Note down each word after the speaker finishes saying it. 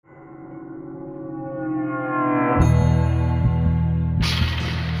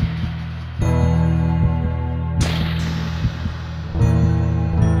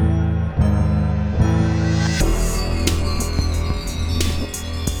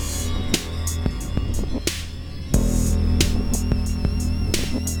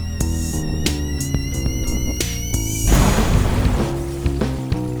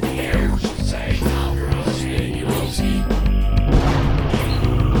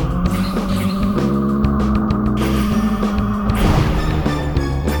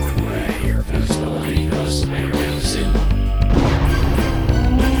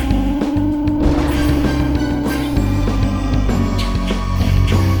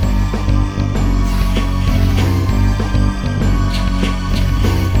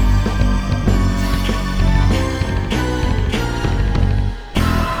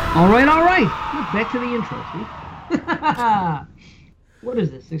back to the intro, see? What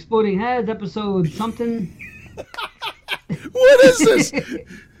is this? Exploding Heads, episode something? What is this?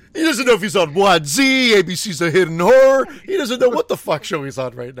 He doesn't know if he's on YZ, ABC's A Hidden Horror. He doesn't know what the fuck show he's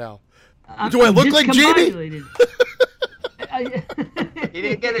on right now. Do I look like Jamie? He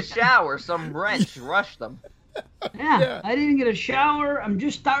didn't get a shower. Some wrench rushed him. Yeah, I didn't get a shower. I'm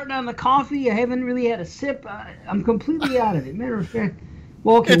just starting on the coffee. I haven't really had a sip. I'm completely out of it. Matter of fact,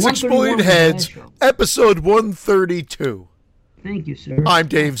 well, okay, it's Exploding Heads, episode 132. Thank you, sir. I'm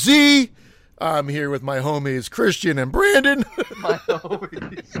Dave Z. I'm here with my homies Christian and Brandon. My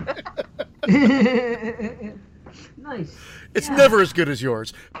homies. Nice. It's never as good as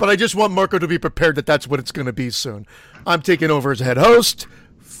yours, but I just want Marco to be prepared that that's what it's going to be soon. I'm taking over as head host.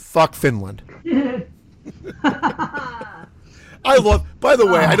 Fuck Finland. I love, by the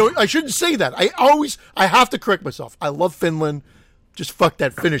way, I shouldn't say that. I have to correct myself. I love Finland. Just fuck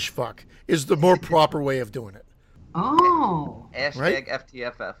that Finnish fuck is the more proper way of doing it. Oh. Hashtag right?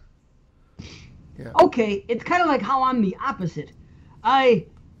 FTFF. Yeah. Okay, it's kind of like how I'm the opposite. I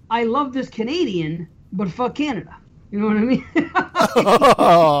love this Canadian, but fuck Canada. You know what I mean?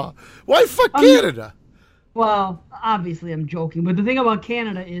 Why fuck Canada? Well, obviously I'm joking, but the thing about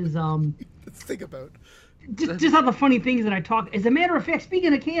Canada is think about just how the funny things that I talk. As a matter of fact,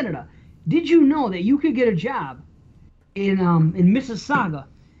 speaking of Canada, did you know that you could get a job in Mississauga,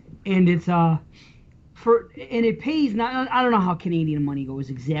 and it's and it pays not. I don't know how Canadian money goes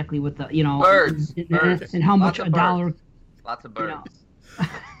exactly with the birds and how much a dollar. Lots of birds.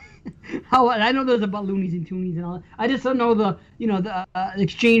 How I know there's about loonies and toonies and all that. I just don't know the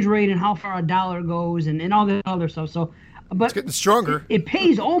exchange rate and how far a dollar goes and all that other stuff. So, but it's getting stronger. It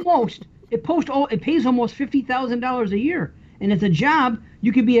pays almost $50,000 a year, and it's a job.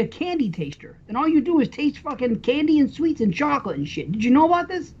 You could be a candy taster, and all you do is taste fucking candy and sweets and chocolate and shit. Did you know about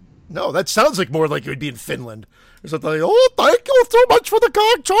this? No, that sounds like more like it would be in Finland. Or something like, oh, thank you so much for the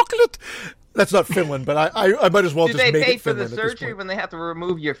chocolate. That's not Finland, but I might as well just make it Finland. Do they pay for the surgery when they have to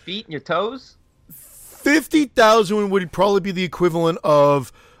remove your feet and your toes? 50,000 would probably be the equivalent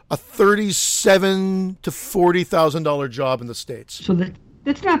of a $37,000 to $40,000 job in the States. So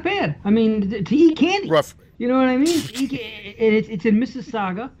that's not bad. I mean, to eat candy. Rough. You know what I mean? It's in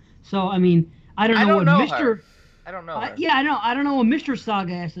Mississauga. So I mean, I don't know what Mr. I don't know her. Yeah, I know. I don't know what Mr.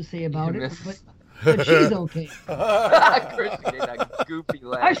 Saga has to say about it, but she's okay. Christian gave that goofy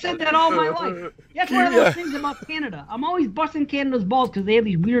laugh. I've said that all my life. That's one of those things about Canada. I'm always busting Canada's balls because they have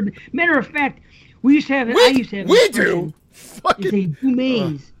these weird. Matter of fact, I used to have. We do. It's a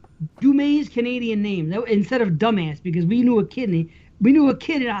Dumais Canadian name instead of dumbass, because we knew a kid,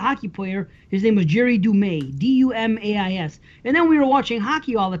 a hockey player. His name was Jerry Dumais, Dumais, and then we were watching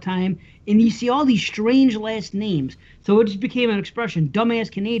hockey all the time, and you see all these strange last names. So it just became an expression,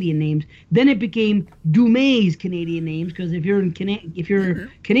 dumbass Canadian names. Then it became Dumais Canadian names, because if you're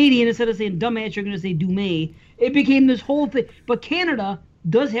Canadian, instead of saying dumbass, you're going to say Dumais. It became this whole thing. But Canada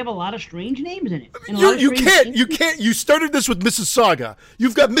does have a lot of strange names in it. You can't. You started this with Mississauga.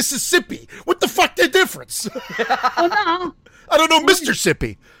 You've got Mississippi. What the fuck the difference? Well, no. I don't know, Mr.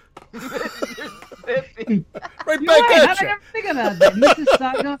 Sippy. Right You're back right. at I you. never think about that.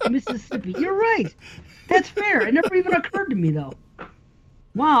 Mississauga, Mississippi. You're right. That's fair. It never even occurred to me, though.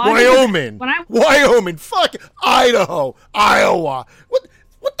 Wow. Wyoming. Wyoming. Fuck. Idaho. Iowa. What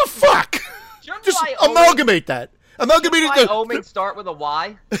the fuck? Just amalgamate that. Amalgamate it to... Wyoming start with a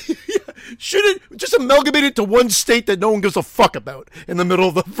Y? Should it just amalgamate it to one state that no one gives a fuck about in the middle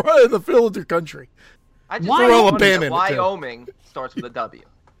of the your country? I just throw Alabama in it, Wyoming starts with a W.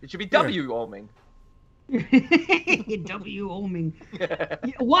 It should be W-oming. W-oming.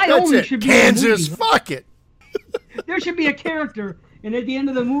 Wyoming should be Kansas. A movie. Fuck it. There should be a character, and at the end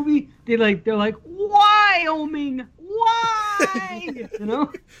of the movie, they're like Wyoming. Why? You know?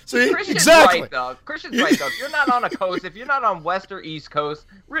 See, Christian's exactly. right, though. Christian's right, though. If you're not on a coast, if you're not on west or east coast,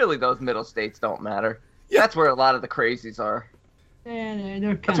 really those middle states don't matter. Yeah. That's where a lot of the crazies are.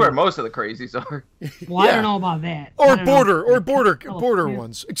 That's where most of the crazies are. Well, I don't know about that. Or border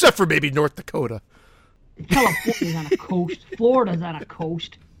ones, except for maybe North Dakota. California's on a coast. Florida's on a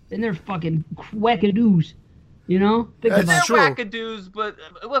coast. And they're fucking wackadoos. You know? They're wackadoos, but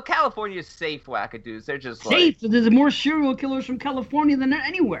California's safe wackadoos. They're just safe. There's more serial killers from California than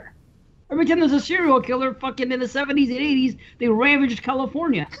anywhere. Every time there's a serial killer, fucking in the 70s and 80s, they ravaged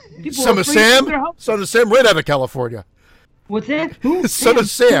California. Son of Sam, right out of California. What's that? Who? Son of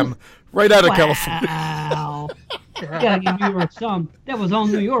Sam, right out of California. Wow. Gotta give New York some. That was all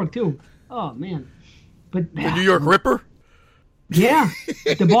New York too. Oh man. But the New York Ripper. Yeah,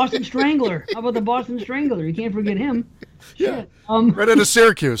 the Boston Strangler. How about the Boston Strangler? You can't forget him. Yeah. Right out of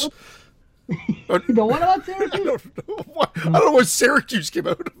Syracuse. No, what about Syracuse? I don't know what Syracuse came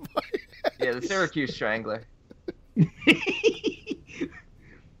out of my head. Yeah, the Syracuse Strangler.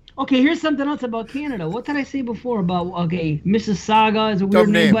 Okay, here's something else about Canada. What did I say before about, Mississauga is a weird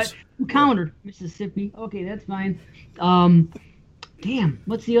name, but you countered Mississippi. Okay, that's fine. Damn,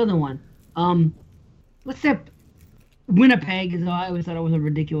 what's the other one? What's that? Winnipeg is. I always thought it was a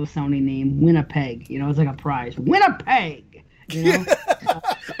ridiculous sounding name. Winnipeg, it's like a prize. Winnipeg.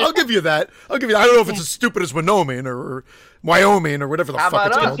 I'll give you that. I don't know if it's as stupid as Wyoming or Wyoming or whatever the fuck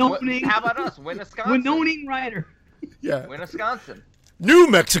it's called. How about us? Wisconsin. Wyoming Rider. Yeah. Wisconsin. New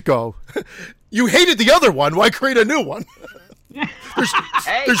Mexico. You hated the other one. Why create a new one?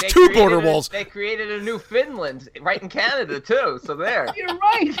 There's two border walls. They created a new Finland right in Canada too. So there. You're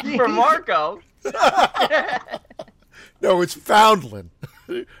right. For Marco. No, it's Foundland.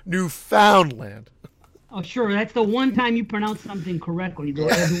 Newfoundland. Oh, sure. That's the one time you pronounce something correctly, the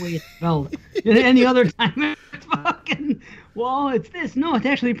way it's spelled. And any other time, it's fucking, it's this. No, it's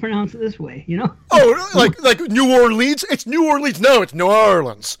actually pronounced this way, Oh, like New Orleans? It's New Orleans. No, it's New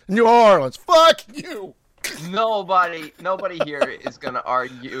Orleans. New Orleans. Fuck you. Nobody here is going to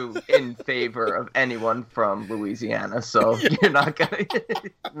argue in favor of anyone from Louisiana, so you're not going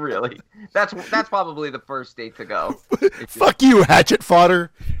to really. That's probably the first state to go. Fuck you, hatchet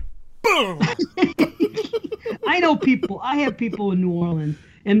fodder. Boom. I know people. I have people in New Orleans,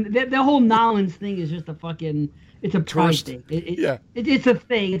 and the whole Nolans thing is just a fucking. It's a pride thing. It's a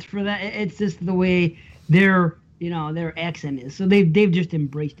thing. It's for that. It's just the way their accent is. So they've just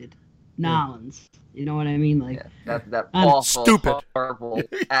embraced it. Nolans. You know what I mean? Like that awful, stupid, horrible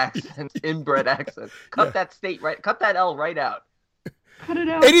accent, inbred accent. Cut that state right. Cut that L right out. Cut it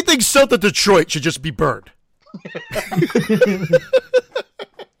out. Anything south of Detroit should just be burned.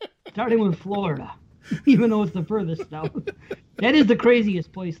 Starting with Florida, even though it's the furthest south. That is the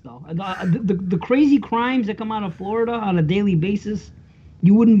craziest place, though. The crazy crimes that come out of Florida on a daily basis,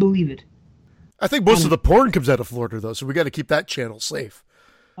 you wouldn't believe it. I think most of the porn comes out of Florida, though, so we got to keep that channel safe.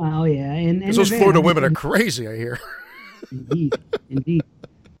 Oh, yeah. And those Florida women are crazy, I hear. Indeed.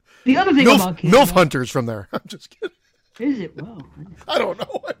 The other thing about Canada... MILF hunters from there. I'm just kidding. Is it? Well... I don't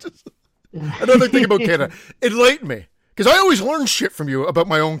know. Another thing about Canada. Enlighten me. Because I always learn shit from you about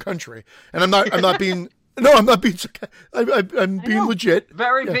my own country. And I'm not being... No, I'm not being... I'm being legit.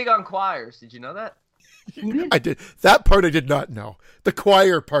 Very big on choirs. Did you know that? I did. That part I did not know. The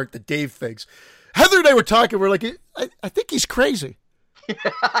choir part that Dave thinks. Heather and I were talking. We're like, I think he's crazy.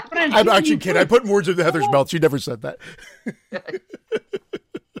 I'm actually kidding. I put words in Heather's mouth. She never said that.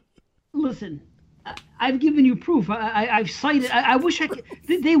 Listen, I've given you proof. I've cited. I wish I could.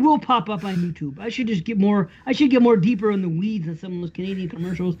 They will pop up on YouTube. I should just get more. I should get more deeper in the weeds in some of those Canadian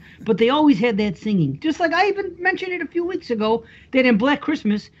commercials. But they always had that singing. Just like I even mentioned it a few weeks ago. That in Black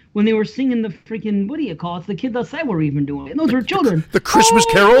Christmas when they were singing the freaking, what do you call it? The kids outside were even doing it. And those were children. The Christmas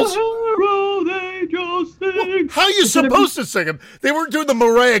carols. They just sing. How are you supposed to sing them? They weren't doing the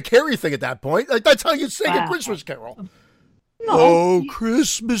Mariah Carey thing at that point. Like, that's how you sing a Christmas carol. No. Oh,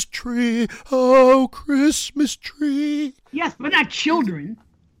 Christmas tree. Oh, Christmas tree. Yes, but not children.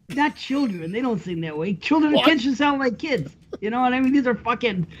 Not children. They don't sing that way. Kids should sound like kids. You know what I mean? These are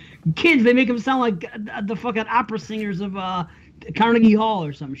fucking kids. They make them sound like the fucking opera singers of Carnegie Hall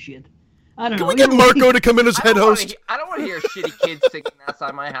or some shit. I don't know. Can we get Marco to come in as head host? I don't want to hear shitty kids singing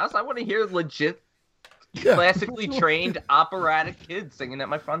outside my house. I want to hear legit, classically trained operatic kids singing at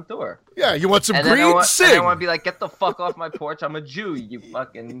my front door. Yeah, you want some green? Sing. And I want to be like, get the fuck off my porch. I'm a Jew, you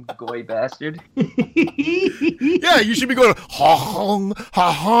fucking goy bastard. Yeah, you should be going, ha-hong,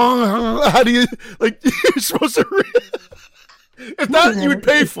 ha-hong. How do you, like, you're supposed to read. If not, you would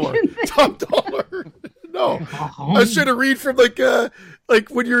pay for it. Top dollar. No. I should have read from, like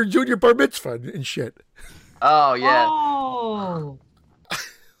when you're doing your bar mitzvah and shit. Oh, yeah. Oh.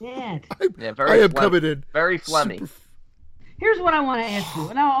 Yeah. I am coming in. Very phlegmy. Here's what I want to ask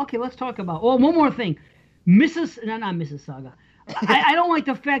you. Now, okay, let's talk about. Oh, one more thing. Not Mississauga. I don't like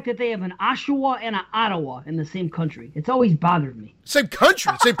the fact that they have an Oshawa and an Ottawa in the same country. It's always bothered me. Same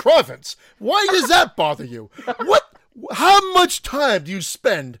country, same province. Why does that bother you? What? How much time do you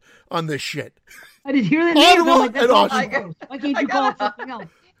spend on this shit? I did hear that name. Ottawa like, and Oshawa. Why can't you call it something else?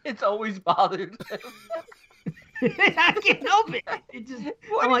 It's always bothered. I can't help it.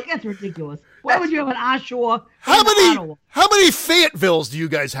 I'm like, that's ridiculous. Why would you have an Oshawa? How many Fayettevilles do you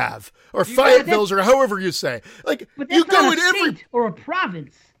guys have, or Fayettevilles, or however you say? Like, but you go in every state or a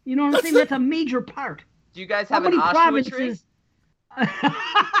province. You know what I'm saying? That's a major part. Do you guys have an Oshawa tree?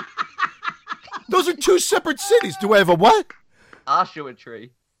 Those are two separate cities. Do I have a what? Oshawa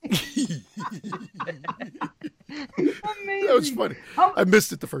tree. Amazing. That was funny. How, I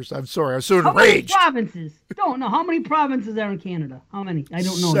missed it the first time. Sorry, I was so how many enraged. provinces? Don't know. How many provinces are in Canada? How many? I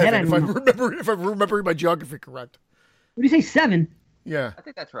don't know. 7, That I don't know. if I'm remembering my geography correct. What do you say? 7? Yeah. I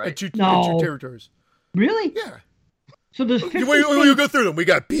think that's right. Two No. territories. Really? Yeah. So there's 50 Wait, states. we'll go through them. We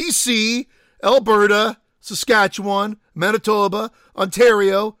got BC, Alberta, Saskatchewan, Manitoba,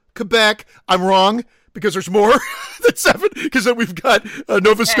 Ontario, Quebec. I'm wrong because there's more than 7 because then we've got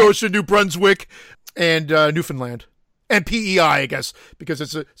Nova Scotia, New Brunswick, and Newfoundland. And PEI, I guess, because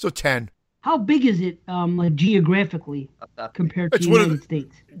it's so 10. How big is it, like geographically, compared to the United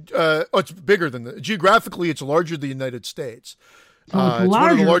States? It's bigger than geographically. It's larger than the United States. So it's larger.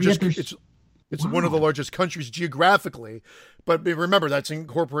 One of the largest. Yet It's one of the largest countries geographically, but remember that's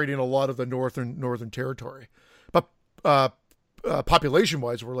incorporating a lot of the northern territory. But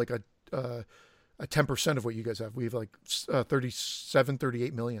population-wise, we're like a 10% of what you guys have. We have like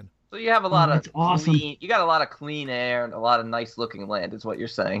 38 million. So you have a lot of awesome. You got a lot of clean air and a lot of nice-looking land, is what you're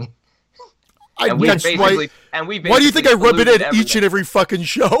saying. Why do you think I rub it in each and every fucking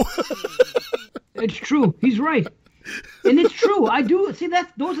show? It's true. He's right. And it's true. I do see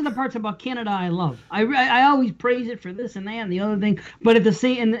that. Those are the parts about Canada I love. I always praise it for this and that and the other thing. But at the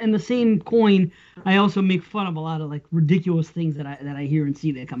same in the same coin, I also make fun of a lot of like ridiculous things that I hear and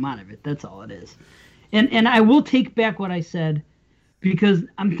see that come out of it. That's all it is. And I will take back what I said because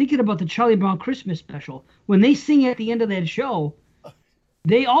I'm thinking about the Charlie Brown Christmas special. When they sing at the end of that show,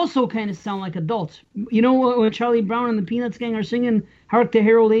 they also kind of sound like adults. You know when Charlie Brown and the Peanuts gang are singing "Hark the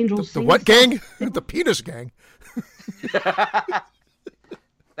Herald Angels"? The what gang? The Penis gang.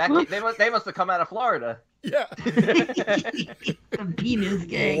 They must have come out of Florida. Yeah. The Penis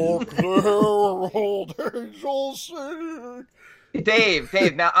gang. Hark the Herald Angels sing. Dave,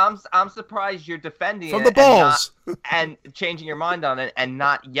 now I'm surprised you're defending From it the balls and changing your mind on it and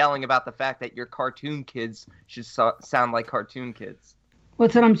not yelling about the fact that your cartoon kids should sound like cartoon kids.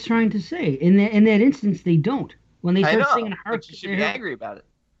 What's what I'm trying to say? In that instance, they don't. When they start singing "Hark," you should be angry about it.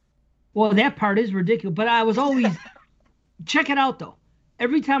 Well, that part is ridiculous. But I was always check it out though.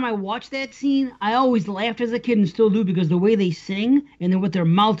 Every time I watch that scene, I always laughed as a kid and still do because the way they sing and then what their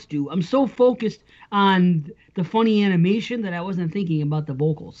mouths do. I'm so focused on the funny animation that I wasn't thinking about the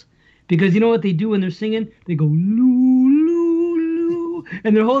vocals. Because you know what they do when they're singing? They go loo loo loo,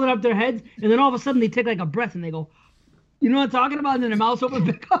 and they're holding up their heads, and then all of a sudden they take like a breath and they go, you know what I'm talking about? And then their mouths open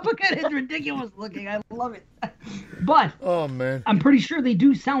back up again. It's ridiculous looking. I love it. But oh man, I'm pretty sure they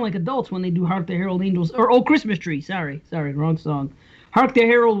do sound like adults when they do "Hark the Herald Angels" or "Oh Christmas Tree." Sorry, wrong song. "Hark the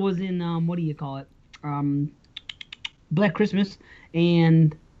Herald" was in what do you call it? Black Christmas,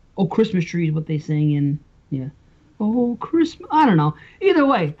 and "Oh Christmas Tree" is what they sang in Oh Christmas. I don't know. Either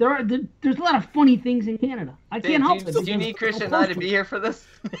way, there's a lot of funny things in Canada. I can't help it. Do you need Christian and I to be here for this?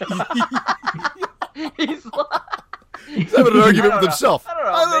 He's having an argument with himself.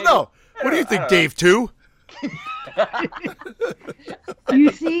 I don't know. What do you think, Dave? Too?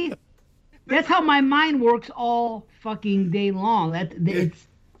 You see, that's how my mind works all fucking day long. It's.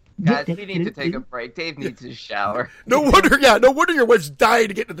 Guys, we need to take a break. Dave needs his shower. No wonder your wife's dying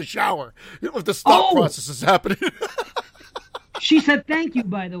to get into the shower. You know what the thought process is happening. She said thank you,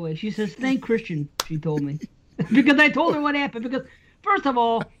 by the way. She says thank Christian, she told me. Because I told her what happened. Because, first of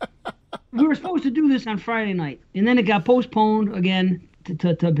all, we were supposed to do this on Friday night. And then it got postponed again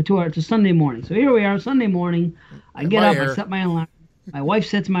to Sunday morning. So here we are, Sunday morning. I get up, I set my alarm. My wife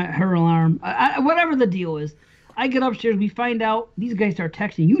sets her alarm. Whatever the deal is. I get upstairs, we find out, these guys start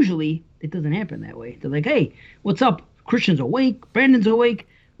texting. Usually, it doesn't happen that way. They're like, hey, what's up? Christian's awake. Brandon's awake.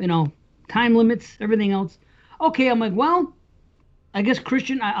 Time limits, everything else. Okay, I'm like, well, I guess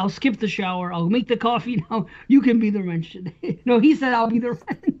Christian, I'll skip the shower. I'll make the coffee now. You can be the wrench today. No, he said I'll be the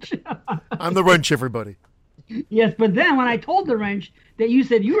wrench. I'm the wrench, everybody. Yes, but then when I told the wrench that you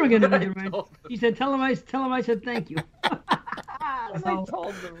said you were going to be the wrench, he said, tell him I said thank you.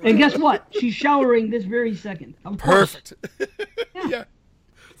 And guess what? She's showering this very second. Perfect. Yeah.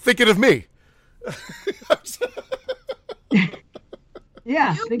 Thinking of me.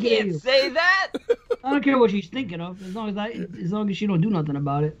 Yeah, you can't say that. I don't care what she's thinking of, as long as she don't do nothing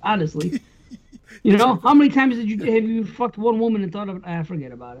about it. Honestly, how many times have you fucked one woman and thought of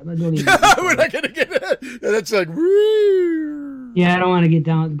forget about it? We're not gonna get it. That's like. Yeah, I don't want to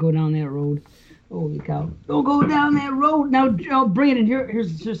go down that road. Holy cow! Don't go down that road. Now, Brandon,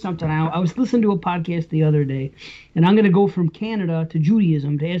 here's something. I was listening to a podcast the other day, and I'm going to go from Canada to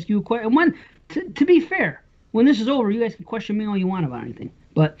Judaism to ask you a question. To be fair, when this is over, you guys can question me all you want about anything.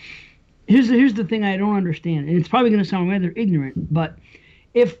 But here's the thing I don't understand, and it's probably going to sound rather ignorant, but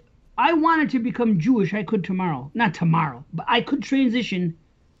if I wanted to become Jewish, I could tomorrow. Not tomorrow, but I could transition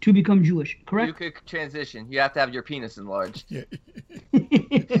to become Jewish, You correct? could transition. You have to have your penis enlarged. Yeah.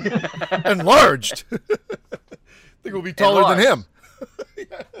 Enlarged. I think we'll be taller than him.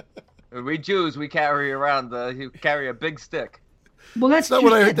 We Jews, we carry around you carry a big stick. Well, that's not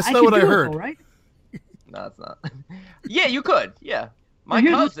what I- it. that's I not can what I do it, heard. though, right? No, it's not. Yeah, you could. Yeah. My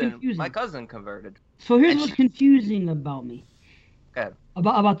Here's what's cousin confusing. converted. So here's And what's confusing about me. Go ahead.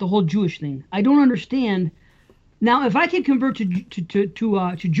 About the whole Jewish thing. I don't understand. Now, if I can convert to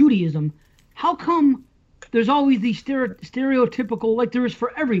Judaism, how come there's always these stereotypical, like there is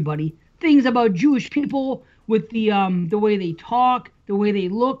for everybody, things about Jewish people with the way they talk, the way they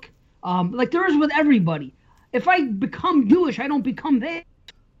look, like there is with everybody. If I become Jewish, I don't become that.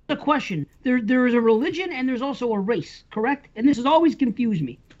 The question: there is a religion and there's also a race, correct? And this has always confused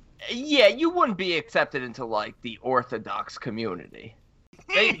me. Yeah, you wouldn't be accepted into like the Orthodox community.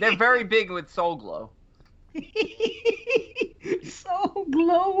 They're very big with soul glow. So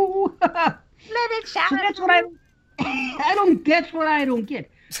glow. Let it shine. So that's what I don't. That's what I don't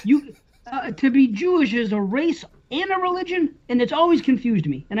get. You to be Jewish is a race and a religion, and it's always confused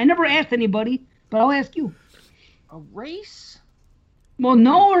me. And I never asked anybody, but I'll ask you. A race? Well,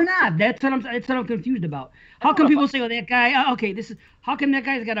 no or not? That's what I'm confused about. How come people say, "Oh, that guy"? Okay, this is how come that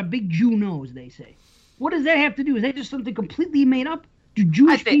guy's got a big Jew nose? They say. What does that have to do? Is that just something completely made up? Do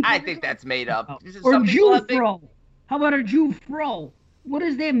Jewish I people? think that's made up. Or Some people Jew have big- fro? How about a Jew fro? What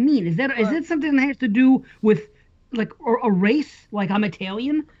does that mean? Is that something that has to do with like or a race, like I'm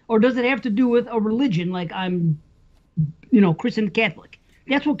Italian, or does it have to do with a religion, like I'm, Christian Catholic?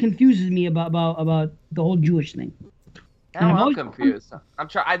 That's what confuses me about the whole Jewish thing. Now I'm I'm always- confused. I'm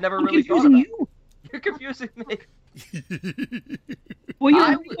trying. I've never I'm really thought confusing about. you. You're confusing me. Well,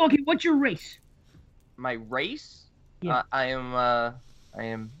 I would- okay. What's your race? My race? Yeah. I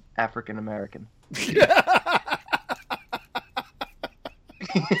am African American.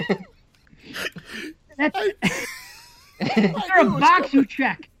 That's you're a box you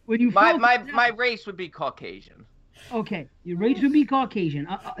check when you. My fill- my race would be Caucasian. Okay, your race would be Caucasian.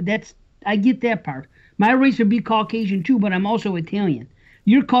 I get that part. My race would be Caucasian too, but I'm also Italian.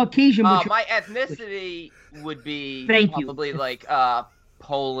 You're Caucasian, but you're, My ethnicity would be Thank you. probably like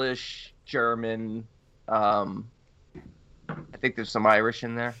Polish, German. I think there's some Irish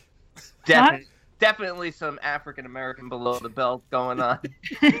in there. Definitely some African American below the belt going on.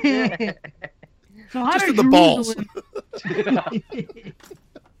 So how Just does in the balls.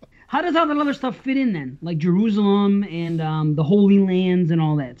 How does all that other stuff fit in then? Like Jerusalem and the Holy Lands and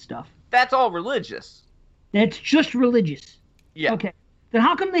all that stuff. That's all religious. That's just religious. Yeah. Okay. Then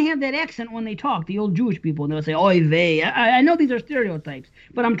how come they have that accent when they talk, the old Jewish people? And they'll say, oy vey. I know these are stereotypes,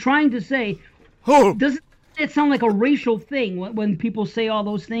 but I'm trying to say, Oh, doesn't it sound like a racial thing when people say all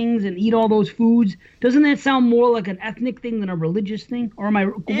those things and eat all those foods? Doesn't that sound more like an ethnic thing than a religious thing? Or am I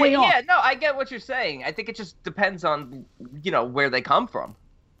way off? Yeah, no, I get what you're saying. I think it just depends on, where they come from.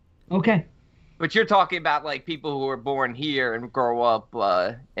 Okay. But you're talking about like people who are born here and grow up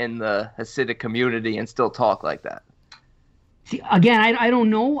in the Hasidic community and still talk like that. See, again, I don't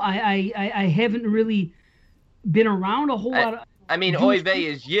know. I haven't really been around a whole lot of... I mean, Jewish oy vey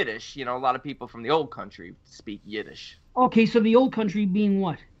is Yiddish. A lot of people from the old country speak Yiddish. Okay, so the old country being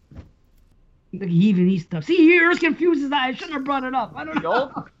what? The East stuff. See, yours confuses that. I shouldn't have brought it up. I don't The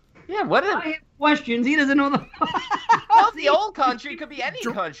know. old? Yeah, what is I have questions. He doesn't know the... Well, the old country could be any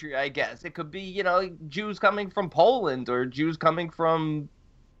country, I guess. It could be, Jews coming from Poland or Jews coming from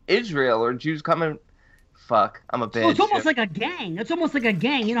Israel or Jews coming... Fuck, I'm a bad So it's almost shit. like a gang. It's almost like a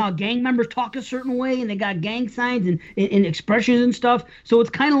gang. Gang members talk a certain way, and they got gang signs and expressions and stuff. So it's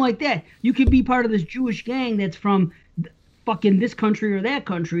kind of like that. You could be part of this Jewish gang that's from fucking this country or that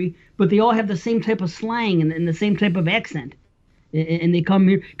country, but they all have the same type of slang and the same type of accent. And they come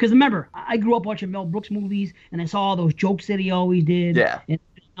here. Because remember, I grew up watching Mel Brooks movies, and I saw all those jokes that he always did. Yeah. And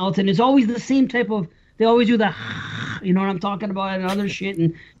it's always the same type of... They always do the... You know what I'm talking about? And other shit.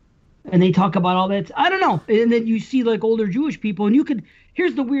 And they talk about all that. I don't know. And then you see like older Jewish people, and you could.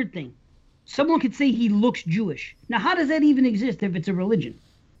 Here's the weird thing: someone could say he looks Jewish. Now, how does that even exist if it's a religion?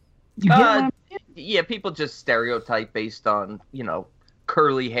 You get what I'm saying? Yeah, people just stereotype based on,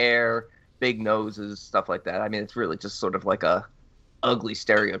 curly hair, big noses, stuff like that. I mean, it's really just sort of like a ugly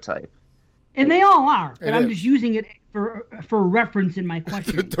stereotype. And they all are. But It I'm is. just using it for reference in my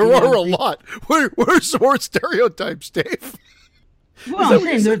question. there are a lot. What are some more stereotypes, Dave? Well, I'm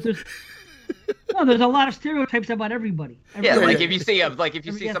saying there's a lot of stereotypes about everybody. Yeah, Everybody. like if you see Every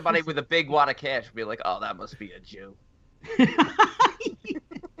somebody ethnicity. with a big wad of cash, be like, oh, that must be a Jew. Must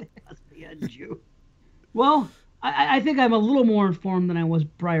be a Jew. Well, I think I'm a little more informed than I was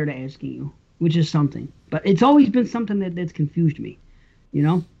prior to asking you, which is something. But it's always been something that's confused me. you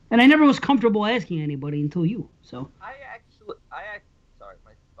know. And I never was comfortable asking anybody until you. So Sorry,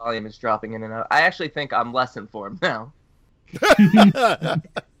 my volume is dropping in and out. I actually think I'm less informed now.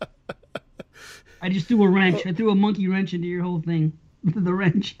 I just threw a wrench. I threw a monkey wrench into your whole thing. The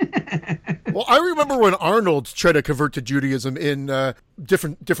wrench. Well, I remember when Arnold tried to convert to Judaism in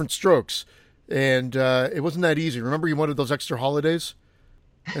different strokes, and it wasn't that easy. Remember, he wanted those extra holidays,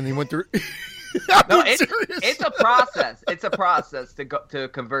 and he went through. No, it's a process. It's a process to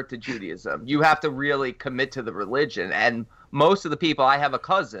convert to Judaism. You have to really commit to the religion, and most of the people. I have a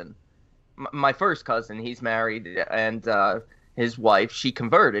cousin, my first cousin. He's married, and his wife, she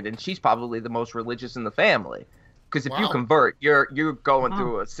converted, and she's probably the most religious in the family. Because if you convert, you're going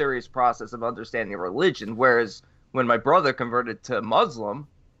through a serious process of understanding religion. Whereas when my brother converted to Muslim,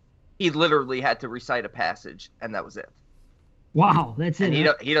 he literally had to recite a passage, and that was it. Wow, that's it.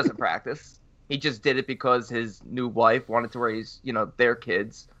 And he doesn't practice. He just did it because his new wife wanted to raise, their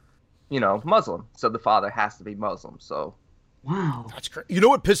kids, Muslim. So the father has to be Muslim. So. Wow. That's crazy. You know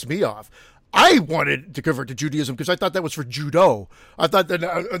what pissed me off? I wanted to convert to Judaism because I thought that was for judo. I thought that,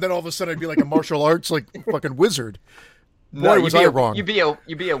 and then all of a sudden I'd be like a martial arts fucking wizard. No, Boy, was I wrong. You'd be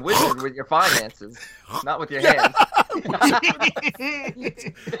a wizard with your finances, not with your hands.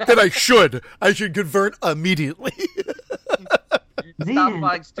 Then I should convert immediately. Stop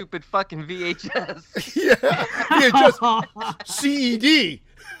buying stupid fucking VHS. Yeah, VHS, CED.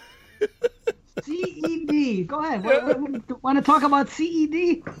 CED. Go ahead. Want to talk about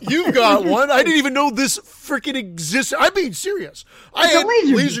CED? You've got one. I didn't even know this freaking existed. I'm being serious.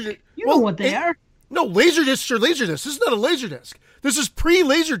 Laser. You know what they are. No, Laserdiscs are Laserdiscs. This is not a Laserdisc. This is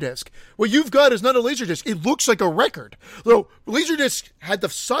pre-Laserdisc. What you've got is not a Laserdisc. It looks like a record. Though Laserdisc had the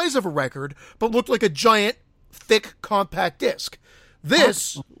size of a record, but looked like a giant, thick, compact disc.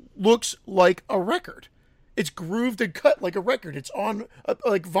 This looks like a record. It's grooved and cut like a record. It's on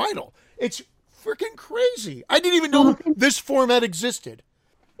like vinyl. It's freaking crazy. I didn't even know this format existed.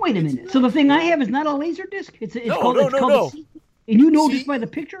 Wait a minute. So the thing I have is not a Laserdisc? It's called a CD. And you know just by the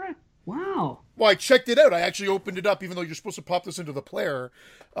picture? Wow. Well, I checked it out. I actually opened it up, even though you're supposed to pop this into the player.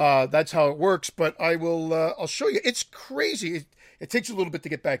 That's how it works. But I will. I'll show you. It's crazy. It takes a little bit to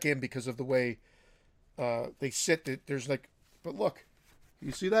get back in because of the way they sit. There's but look,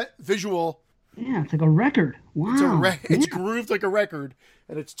 you see that visual? Yeah, it's like a record. Wow. It's grooved like a record,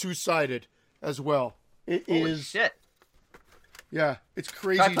 and it's two-sided as well. Holy shit. Yeah, it's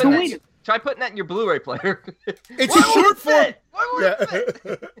crazy. Try putting that in your Blu-ray player. It's a short form.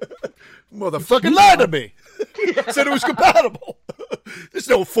 Motherfucking lied to me. Said it was compatible. There's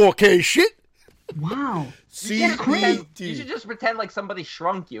no 4K shit. Wow. CED. You should just pretend like somebody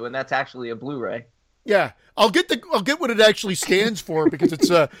shrunk you, and that's actually a Blu-ray. Yeah, I'll get what it actually stands for because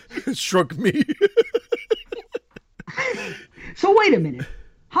it's it shrunk me. So wait a minute.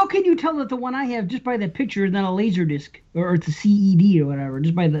 How can you tell that the one I have just by the picture is not a Laserdisc or it's a CED or whatever?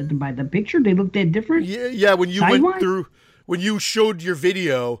 Just by the picture, they look that different. Yeah. When you went through, when you showed your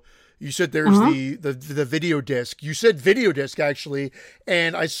video, you said there's the video disc. You said video disc actually,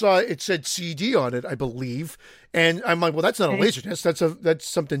 and I saw it said CD on it, I believe. And I'm like, well, that's not a Laserdisc. That's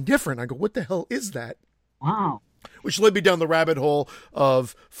something different. I go, what the hell is that? Wow. Which led me down the rabbit hole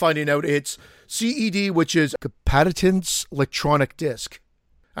of finding out it's CED, which is Capacitance Electronic Disc.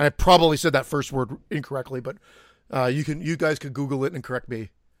 And I probably said that first word incorrectly, but you guys could Google it and correct me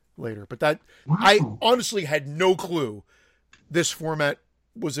later. But I honestly had no clue this format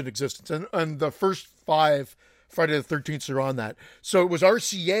was in existence. And the first 5 Friday the 13th are on that. So it was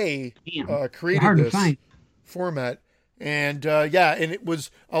RCA created this format. And and it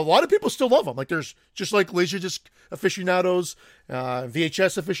was, a lot of people still love them. Like there's just like Laserdisc aficionados,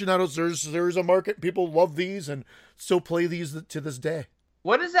 VHS aficionados. There's a market. People love these and still play these to this day.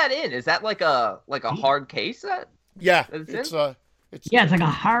 What is that in? Is that like a hard case set? Yeah, it's like a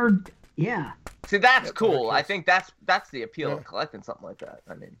hard. Yeah. See, that's cool. I think that's the appeal of collecting something like that.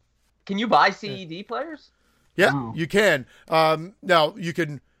 I mean, can you buy CED players? Yeah, you can. Now you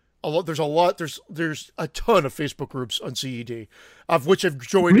can. There's a ton of Facebook groups on CED, of which I've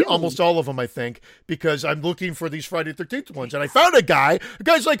joined almost all of them, I think, because I'm looking for these Friday the 13th ones. And I found a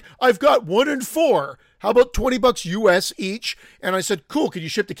guy's like, I've got 1 and 4. How about $20 US each? And I said, cool, can you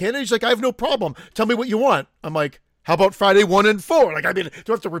ship to Canada? He's like, I have no problem. Tell me what you want. I'm like, how about Friday 1 and 4? Like, I mean,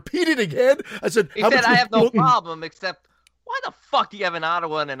 do I have to repeat it again? I said, he said, I have no problem, except why the fuck do you have an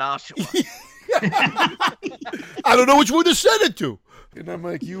Ottawa and an Oshawa? I don't know which one to send it to. And I'm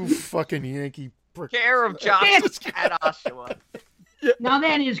like, you fucking Yankee prick. Care of Josh at Oshawa. Yeah. Now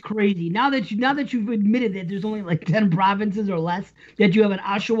that is crazy. Now that you've admitted that there's only like 10 provinces or less that you have an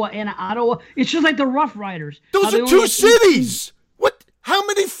Oshawa and an Ottawa, it's just like the Rough Riders. Those are 2 cities. What? How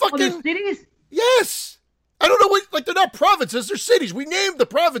many Oh, fucking the cities? yes? I don't know what, like, they're not provinces, they're cities. We named the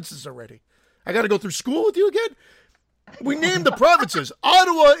provinces already. I got to go through school with you again? We named the provinces.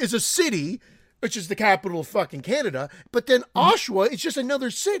 Ottawa is a city, which is the capital of fucking Canada, but then Oshawa is just another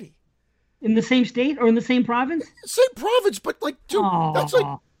city. In the same state or in the same province? Same province, but like, dude, that's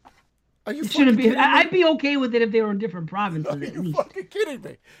like, are you fucking kidding me? I'd be okay with it if they were in different provinces. Are at you least. fucking kidding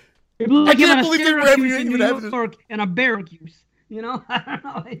me? Like I can't believe you even have this. And a Syracuse. You know, I don't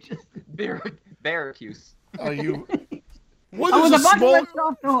know. It just Syracuse. Are you? What I is was a about to small? let you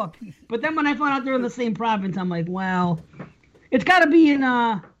off the hook, but then when I found out they're in the same province, I'm like, well, it's got to be in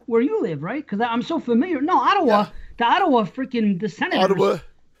where you live, right? Because I'm so familiar. No, Ottawa. Yeah. The Ottawa freaking the Senators. Ottawa.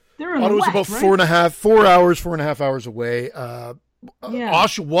 They're in Ottawa's the west, about right? 4.5 hours away. Yeah.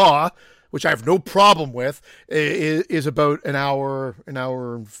 Oshawa, which I have no problem with, is about an hour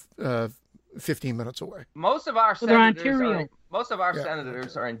and 15 minutes away. Most of our they're senators Ontario.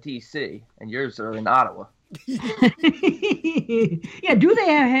 senators are in D.C. and yours are in Ottawa. Yeah, do they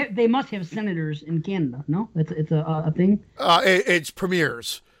have? They must have senators in Canada. No, it's a thing. It's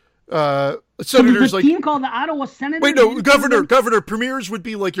premiers. So Senators there's a like team called the Ottawa Senators. wait, no, governor. Premiers would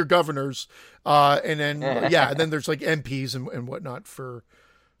be like your governors, and then and then there's like MPs and whatnot for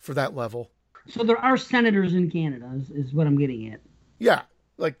that level. So there are senators in Canada, is what I'm getting at. Yeah,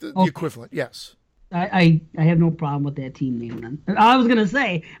 like the equivalent. Yes. I have no problem with that team name then. I was gonna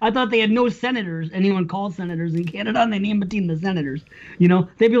say I thought they had no senators. Anyone called senators in Canada, and they named a team the Senators. You know,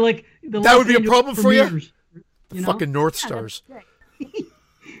 they'd be like That would be a problem for you? You know? Fucking North Stars.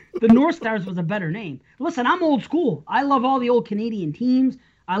 The North Stars was a better name. Listen, I'm old school. I love all the old Canadian teams.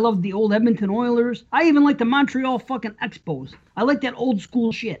 I love the old Edmonton Oilers. I even like the Montreal fucking Expos. I like that old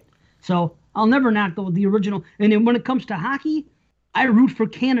school shit. So I'll never knock the original. And then when it comes to hockey, I root for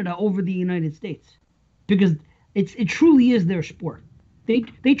Canada over the United States because it truly is their sport. They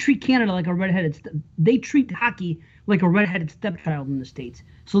treat Canada like a redheaded. They treat hockey like a redheaded stepchild in the States.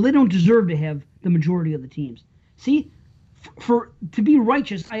 So they don't deserve to have the majority of the teams. See. To be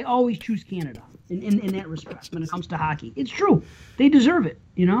righteous, I always choose Canada in that respect when it comes to hockey. It's true. They deserve it,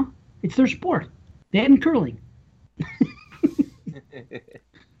 you know? It's their sport. That and curling.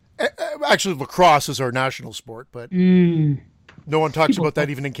 Actually, lacrosse is our national sport, but no one talks about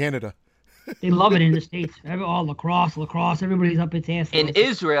that even in Canada. They love it in the States. Lacrosse. Everybody's up its ass. In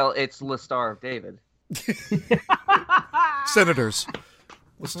Israel, it's the Star of David. Senators.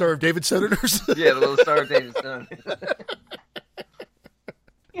 The Star of David Senators? Yeah, the little Star of David Senators.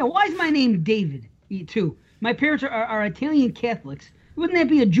 Yeah, why is my name David, too? My parents are Italian Catholics. Wouldn't that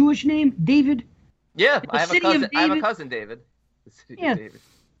be a Jewish name, David? Yeah, I have a cousin, David. The city of David.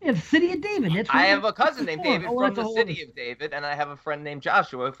 Yeah, the city of David. That's I have a cousin named David from the city of David, and I have a friend named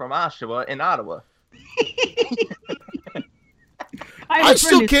Joshua from Oshawa in Ottawa. I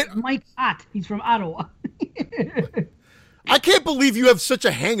still can't. Mike Ott. He's from Ottawa. I can't believe you have such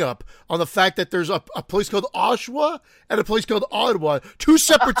a hang-up on the fact that there's a place called Oshawa and a place called Ottawa, two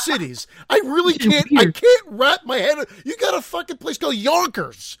separate cities. I really can't. I can't wrap my head. You got a fucking place called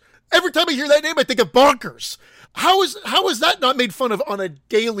Yonkers. Every time I hear that name, I think of bonkers. How is that not made fun of on a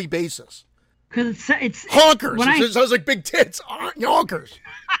daily basis? Because it's honkers. It sounds like big tits. Yonkers.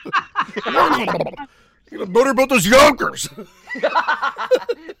 Motorboat those Yonkers.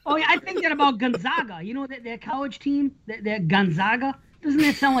 Oh yeah, I think that about Gonzaga. You know that college team, that Gonzaga. Doesn't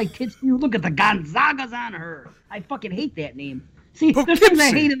that sound like tits to you? Look at the Gonzagas on her. I fucking hate that name. See, there's things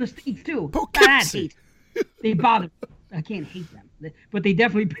I hate in the States too. Not hate. They bother me. I can't hate them, but they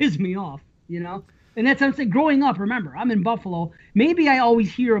definitely piss me off. You know, and that's what I'm saying. Growing up, remember, I'm in Buffalo. Maybe I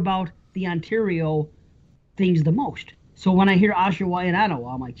always hear about the Ontario things the most. So when I hear Oshawa and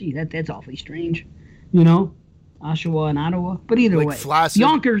Ottawa, I'm like, gee, that's awfully strange. You know, Oshawa and Ottawa. But either way,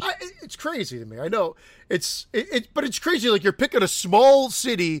 Yonkers. It's crazy to me. I know but it's crazy. Like you're picking a small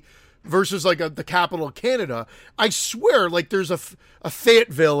city versus like the capital of Canada. I swear, like there's a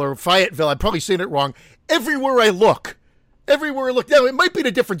Fayetteville. I'm probably saying it wrong. Everywhere I look. Now it might be in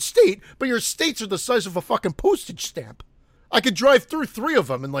a different state, but your states are the size of a fucking postage stamp. I could drive through 3 of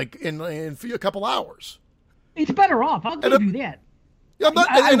them in a couple hours. It's better off. I'll give you that.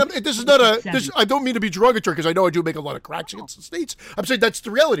 I don't mean to be derogatory because I know I do make a lot of cracks against the states. I'm saying that's the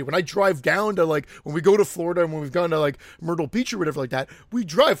reality. When I drive down to when we go to Florida and when we've gone to Myrtle Beach or whatever like that, we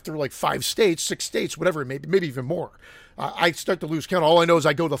drive through 5 states, 6 states, whatever it may be, maybe even more. I start to lose count. All I know is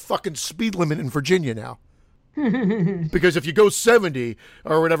I go the fucking speed limit in Virginia now. Because if you go 70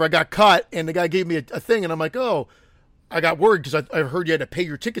 or whatever, I got caught and the guy gave me a thing and I'm like, oh, I got worried because I heard you had to pay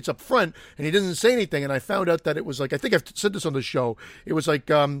your tickets up front, and he didn't say anything. And I found out that it was I think I've said this on the show. It was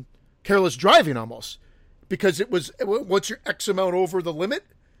careless driving almost. because it was once you're X amount over the limit,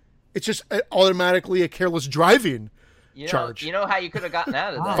 it's just automatically a careless driving charge. You know how you could have gotten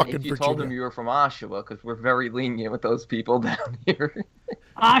out of that if you told them you were from Oshawa, because we're very lenient with those people down here.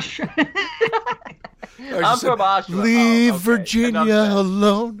 Oshawa. I'm from Oshawa. Leave Virginia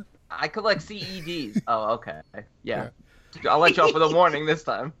alone. I collect CEDs. Oh, okay. Yeah. I'll let you off with a warning this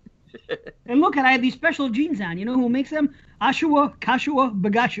time. And look, I have these special jeans on. You know who makes them? Oshawa, Kashua,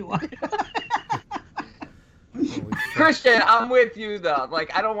 Bagashua. Christian, I'm with you though.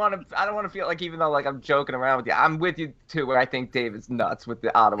 Like, I don't want to feel like, even though like I'm joking around with you, I'm with you too. Where I think David's nuts with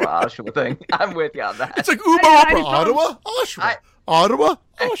the Ottawa Oshawa thing. I'm with you on that. It's like Oprah, Ottawa, Oshawa, Ottawa,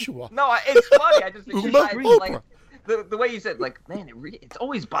 Oshawa. No, it's funny. I just think Oprah. Like the way you said, like, man, it's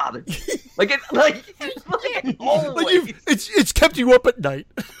always bothered me. Like it always. It's kept you up at night.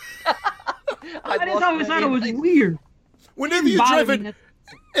 I just always thought it was weird. Whenever you're driving.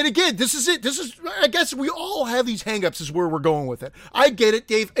 And again, this is it. I guess we all have these hangups is where we're going with it. I get it,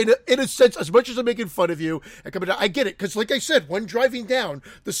 Dave. In a sense, as much as I'm making fun of you, I get it. Because like I said, when driving down,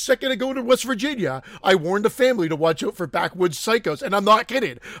 the second I go to West Virginia, I warned the family to watch out for backwoods psychos. And I'm not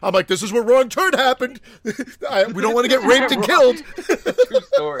kidding. I'm like, this is where wrong turn happened. We don't want to get raped and killed. True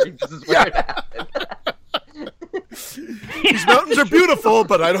story. This is where it happened. These mountains are beautiful,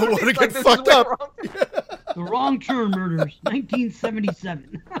 but I don't want to get fucked up. The Wrong Turn Murders,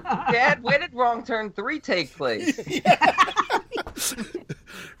 1977. Dad, where did Wrong Turn 3 take place?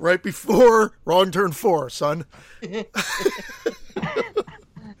 Right before Wrong Turn 4, son.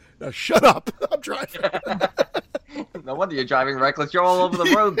 Now shut up. I'm driving. No wonder you're driving reckless. You're all over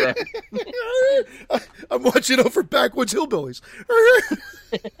the road there. I'm watching over backwoods hillbillies.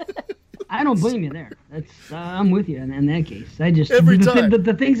 I don't blame you there. I'm with you in that case. I just every time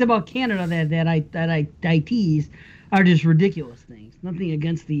the things about Canada that I tease are just ridiculous things. Nothing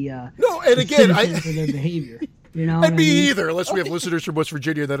against the no, and again, for their behavior. You know, and me either, unless we have listeners from West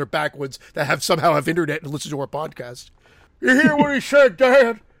Virginia that are backwoods that somehow have internet and listen to our podcast. You hear what he said,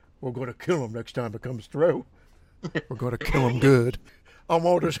 Dad? We're going to kill him next time it comes through. We're going to kill him good. I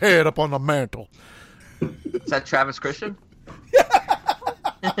want his head up on the mantle. Is that Travis Christian?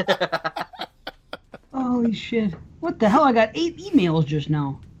 Holy shit! What the hell? I got 8 emails just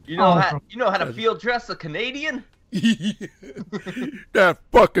now. You know how to field dress a Canadian? That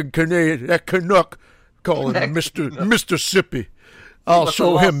fucking Canadian, that Canuck, calling him Mr. Sippy. I'll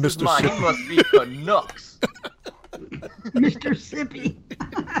show him Mr. Sippy. He must be Canucks. Mr. Sippy.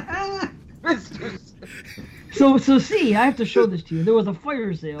 Mr. So see, I have to show this to you. There was a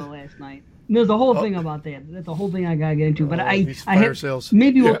fire sale last night. And there's a whole thing about that. That's a whole thing I gotta get into. But sales.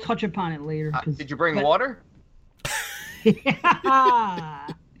 Maybe we'll touch upon it later. Did you bring water?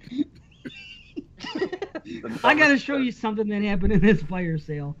 I gotta show you something that happened in this fire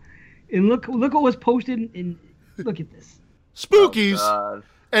sale. And look what was posted. And look at this. Spookies. Oh,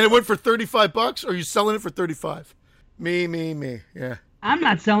 and it went for $35. Or are you selling it for $35? Me. Yeah. I'm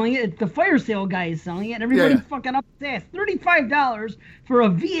not selling it. The fire sale guy is selling it. Everybody fucking up his ass. $35 for a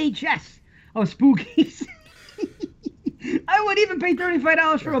VHS of Spookies. I would even pay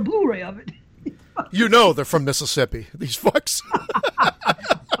 $35 for a Blu-ray of it. You know they're from Mississippi, these fucks.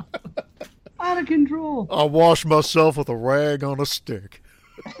 Out of control. I'll wash myself with a rag on a stick.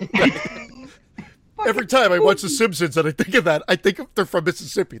 Every time I watch The Simpsons and I think of that, I think they're from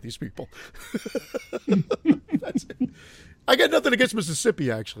Mississippi, these people. That's it. I got nothing against Mississippi,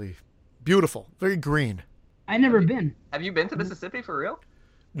 actually. Beautiful. Very green. I've never been. Have you been to Mississippi for real?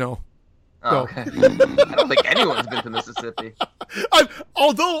 No. Oh, No. okay. I don't think anyone's been to Mississippi.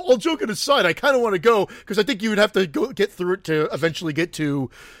 Although, all joking aside, I kind of want to go because I think you would have to get through it to eventually get to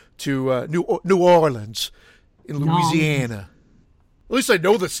New Orleans in Louisiana. At least I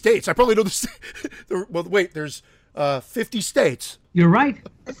know the states. I probably know the state. Well, wait, there's 50 states. You're right.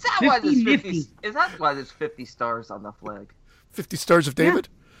 Is that why there's 50? Is that why there's 50 stars on the flag? 50 Stars of David?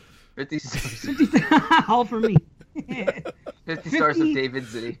 50 stars. All for me. 50 stars of David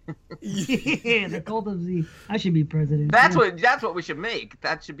Z. Yeah, the cult of Z. I should be president. That's what we should make.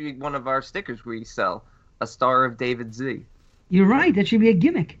 That should be one of our stickers we sell. A star of David Z. You're right. That should be a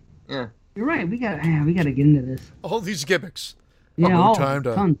gimmick. Yeah. You're right. We gotta get into this. All these gimmicks. Yeah, Time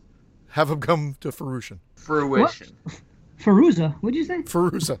to tons. have them come to fruition. Fruition. Feruza. What'd you say?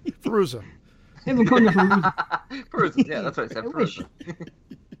 Feruza. Have them come to Feruza. Feruza. Yeah, that's what I said. I wish. Feruza.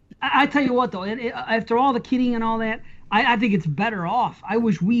 I tell you what, though, after all the kidding and all that, I think it's better off. I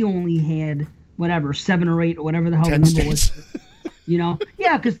wish we only had, 7 or 8 or whatever the hell the 10 number was. states. You know?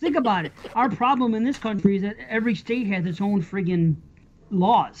 Yeah, because think about it. Our problem in this country is that every state has its own friggin'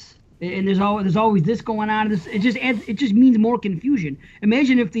 laws. and there's always this going on. It just means more confusion.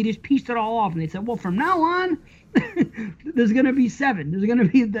 Imagine if they just pieced it all off and they said, well, from now on, there's gonna be 7. There's gonna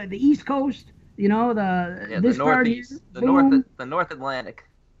be the East Coast, this part here, the North Atlantic.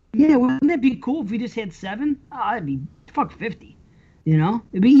 Yeah, wouldn't that be cool if we just had 7? Oh, that'd be 50.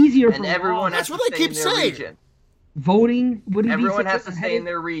 It'd be easier and for everyone. That's what I keep saying. Region. Voting wouldn't Everyone be has to stay in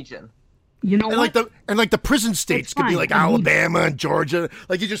their region. And the prison states could be like Alabama and Georgia.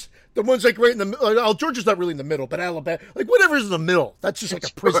 Like the ones like right in the middle. Georgia's not really in the middle, but Alabama, like whatever's in the middle. That's just like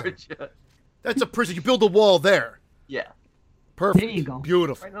a prison. That's a prison. You build a wall there. Yeah. Perfect. There you go.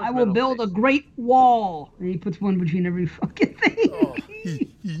 Beautiful. I will build a great wall. And he puts one between every fucking thing. Oh.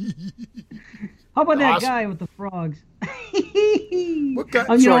 How about that guy with the frogs? What guy?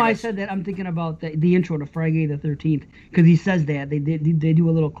 I said that. I'm thinking about the intro to Friday the 13th because he says that they do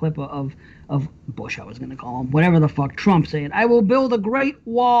a little clip of Bush. I was gonna call him whatever the fuck. Trump saying, "I will build a great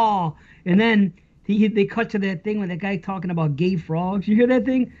wall," and then they cut to that thing with that guy talking about gay frogs. You hear that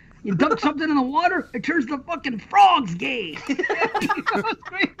thing? You dunk something in the water, it turns the fucking frogs gay. And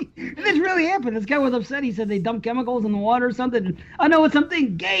this really happened. This guy was upset. He said they dumped chemicals in the water or something. I know it's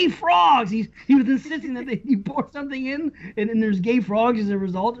something gay frogs. He was insisting that you pour something in and there's gay frogs as a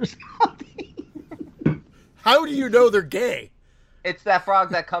result or something. How do you know they're gay? It's that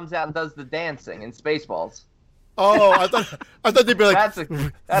frog that comes out and does the dancing in Spaceballs. Oh, I thought they'd be like, that's a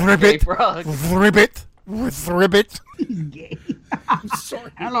gay frog. Ribbit. With ribbit. He's gay. I'm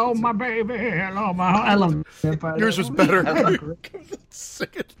sorry. Hello, my baby. Hello, my. I love that. Yours was better. Sing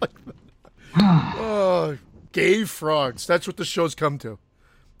it like that. Oh, gay frogs. That's what the show's come to.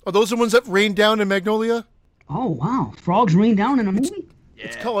 Are those the ones that rain down in Magnolia? Oh wow, frogs rain down in a movie. Yeah.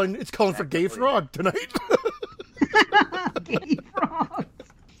 It's calling for gay frog tonight. Gay frogs.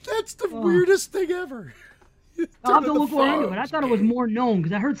 That's the weirdest thing ever. I'll have to look more into it. I thought it was more known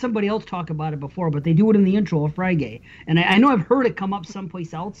because I heard somebody else talk about it before, but they do it in the intro of Friday. And I know I've heard it come up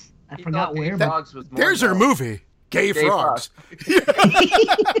someplace else. I forgot where. There's her movie, Gay Frogs.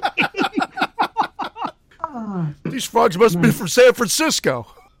 These frogs must be from San Francisco.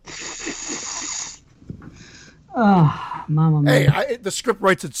 Mama mia. Hey, the script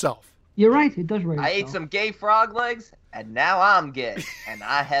writes itself. You're right. It does write itself. I ate some gay frog legs, and now I'm gay, and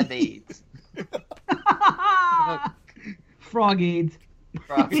I have AIDS. Frog AIDS.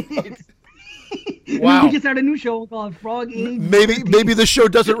 Frog AIDS. Wow. We can start a new show called Frog AIDS. Maybe the show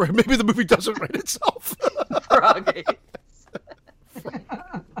doesn't. Maybe the movie doesn't write itself. Frog AIDS.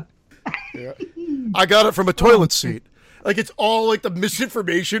 Yeah. I got it from a toilet seat. Like it's all like the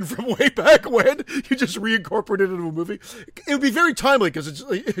misinformation from way back when you just reincorporated it into a movie. It would be very timely because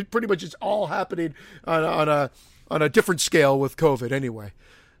it's pretty much it's all happening on a different scale with COVID anyway.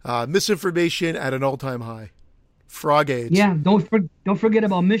 Misinformation at an all-time high. Frog AIDS. Yeah, don't forget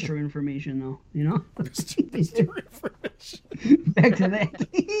about Mr. Information though. Mr. Information. Back to that.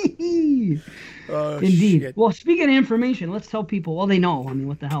 Indeed. Shit. Well, speaking of information, let's tell people. Well, they know. I mean,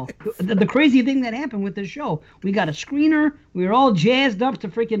 what the hell? The crazy thing that happened with this show, we got a screener. We were all jazzed up to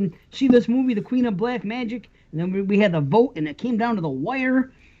freaking see this movie, The Queen of Black Magic, and then we had the vote, and it came down to the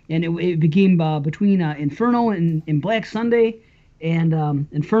wire, and it became between Inferno and Black Sunday. And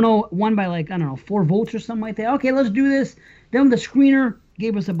Inferno won by 4 votes or something like that. Okay, let's do this. Then the screener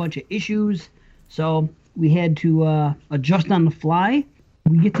gave us a bunch of issues, so we had to adjust on the fly.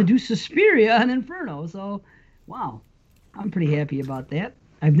 We get to do Suspiria and Inferno, so wow, I'm pretty happy about that.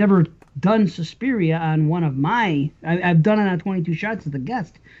 I've never done Suspiria on one of my. I've done it on 22 Shots as a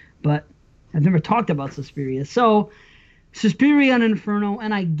guest, but I've never talked about Suspiria. So Suspiria and Inferno,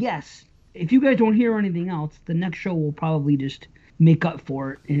 and I guess if you guys don't hear anything else, the next show will probably just make up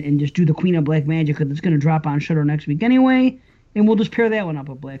for it and just do the Queen of Black Magic because it's going to drop on Shudder next week anyway, and we'll just pair that one up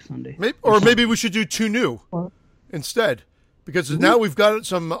with Black Sunday. Maybe we should do 2 new instead because now we've got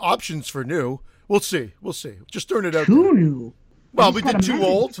some options for new. We'll see. Just throwing it out 2 there. new? Well, we did 2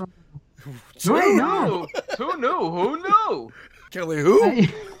 old. 2 new? Who knew? Kelly who?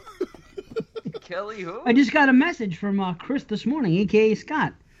 Kelly who? I just got a message from Chris this morning, a.k.a.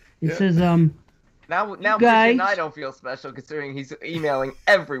 Scott. It says, Now guys, and I don't feel special considering he's emailing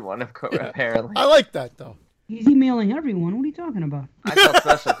everyone, apparently. I like that, though. He's emailing everyone. What are you talking about? I felt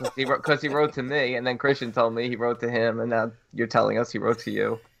special because he wrote to me, and then Christian told me he wrote to him, and now you're telling us he wrote to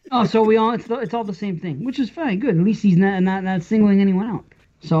you. Oh, so it's all the same thing, which is fine. Good. At least he's not singling anyone out.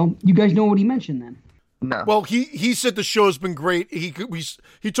 So you guys know what he mentioned then. No. Well, he said the show's been great.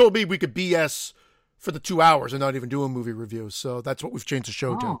 He told me we could BS for the 2 hours and not even do a movie review. So that's what we've changed the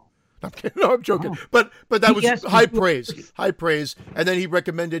show to. I'm kidding. No, I'm joking. Oh. But that was high praise. And then he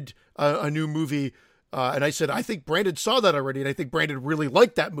recommended a new movie And I said, I think Brandon saw that already, and I think Brandon really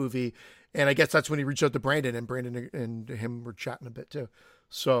liked that movie. And I guess that's when he reached out to Brandon, and Brandon and him were chatting a bit too.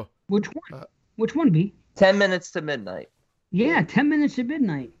 So which one? Which one, B? 10 Minutes to Midnight. Yeah, 10 Minutes to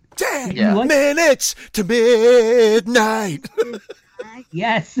Midnight. 10 minutes to midnight.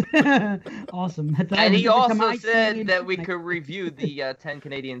 Yes. Awesome. And he also said that we could review the 10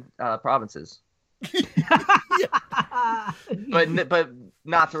 Canadian provinces. but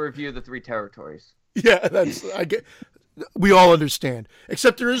not to review the 3 territories. Yeah, I get. We all understand.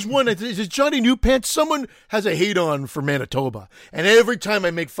 Except there is one. Is it Johnny Newpants? Someone has a hate on for Manitoba. And every time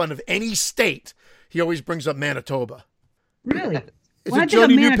I make fun of any state, he always brings up Manitoba. Really? Is when it I think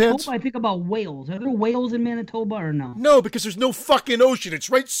Johnny of Manitoba, Newpants? I think about whales. Are there whales in Manitoba or no? No, because there's no fucking ocean. It's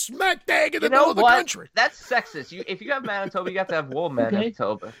right smack dang in the middle of the country. That's sexist. If you have Manitoba, you have to have wool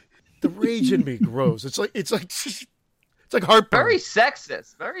Manitoba. The rage in me grows. It's like heartburn. Very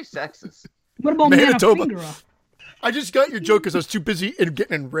sexist. Very sexist. What about Manitoba? Manafingera? I just got your joke because I was too busy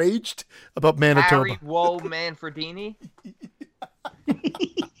getting enraged about Manitoba. Harry Woe Manfredini.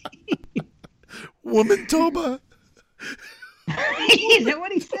 Woman Toba. Is that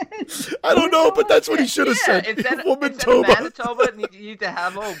what he said? I don't know, but that's what he should have said. Woman Toba. Manitoba, you need to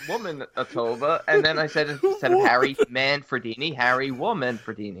have a woman a Toba. And then I said instead of Harry Manfredini, Harry Woe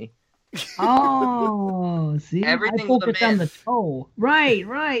Manfredini. Oh, see? Everything I focused on the toe.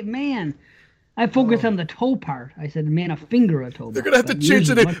 Right, man. I focused on the toe part. I said, man, a finger a toe. They're going to have to change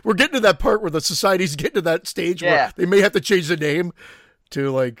the name. We're getting to that part where the society's getting to that stage where they may have to change the name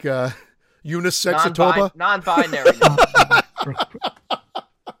to like unisex Atoba. Non-binary.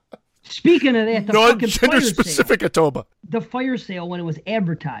 Speaking of that, the non-gender specific Atoba. The fire sale, when it was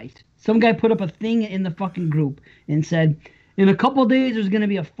advertised, some guy put up a thing in the fucking group and said, in a couple of days, there's going to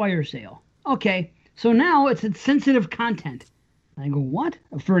be a fire sale. Okay, so now it's sensitive content. I go, what?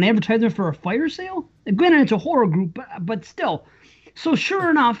 For an advertisement for a fire sale? Granted, it's a horror group, but still. So sure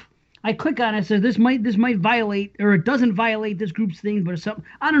enough, I click on it. It says this might violate, or it doesn't violate this group's thing, but it's something.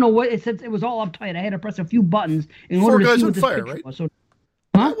 I don't know what it said. It was all uptight. I had to press a few buttons in order to see what this picture was. So,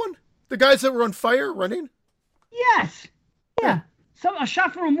 that one? The guys that were on fire running? Yes. Yeah. So a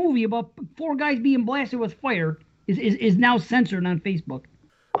shot from a movie about 4 guys being blasted with fire is now censored on Facebook.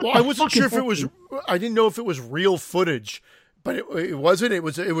 Well, I wasn't sure if it was. I didn't know if it was real footage. But it wasn't. It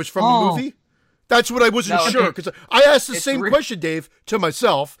was from the movie. That's what I wasn't sure, because I asked the same question, Dave, to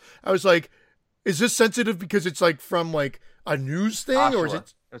myself. I was like, "Is this sensitive because it's like from like a news thing, Oshawa. or is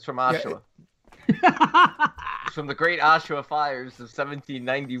it?" It's from Oshawa. It's from the Great Oshawa Fires of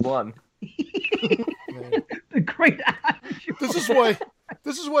 1791. The Great Oshawa.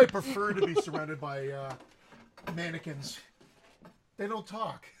 This is why I prefer to be surrounded by mannequins. They don't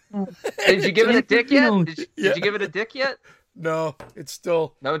talk. Did you give it a dick yet? Did you give it a dick yet? No, it's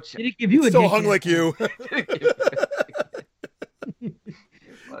still no. Did it give you a still dick hung yet? like you. Did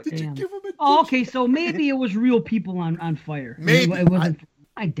you give him a dick? Oh, okay, so maybe it was real people on fire. Maybe it wasn't.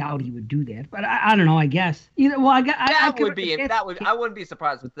 I doubt he would do that, but I don't know. I guess I wouldn't be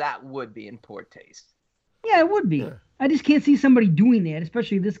surprised if that would be in poor taste. Yeah, it would be. Yeah. I just can't see somebody doing that,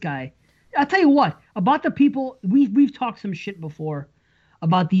 especially this guy. I'll tell you what about the people we've talked some shit before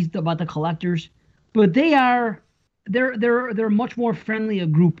about the collectors, but they're much more friendly a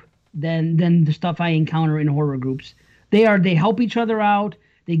group than the stuff I encounter in horror groups. They help each other out.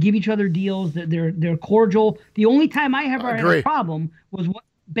 They give each other deals. They're cordial. The only time I ever had a problem was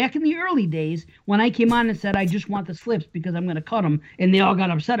back in the early days when I came on and said I just want the slips because I'm going to cut them, and they all got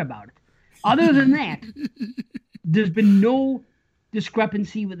upset about it. Other than that, there's been no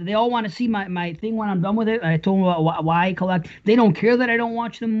discrepancy with it. They all want to see my thing when I'm done with it. I told them about why I collect. They don't care that I don't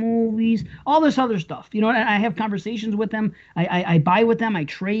watch the movies, all this other stuff. You know, I have conversations with them. I buy with them. I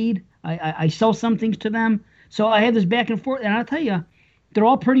trade. I sell some things to them. So I have this back and forth. And I'll tell you, they're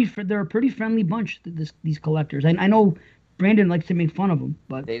all they're a pretty friendly bunch, these collectors. I know Brandon likes to make fun of them,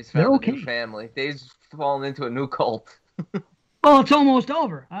 but they're okay. New family. Dave's fallen into a new cult. Well, it's almost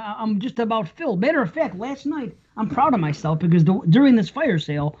over. I'm just about filled. Matter of fact, last night, I'm proud of myself because during this fire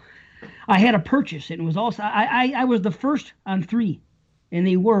sale, I had a purchase. And it was also, I was the first on 3. And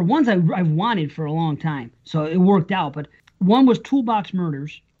they were ones I've wanted for a long time. So it worked out. But one was Toolbox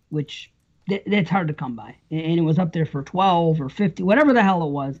Murders, which that's hard to come by. And it was up there for 12 or 50, whatever the hell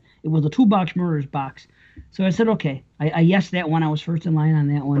it was. It was a Toolbox Murders box. So I said, okay. I yes that one. I was first in line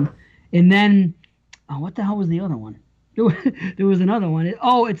on that one. And then, what the hell was the other one? There was another one.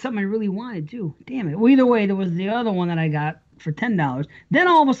 It's something I really wanted too. Damn it. Well, either way, there was the other one that I got for $10. Then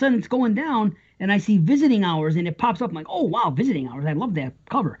all of a sudden it's going down and I see visiting hours and it pops up. I'm like, oh, wow, visiting hours. I love that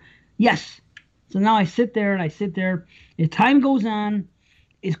cover. Yes. So now I sit there. As time goes on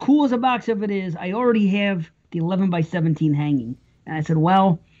as cool as a box of it is, I already have the 11 by 17 hanging. And I said,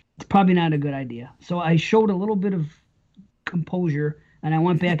 well, it's probably not a good idea. So I showed a little bit of composure, and I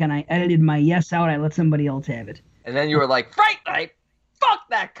went back and I edited my yes out. I let somebody else have it. And then you were like, Fright Night, fuck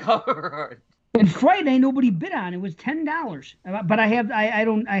that cover art. And Friday, nobody bid on. It was $10. But I have the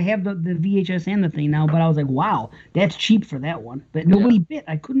VHS and the thing now. But I was like, wow, that's cheap for that one. But nobody bid.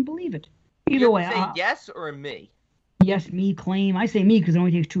 I couldn't believe it. Either way, say yes or me. Yes, me, claim. I say me because it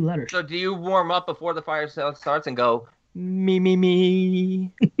only takes 2 letters. So do you warm up before the fire sale starts and go me me me?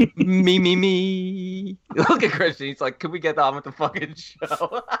 Look at Christian. He's like, can we get on with the fucking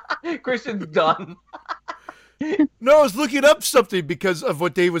show? Christian's done. No, I was looking up something because of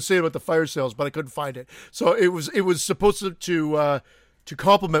what Dave was saying about the fire sales, but I couldn't find it. So it was supposed to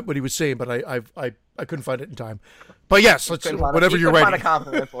compliment what he was saying, but I couldn't find it in time. But yes, let's whatever you're ready. Find a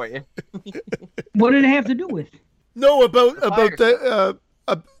compliment for you. What did it have to do with? No, about that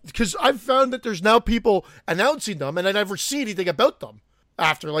because I've found that there's now people announcing them, and I never see anything about them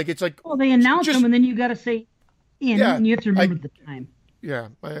after. Like it's like, well, they announce them, and then you got to say and you have to remember the time. Yeah.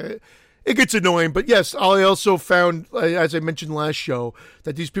 It gets annoying, but yes, I also found, as I mentioned last show,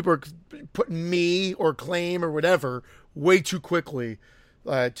 that these people are putting me or claim or whatever way too quickly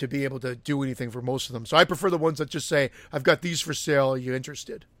to be able to do anything for most of them. So I prefer the ones that just say, I've got these for sale, are you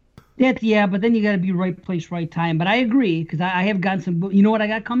interested? But then you got to be right place, right time. But I agree, because I have gotten some, you know what I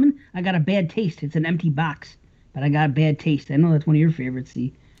got coming? I got a bad taste. It's an empty box, but I got a bad taste. I know that's one of your favorites,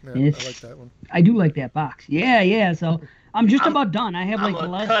 Steve. Yeah, I like that one. I do like that box. Yeah, so... I'm about done. I have I'm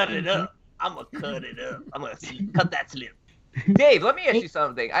gonna cut it up. I'm gonna cut that slip. Dave, let me ask you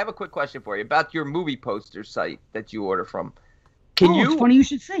something. I have a quick question for you about your movie poster site that you order from. It's funny you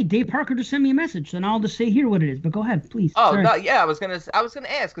should say. Dave Parker just sent me a message, and I'll just say here what it is. But go ahead, please. Oh no, yeah, I was gonna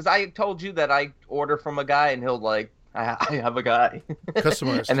ask because I told you that I order from a guy, and he'll like, I have a guy,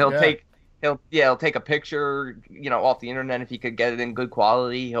 customized, and he'll take a picture, off the internet if he could get it in good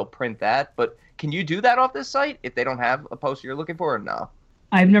quality. He'll print that, but. Can you do that off this site if they don't have a poster you're looking for or no?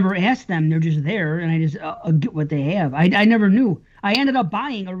 I've never asked them. They're just there, and I just get what they have. I never knew. I ended up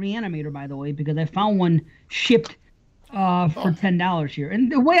buying a Reanimator, by the way, because I found one shipped for $10 here.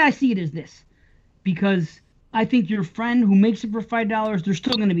 And the way I see it is this. Because I think your friend who makes it for $5, there's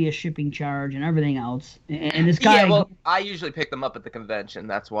still going to be a shipping charge and everything else. And this guy... Yeah, well, I usually pick them up at the convention.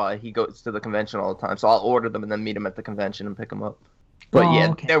 That's why he goes to the convention all the time. So I'll order them and then meet him at the convention and pick them up. But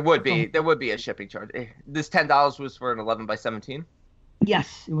okay. there would be a shipping charge. This $10 was for an 11 by 17.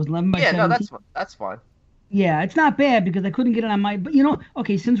 Yes, it was 11 by 17. Yeah, no, that's fine. Yeah, it's not bad because I couldn't get it on my. But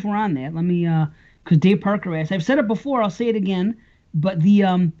okay, since we're on that, let me because Dave Parker asked. I've said it before. I'll say it again. But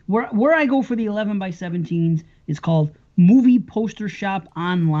the where I go for the 11 by 17s is called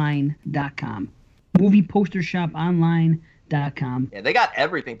MoviePosterShopOnline.com. MoviePosterShopOnline.com. Yeah, they got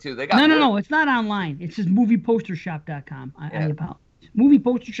everything too. They got no, it's not online. It's just MoviePosterShop.com. I apologize.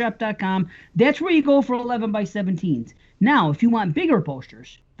 MoviePosterShop.com. That's where you go for 11 by 17s. Now, if you want bigger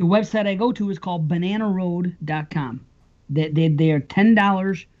posters, the website I go to is called BananaRoad.com. They are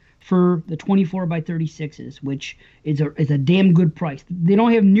 $10 for the 24 by 36s, which is a damn good price. They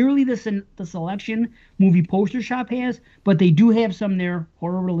don't have nearly the selection Movie Poster Shop has, but they do have some there,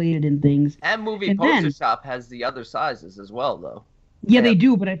 horror related and things. And Poster Shop has the other sizes as well, though. Yeah, they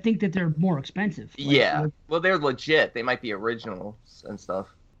do, but I think that they're more expensive. Well, they're legit. They might be originals and stuff.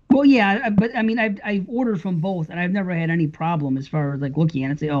 Well, yeah, but I mean, I've ordered from both, and I've never had any problem as far as like looking at it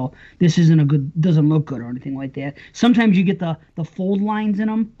and say, oh, this doesn't look good or anything like that. Sometimes you get the fold lines in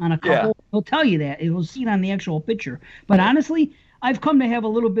them on a couple. Yeah. They'll tell you that. It will see it on the actual picture. But honestly, I've come to have a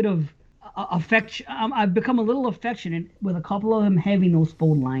little bit of affection. I've become a little affectionate with a couple of them having those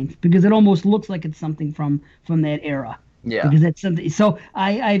fold lines because it almost looks like it's something from that era. Yeah. Because that's something. So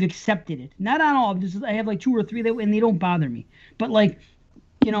I've accepted it. Not on all. I have like 2 or 3 and they don't bother me. But like,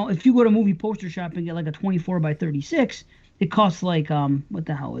 if you go to Movie Poster Shop and get like a 24 by 36, it costs like what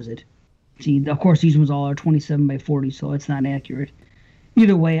the hell is it? See, of course these ones all are 27 by 40, so it's not accurate.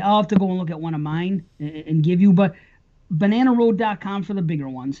 Either way, I'll have to go and look at one of mine and give you. But BananaRoad.com for the bigger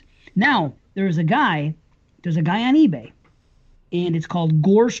ones. Now there's a guy on eBay, and it's called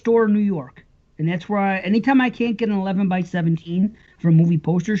Gore Store New York. And that's where anytime I can't get an 11 by 17 from Movie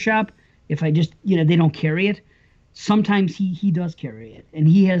Poster Shop, if I just, they don't carry it, sometimes he does carry it. And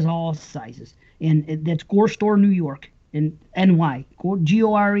he has all sizes. And that's Gore Store New York in NY.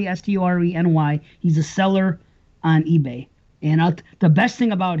 GORESTORENY. He's a seller on eBay. And the best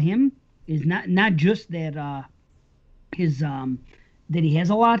thing about him is not just that that he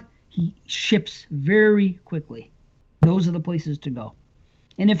has a lot, he ships very quickly. Those are the places to go.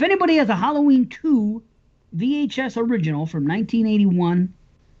 And if anybody has a Halloween 2 VHS original from 1981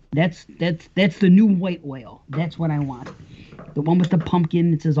 That's the new white whale. That's what I want. The one with the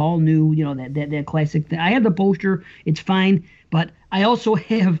pumpkin. It says all new. You know, that classic thing. I have the poster. It's fine. But I also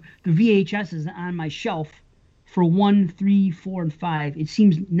have the VHSs on my shelf for 1, 3, 4, and 5. It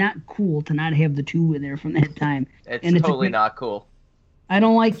seems not cool to not have the 2 in there from that time. It's totally not cool. I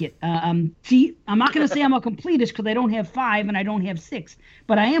don't like it. See, I'm not going to say I'm a completist because I don't have 5 and I don't have 6,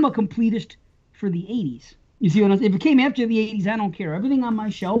 but I am a completist for the 80s. You see what I'm saying? If it came after the 80s, I don't care. Everything on my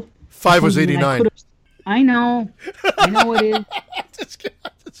shelf. 5 was 89. I know it is.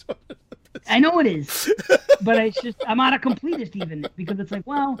 I know it is. But it's just, I'm not a completist even because it's like,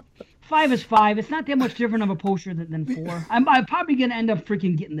 well, 5 is 5. It's not that much different of a poster than 4. I'm probably going to end up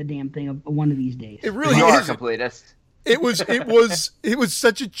freaking getting the damn thing one of these days. It really You are is. a completist. It was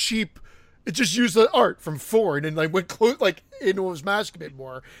such a cheap. It just used the art from 4 and then like went into his mask a bit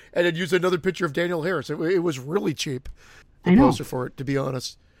more, and then used another picture of Daniel Harris. It was really cheap. The poster for it, to be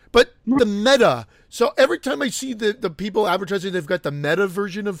honest. But the meta. So every time I see the people advertising, they've got the meta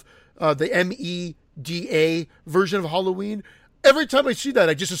version of the MEDA version of Halloween. Every time I see that,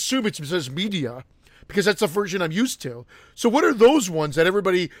 I just assume it says media, because that's the version I'm used to. So what are those ones that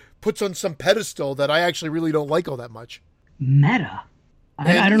everybody puts on some pedestal that I actually really don't like all that much? Meta.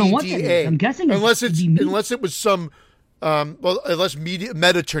 I don't know what that is. I'm guessing unless it was some unless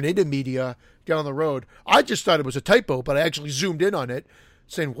Meta turned into media down the road. I just thought it was a typo, but I actually zoomed in on it,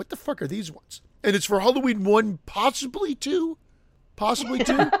 saying, "What the fuck are these ones?" And it's for Halloween 1, possibly 2.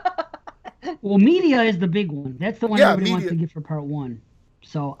 Well, media is the big one. That's the one everybody wants to get for part 1.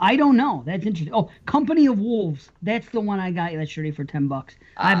 So I don't know. That's interesting. Oh, Company of Wolves. That's the one I got yesterday for $10.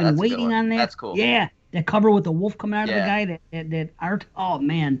 I've been waiting on that. That's cool. Yeah, that cover with the wolf coming out of the guy. That art. Oh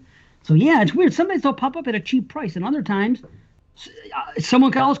man. So yeah, it's weird. Sometimes they'll pop up at a cheap price, and other times,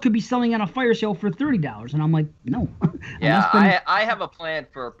 someone else could be selling on a fire sale for $30, and I'm like, no. Yeah, I have a plan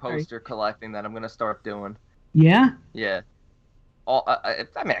for poster collecting that I'm gonna start doing. Yeah. Yeah. I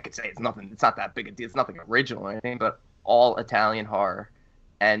mean, I could say it's nothing. It's not that big a deal. It's nothing original or anything, but all Italian horror.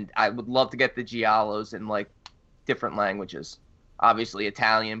 And I would love to get the giallos in like different languages. Obviously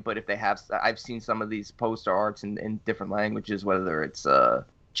Italian, but if they have, I've seen some of these poster arts in different languages, whether it's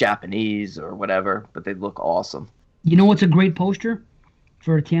Japanese or whatever, but they look awesome. You know what's a great poster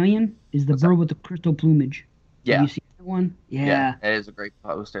for Italian is the bird with the crystal plumage. Yeah. Have you seen that one? Yeah, it is a great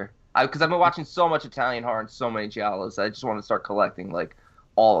poster. Because I've been watching so much Italian horror and so many giallos, I just want to start collecting like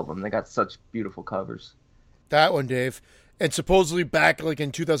all of them. They got such beautiful covers. That one, Dave. And supposedly back like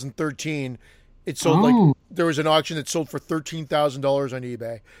in 2013, it sold there was an auction that sold for $13,000 on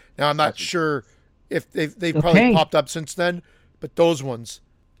eBay. Now I'm not sure if they've probably popped up since then, but those ones.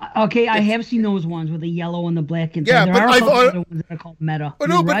 Okay, I have seen those ones with the yellow and the black and yeah, there but are other ones that are called meta. Oh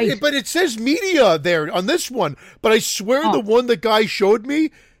no, but it says media there on this one. But I swear the one the guy showed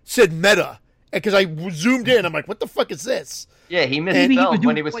me said meta, because I zoomed in. I'm like, what the fuck is this? Yeah, he misspelled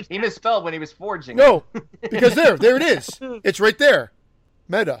when he was forging. No, because there it is. It's right there.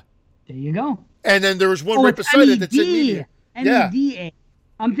 Meta. There you go. And then there was one right beside it that said media. MEDA. Yeah.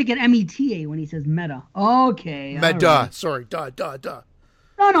 I'm thinking META when he says meta. Okay. Meta. Right. Sorry. Duh.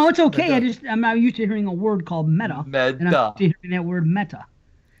 No, it's okay. I'm not used to hearing a word called meta. Meta. And I'm used to hearing that word meta.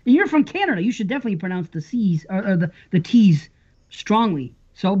 And you're from Canada. You should definitely pronounce the C's or the T's strongly.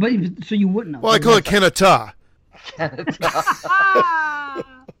 So you wouldn't know. Well, I call it Canada. That's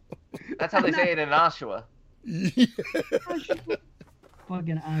how they say it in Oshawa. Yeah.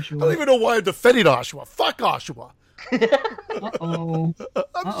 Fucking Oshawa. I don't even know why I'm defending Oshawa. Fuck Oshawa.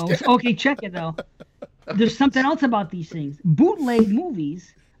 Okay, check it though. There's something else about these things. Bootleg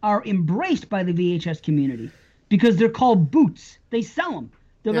movies are embraced by the VHS community because they're called boots. They sell them.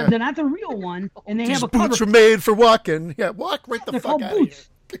 They're not the real one, and they have a cover. These boots are made for walking. Yeah, walk right the fuck out of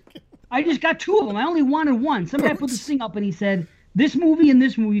here. I just got 2 of them. I only wanted one. Some guy put this thing up and he said, this movie and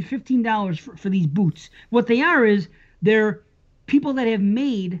this movie, $15 for these boots. What they are is they're people that have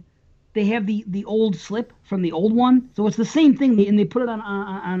made, they have the old slip from the old one. So it's the same thing, and they put it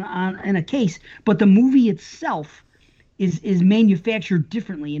on in a case. But the movie itself is manufactured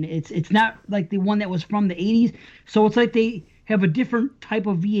differently, and it's not like the one that was from the 80s. So it's like they have a different type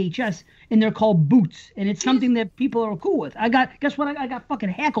of VHS, and they're called boots, and it's something that people are cool with. Guess what? I got fucking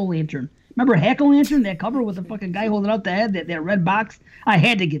Hack-O-Lantern. Remember Hack-O-Lantern? That cover with the fucking guy holding out the head, that red box? I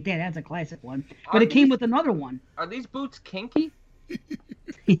had to get that. That's a classic one. But it came with another one. Are these boots kinky?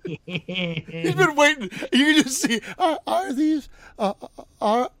 He's been waiting. You can just see, are these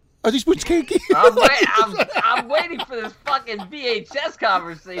boots kinky? I'm waiting for this fucking VHS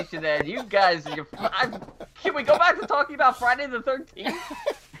conversation, and you guys, can we go back to talking about Friday the 13th?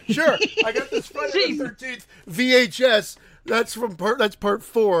 Sure. I got this Friday the 13th VHS That's part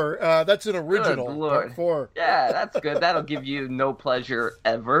 4. That's an original. Good Lord. Part 4. Yeah, that's good. That'll give you no pleasure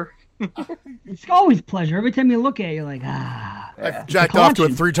ever. It's always pleasure. Every time you look at it, you're like, ah. Yeah. I've jacked off to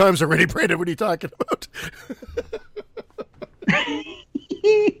it 3 times already, Brandon. What are you talking about?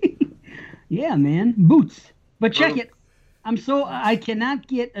 Yeah, man. Boots. But check it. I cannot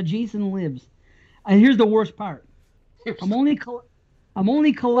get a Jason Lives. And here's the worst part. I'm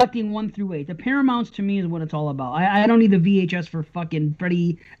only collecting 1 through 8. The Paramounts to me is what it's all about. I don't need the VHS for fucking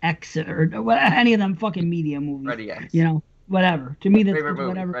Freddy X or any of them fucking media movies. Freddy X. You know, whatever. To me, that's Favorite movie,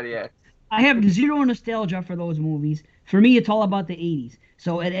 whatever. Freddy X. I have zero nostalgia for those movies. For me, it's all about the 80s.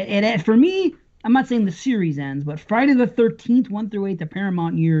 So for me, I'm not saying the series ends, but Friday the 13th, 1 through 8, the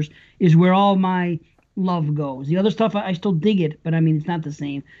Paramount years, is where all my love goes. The other stuff, I still dig it, but I mean, it's not the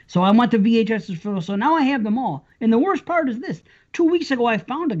same. So I want the VHSs for those. So now I have them all. And the worst part is this. 2 weeks ago, I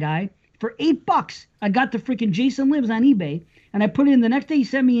found a guy for $8. I got the freaking Jason Lives on eBay, and I put it in. The next day, he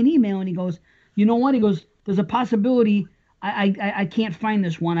sent me an email, and he goes, you know what? He goes, there's a possibility I can't find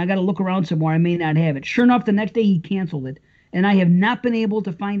this one. I got to look around some more. I may not have it. Sure enough, the next day, he canceled it. And I have not been able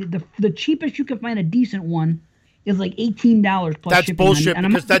to find it. The cheapest you can find a decent one is like $18 plus That's shipping. bullshit,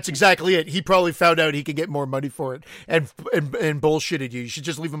 because that's exactly it. He probably found out he could get more money for it and bullshitted you. You should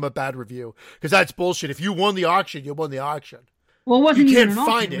just leave him a bad review, because that's bullshit. If you won the auction, you won the auction. Well, it wasn't you even can't an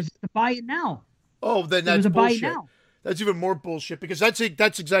find auction. it. It was to buy it now. Oh, then It that's was a buy it bullshit. now. That's even more bullshit, because that's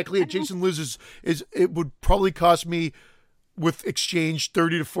exactly it. Jason Lives is it would probably cost me with exchange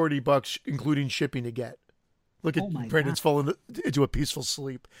 $30 to $40, including shipping, to get. Look at Brandon's fallen into a peaceful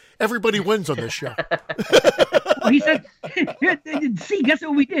sleep. Everybody wins on this show. He said, see, guess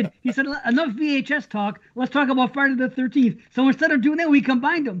what we did? He said, enough VHS talk. Let's talk about Friday the 13th. So instead of doing that, we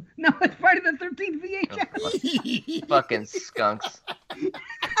combined them. No, it's Friday the 13th VHS. Fucking skunks.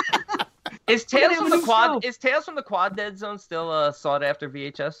 Is Tales from the Quad Dead Zone still a sought after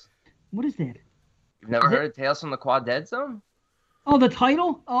VHS? What is that? You've never heard of Tales from the Quad Dead Zone? Oh, the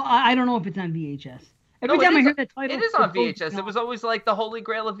title? Oh, I don't know if it's on VHS. Every time I hear that title, it is on VHS. It was always like the holy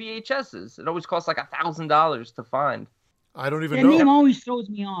grail of VHSs. It always cost like $1,000 to find. I don't even know. The name always throws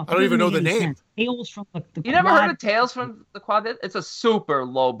me off. I don't even know the name. Sense. Tales from the You never heard of Tales from the Quad Dead? It's a super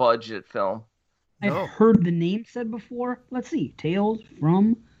low budget film. I've heard the name said before. Let's see. Tales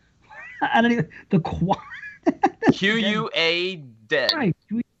from I don't even the Quad. QUA Dead. Right.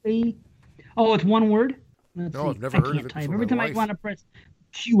 QUA. Oh, it's one word? Let's see. I've never heard of it. Type. Every time I want to press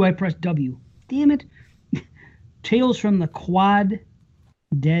Q, I press W. Damn it. Tales from the Quad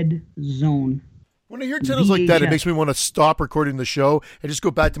Dead Zone. When I hear titles like that, it makes me want to stop recording the show and just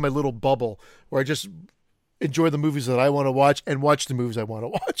go back to my little bubble where I just enjoy the movies that I want to watch and watch the movies I want to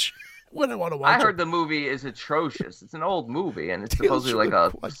watch when I want to watch I heard the movie is atrocious. It's an old movie, and it's supposedly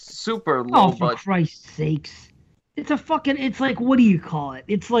like a super low budget. Oh, for Christ's sakes. It's a fucking, it's like, what do you call it?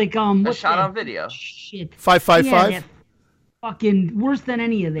 It's like, a shot on video. Shit. 555? Yeah, fucking worse than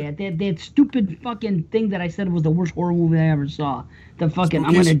any of that. That stupid fucking thing that I said was the worst horror movie I ever saw. The fucking,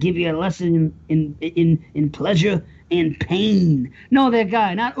 I'm gonna give you a lesson in pleasure and pain. No, that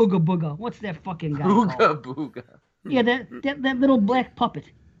guy, not Ooga Booga. What's that fucking guy Ooga called? Booga. Yeah, that little black puppet.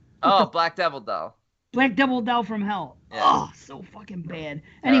 Oh, Black Devil Doll. Black Devil Doll from Hell. Yeah. Oh, so fucking bad.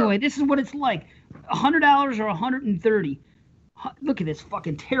 Anyway, this is what it's like. $100 or $130. Look at this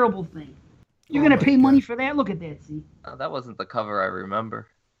fucking terrible thing. You're gonna pay money for that? Look at that, see? Oh, that wasn't the cover I remember.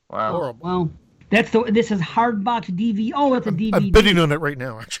 Wow. Horrible. Well, this is Hardbox DVD. Oh, it's a DVD. I'm bidding on it right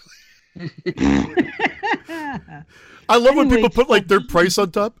now, actually. I love when people put like their price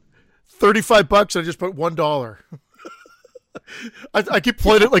on top. $35, and I just put $1. I keep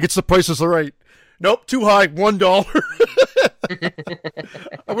playing it like it's the Price is Right. Nope, too high. $1.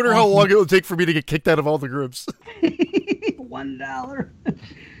 I wonder how long it will take for me to get kicked out of all the groups. $1.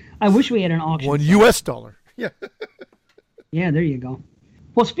 I wish we had an auction. $1. Yeah. Yeah, there you go.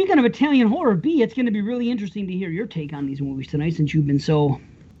 Well, speaking of Italian horror, B, it's going to be really interesting to hear your take on these movies tonight, since you've been so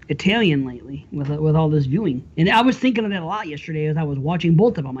Italian lately with all this viewing. And I was thinking of that a lot yesterday as I was watching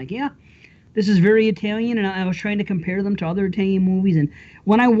both of them. I'm like, yeah, this is very Italian, and I was trying to compare them to other Italian movies. And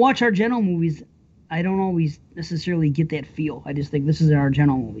when I watch Argento movies, I don't always necessarily get that feel. I just think this is an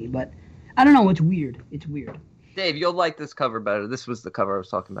Argento movie, but I don't know. It's weird. It's weird. Dave, you'll like this cover better. This was the cover I was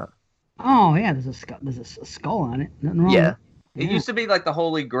talking about. Oh yeah, there's a skull on it. Nothing wrong. Yeah. With It used to be like the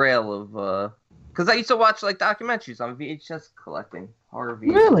holy grail of because I used to watch like documentaries on VHS collecting, horror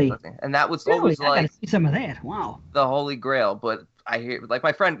VHS Really? collecting, and that was Really? always I like gotta see some of that. Wow. the holy grail. But I hear like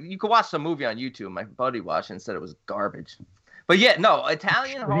my friend, you could watch some movie on YouTube. My buddy watched it and said it was garbage. But yeah, no,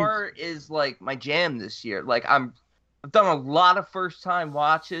 Italian horror is like my jam this year. Like I've done a lot of first-time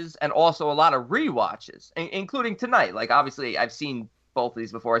watches and also a lot of re-watches, including tonight. Like, obviously, I've seen both of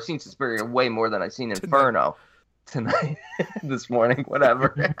these before. I've seen Suspiria way more than I've seen Inferno. Tonight, this morning,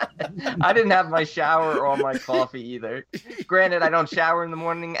 whatever. I didn't have my shower or my coffee either. Granted, I don't shower in the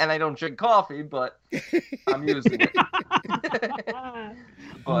morning and I don't drink coffee, but I'm using it.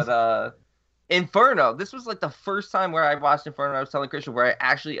 But Inferno, this was like the first time where I watched Inferno. I was telling Christian where I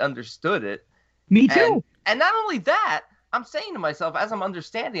actually understood it. Me too. And not only that, I'm saying to myself as I'm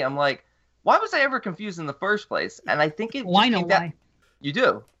understanding, I'm like, why was I ever confused in the first place? And I think it. Oh, I know why. You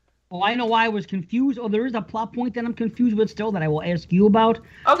do. Oh, I know why I was confused. Oh, there is a plot point that I'm confused with still that I will ask you about.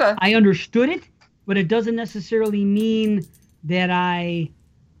 Okay. I understood it, but it doesn't necessarily mean that I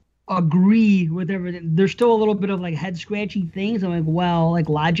agree with everything. There's still a little bit of like head scratchy things. I'm like, well, like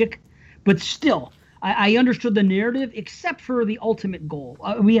logic, but still, I understood the narrative except for the ultimate goal.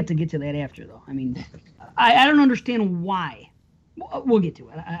 We have to get to that after, though. I mean, I don't understand why. We'll get to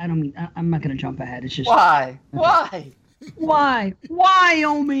it. I don't mean I'm not going to jump ahead. It's just why. Why? Why?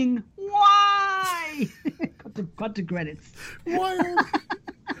 Wyoming? Why? cut to credits. Wyoming.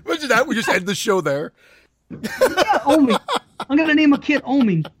 Imagine that. We just end the show there. Yeah, Oming. I'm going to name a kid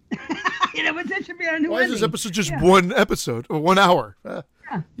Oming. You know, but that should be our new Why is this episode just one episode or 1 hour? Yeah.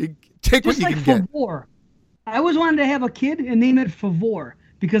 You take just what you like can Favor. Get. I always wanted to have a kid and name it Favor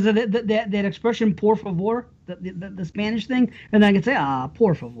because of that expression, por favor, the Spanish thing. And then I could say,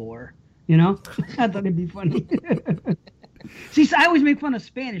 por favor. You know? I thought it'd be funny. See, so I always make fun of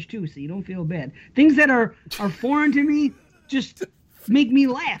Spanish, too, so you don't feel bad. Things that are foreign to me just make me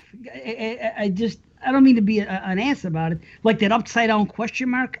laugh. I don't mean to be an ass about it. Like that upside-down question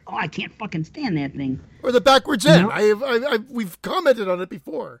mark. Oh, I can't fucking stand that thing. Or the backwards N. You know? We've commented on it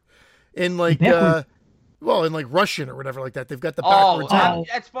before. In like, in like Russian or whatever like that. They've got the backwards N.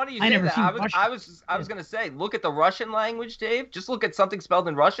 It's funny you say that. I was going to say, look at the Russian language, Dave. Just look at something spelled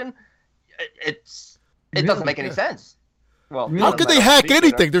in Russian. It doesn't make any sense. Well, really? How could they hack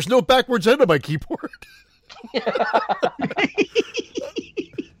anything? There's no backwards end on my keyboard. Yeah,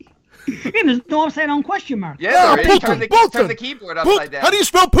 there's no upside down question mark. Yeah, Putin, turn the keyboard upside down. How do you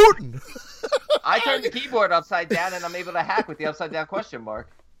spell Putin? I turn the keyboard upside down and I'm able to hack with the upside down question mark.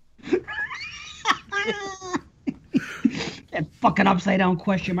 That fucking upside down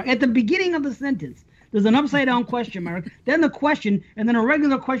question mark. At the beginning of the sentence, there's an upside down question mark, then the question, and then a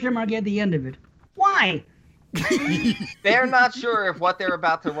regular question mark at the end of it. Why? They're not sure if what they're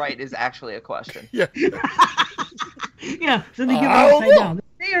about to write is actually a question. Yeah. Yeah, so they give it upside down.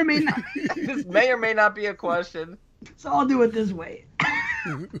 This may or may not. This may or may not be a question. So I'll do it this way.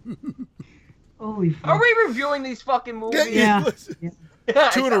 Holy fuck. Are we reviewing these fucking movies? Yeah.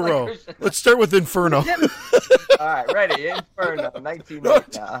 Two in a row. Let's start with Inferno. All right, ready. Inferno,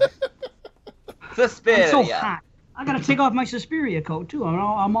 1989. Suspiria. I'm so hot. I gotta take off my Suspiria coat too.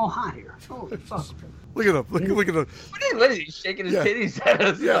 I'm all hot here. Holy fuck. Look at him. Look at him. What is he shaking his titties at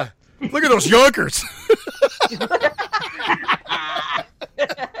us? Yeah. Look at those Yonkers. I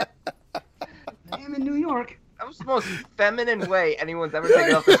am in New York. That was the most feminine way anyone's ever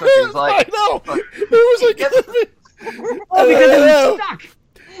taken off their shirt. He was like, I know. It was like, oh, because it was stuck.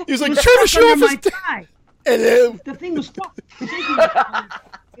 He was like, trying to show off his tie. And the thing was stuck. You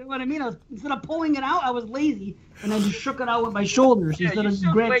know what I mean? Instead of pulling it out, I was lazy, and I just shook it out with my shoulders instead of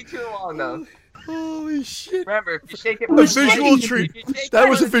grabbing. Way too long though. Holy shit! Remember, if you shake it, a visual treat. That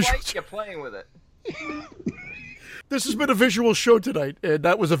was a visual. You're playing with it. This has been a visual show tonight, and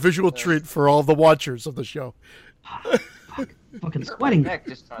that was a visual treat for all the watchers of the show. Fucking sweating.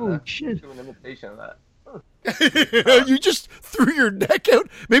 Oh shit! Do an imitation of that. You just threw your neck out.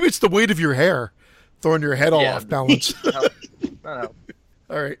 Maybe it's the weight of your hair, throwing your head all off balance. No.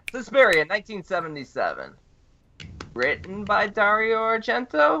 All right. Suspiria, 1977. Written by Dario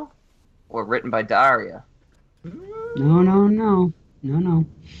Argento, or written by Daria? No.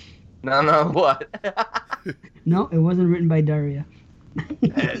 No, what? No, it wasn't written by Daria.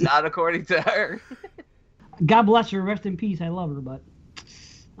 Not according to her. God bless her. Rest in peace. I love her, but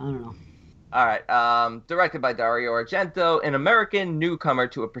I don't know. All right. Directed by Dario Argento, an American newcomer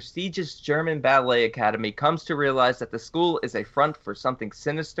to a prestigious German ballet academy comes to realize that the school is a front for something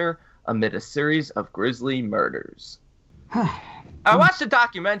sinister amid a series of grisly murders. I watched a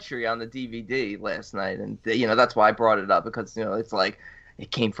documentary on the DVD last night, and that's why I brought it up, because it's like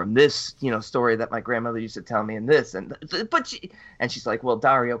it came from this story that my grandmother used to tell me, and this, and she's like, well,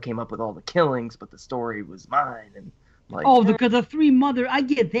 Dario came up with all the killings, but the story was mine, and like, because the Three Mothers, I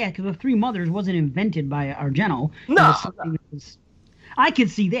get that, because the Three Mothers wasn't invented by Argento. No. I could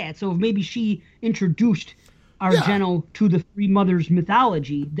see that. So if maybe she introduced Argento to the Three Mothers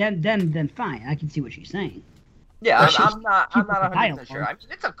mythology, then fine. I can see what she's saying. Yeah, Or I'm not keep with the 100% sure. dialogue. I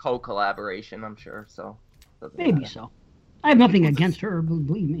mean, it's a co-collaboration, I'm sure. So doesn't Maybe matter. so. I have nothing against her,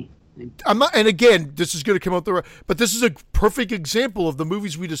 believe me. I'm not, and again, this is going to come out but this is a perfect example of the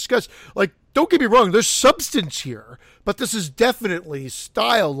movies we discussed. Like, don't get me wrong, there's substance here, but this is definitely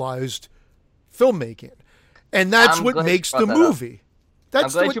stylized filmmaking, and that's I'm what glad you makes brought the that up. movie.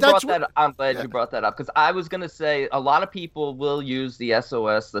 That's I'm glad you brought what. that. I'm glad you brought that up because I was gonna say a lot of people will use the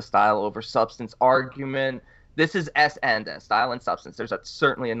SOS, the style over substance argument. This is S and S, style and substance. There's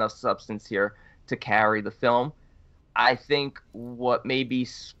certainly enough substance here to carry the film. I think what maybe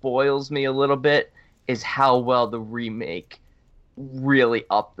spoils me a little bit is how well the remake really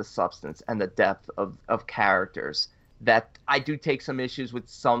upped the substance and the depth of characters. That I do take some issues with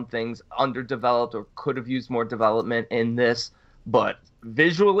some things underdeveloped or could have used more development in this, but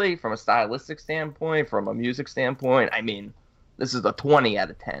visually, from a stylistic standpoint, from a music standpoint, I mean, this is a 20 out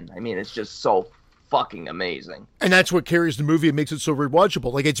of 10. I mean, it's just so fucking amazing. And that's what carries the movie and makes it so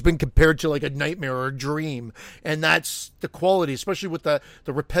rewatchable. Like, it's been compared to like a nightmare or a dream, and that's the quality, especially with the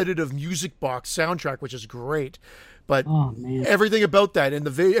repetitive music box soundtrack, which is great. But everything about that and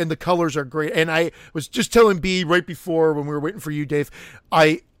the colors are great. And I was just telling B right before when we were waiting for you, Dave,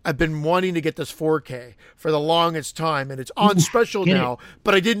 I've been wanting to get this 4K for the longest time, and it's on special now.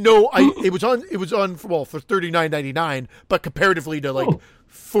 But I didn't know it was on well for $39.99, but comparatively to like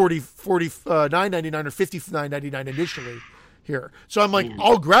 $49.99 or $59.99 initially here. So I'm like,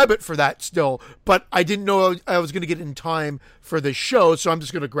 I'll grab it for that still, but I didn't know I was going to get it in time for this show, so I'm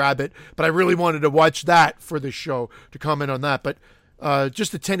just going to grab it. But I really wanted to watch that for this show to comment on that. But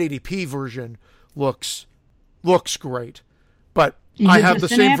just the 1080p version looks great, but I have the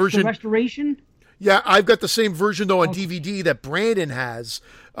same version. The restoration? Yeah, I've got the same version though on DVD that Brandon has,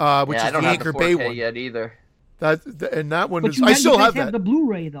 which is the Anchor Bay one. Yet either. That one but is. I still have that. The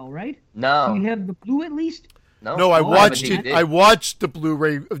Blu-ray though, right? No. Do you have the Blue at least? No, I watched it. I watched the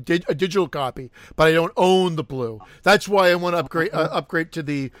Blu-ray, a digital copy, but I don't own the Blue. That's why I want to upgrade to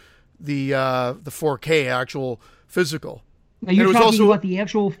the 4K actual physical. Now you're talking about the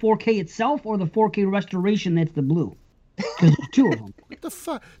actual 4K itself or the 4K restoration that's the Blue? Because there's two of them. What the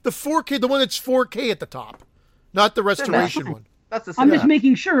fuck? The 4K, the one that's 4K at the top, not the restoration one. That's the I'm just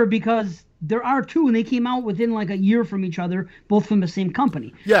making sure because there are two, and they came out within like a year from each other, both from the same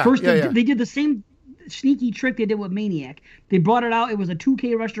company. Yeah. First, they did the same sneaky trick they did with Maniac. They brought it out. It was a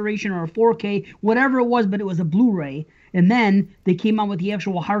 2K restoration or a 4K, whatever it was, but it was a Blu-ray. And then they came out with the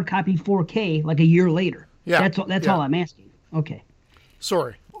actual hard copy 4K like a year later. Yeah. That's all I'm asking. Okay.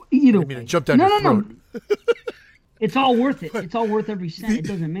 Sorry. Either I way. mean, jumped down your throat. No. It's all worth it. It's all worth every cent. It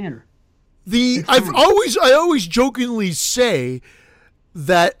doesn't matter. I always jokingly say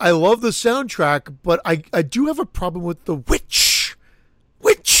that I love the soundtrack, but I do have a problem with the which.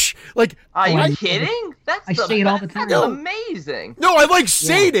 Like, are you kidding? I say it all the time. That's amazing. No, I like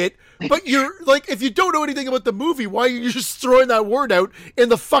saying it, but you're like, if you don't know anything about the movie, why are you just throwing that word out in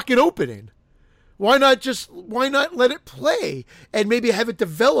the fucking opening? Why not let it play and maybe have it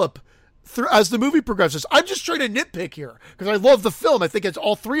develop as the movie progresses? I'm just trying to nitpick here because I love the film. I think it's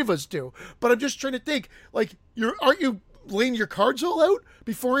all three of us do, but I'm just trying to think, like, aren't you laying your cards all out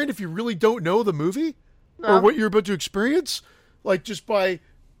beforehand if you really don't know the movie or what you're about to experience? Like, just by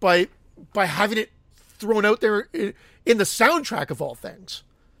having it thrown out there in the soundtrack of all things.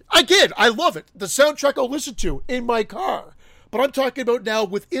 Again, I love it. The soundtrack I'll listen to in my car. But I'm talking about now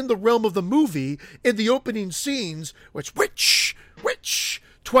within the realm of the movie, in the opening scenes, which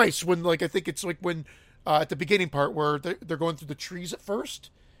twice when, like, I think it's like when at the beginning part where they're going through the trees at first,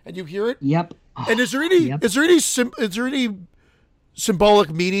 and you hear it. Yep. And is there any symbolic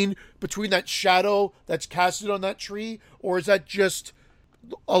meaning between that shadow that's casted on that tree, or is that just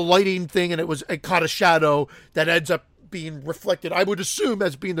a lighting thing and it caught a shadow that ends up being reflected? I would assume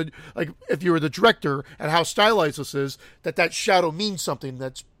as being if you were the director and how stylized this is, that shadow means something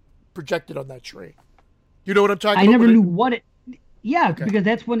that's projected on that tree. You know what I'm talking about? I never knew what it. Yeah, okay. Because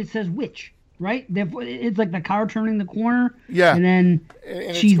that's when it says witch, right? It's like the car turning the corner. Yeah, and then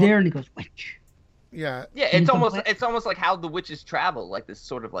she's there and it goes witch. Yeah. Yeah, it's almost like how the witches travel, like this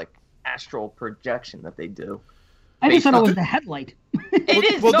sort of like astral projection that they do. I just thought it was the headlight.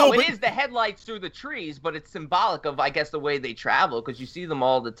 It is the headlights through the trees, but it's symbolic of, I guess, the way they travel, because you see them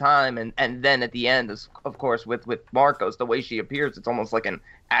all the time, and then at the end, of course, with Marcos, the way she appears, it's almost like an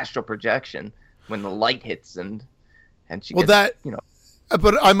astral projection when the light hits and she gets,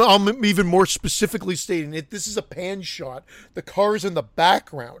 But I'm even more specifically stating it. This is a pan shot. The car is in the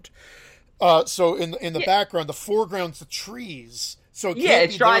background. So in the background, the foreground's the trees. So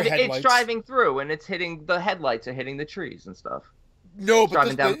it's driving through, and it's hitting the headlights are hitting the trees and stuff. No, but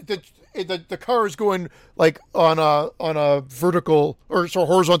driving down. the car is going like on a vertical or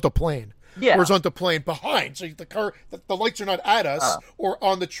horizontal plane. Yeah. Horizontal plane behind. So the lights are not at us or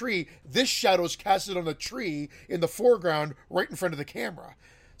on the tree. This shadow is casted on the tree in the foreground right in front of the camera.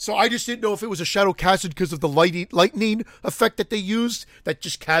 So I just didn't know if it was a shadow casted because of the lightning effect that they used that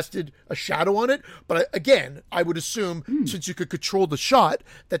just casted a shadow on it. But again, I would assume since you could control the shot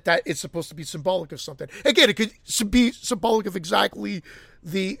that is supposed to be symbolic of something. Again, it could be symbolic of exactly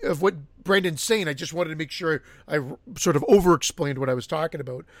of what Brandon's saying. I just wanted to make sure I sort of over-explained what I was talking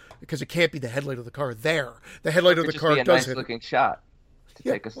about because it can't be the headlight of the car there. The headlight of the car be a does nice looking shot to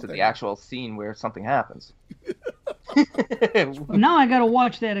take us to the actual scene where something happens. Now I got to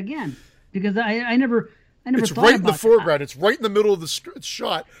watch that again because I never it's thought right in the about foreground. that. It's right in the middle of the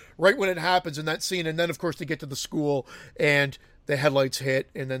shot, right when it happens in that scene. And then, of course, they get to the school and the headlights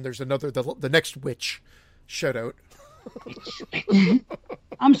hit. And then there's the next witch shutout.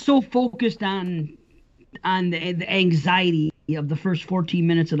 I'm so focused on the anxiety of the first 14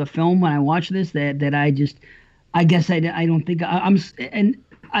 minutes of the film when I watch this that I guess I don't think and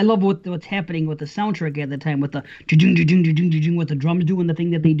I love what's happening with the soundtrack at the time with the with the drums doing the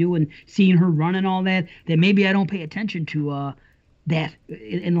thing that they do and seeing her run and all that maybe I don't pay attention to that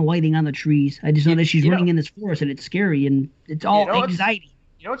in the lighting on the trees. I just know that she's running in this forest and it's scary and it's all anxiety.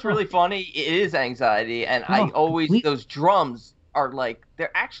 You know what's really funny? It is anxiety, and those drums are like,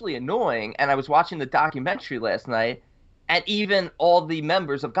 they're actually annoying. And I was watching the documentary last night, and even all the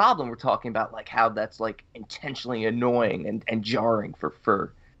members of Goblin were talking about like how that's like intentionally annoying and jarring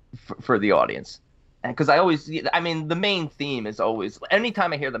for the audience. And because the main theme is always,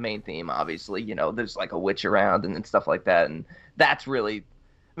 anytime I hear the main theme, obviously, there's like a witch around and stuff like that, and that's really.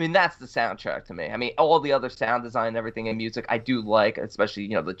 That's the soundtrack to me. All the other sound design, everything in music, I do like, especially,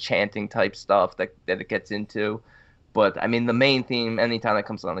 the chanting type stuff that it gets into. But, the main theme, anytime it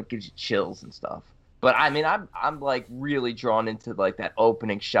comes on, it gives you chills and stuff. But, I'm like, really drawn into, like, that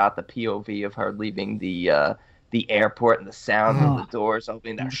opening shot, the POV of her leaving the airport and the sound of the doors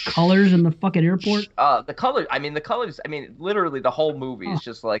opening. The colors in the fucking airport? The colors, literally the whole movie is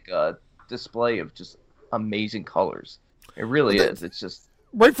just like a display of just amazing colors. It really is. It's just...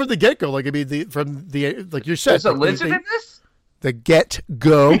 Right from the get-go, like you said, there's a lizard in this. The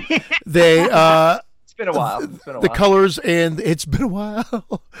get-go, they it's been a while. The colors, and it's been a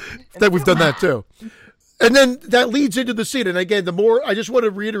while that we've done that too, and then that leads into the scene. And again, the more I just want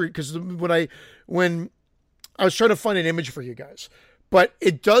to reiterate because when I was trying to find an image for you guys, but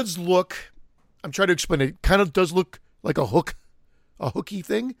it does look. I'm trying to explain it. It kind of does look like a hooky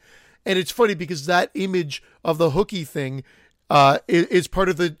thing, and it's funny because that image of the hooky thing. Is part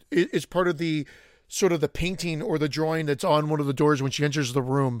of the sort of the painting or the drawing that's on one of the doors when she enters the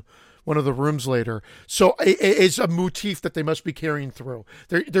room, one of the rooms later. So it's a motif that they must be carrying through.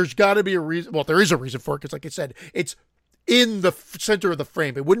 There's got to be a reason. Well, there is a reason for it because, like I said, it's in the center of the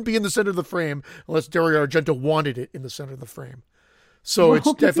frame. It wouldn't be in the center of the frame unless Dario Argento wanted it in the center of the frame. So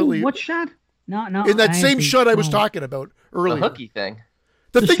it's definitely what shot? No. In that same shot I was talking about earlier. The hooky thing.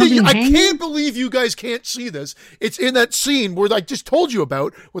 The thing that I can't believe you guys can't see this. It's in that scene where I just told you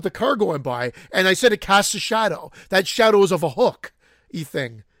about with the car going by, and I said it casts a shadow. That shadow is of a hook-y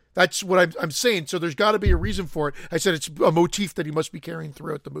thing. That's what I'm saying. So there's got to be a reason for it. I said it's a motif that he must be carrying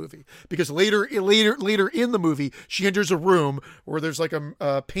throughout the movie because later in the movie, she enters a room where there's like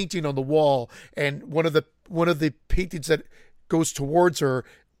a painting on the wall, and one of the paintings that goes towards her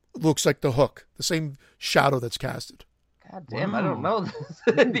looks like the hook, the same shadow that's casted. God damn, wow. I don't know this.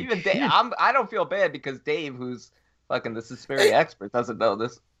 Even Dave, I don't feel bad because Dave, who's fucking the Suspiria expert, doesn't know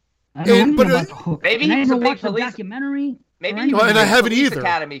this. Maybe he's a big police documentary. Maybe he was and I haven't Police either.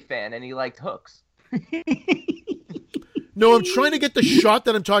 Academy fan, and he liked hooks. No, I'm trying to get the shot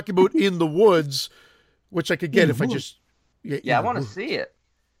that I'm talking about in the woods, which I could get if I just. Yeah, I want to see it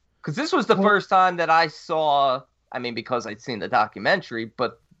because this was the first time that I saw. Because I'd seen the documentary,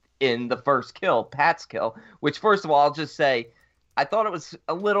 but. In the first kill, Pat's kill, which first of all, I'll just say, I thought it was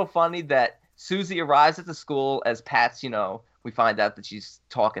a little funny that Susie arrives at the school as Pat's, we find out that she's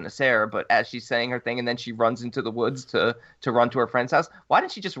talking to Sarah, but as she's saying her thing, and then she runs into the woods to run to her friend's house. Why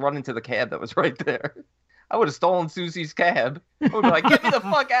didn't she just run into the cab that was right there? I would have stolen Susie's cab. I would be like, get me the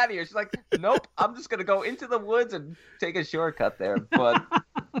fuck out of here. She's like, nope, I'm just going to go into the woods and take a shortcut there.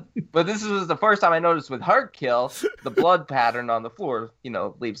 But this was the first time I noticed with her kill, the blood pattern on the floor,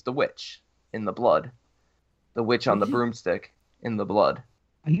 leaves the witch in the blood. The witch on the broomstick in the blood.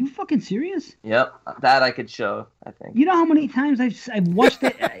 Are you fucking serious? Yep, that I could show, I think. You know how many times I've watched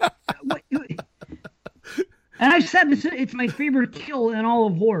that? And I've said this, it's my favorite kill in all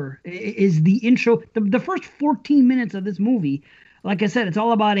of horror, is the intro. The first 14 minutes of this movie like I said, it's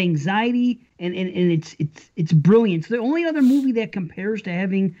all about anxiety, and it's brilliant. So the only other movie that compares to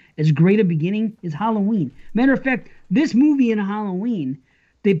having as great a beginning is Halloween. Matter of fact, this movie and Halloween,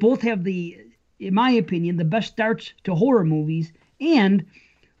 they both have in my opinion, the best starts to horror movies, and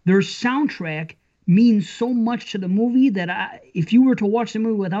their soundtrack means so much to the movie that if you were to watch the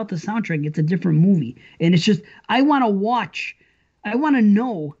movie without the soundtrack, it's a different movie. And it's just, I want to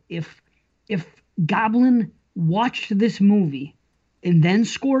know if Goblin watched this movie and then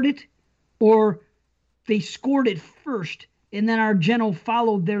scored it, or they scored it first and then Argento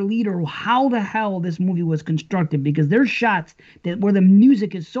followed their lead, or how the hell this movie was constructed, because there's shots where the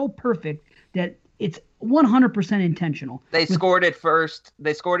music is so perfect that it's 100% intentional. They scored it first,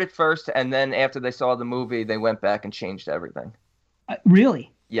 and then after they saw the movie, they went back and changed everything.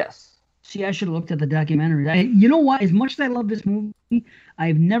 Really? Yes. See, I should have looked at the documentary. You know what? As much as I love this movie,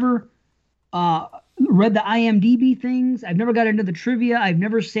 I've never read the IMDb things. I've never got into the trivia. I've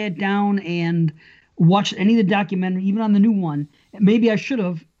never sat down and watched any of the documentary, even on the new one. Maybe I should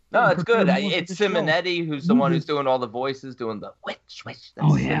have. No, it's good. It's Simonetti who's the one who's doing all the voices, doing the witch. That's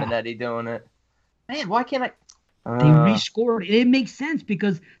Simonetti doing it. Man, why can't I? They rescored it. It makes sense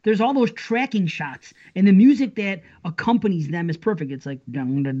because there's all those tracking shots, and the music that accompanies them is perfect. It's like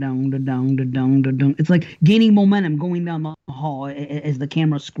dung da dung da dung da dung da dung. It's like gaining momentum going down the hall as the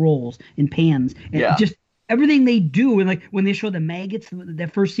camera scrolls and pans, and just everything they do. And like when they show the maggots,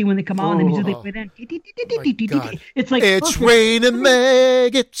 that first scene when they come out, and the music they play then, it's like it's raining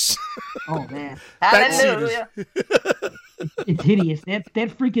maggots. Oh man, hallelujah! It's hideous. That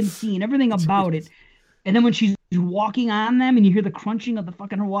freaking scene, everything about it. And then when she's walking on them and you hear the crunching of the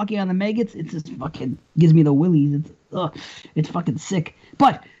fucking her walking on the maggots, it's just fucking gives me the willies. It's fucking sick.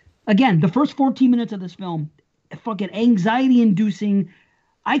 But again, the first 14 minutes of this film, fucking anxiety inducing.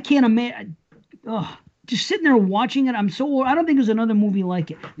 I can't imagine. Just sitting there watching it, I don't think there's another movie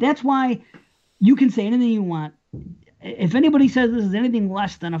like it. That's why you can say anything you want. If anybody says this is anything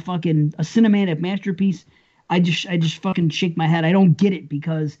less than a cinematic masterpiece, I just fucking shake my head. I don't get it,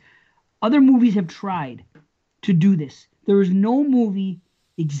 because other movies have tried to do this. There is no movie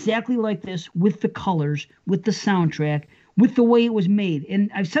exactly like this, with the colors, with the soundtrack, with the way it was made.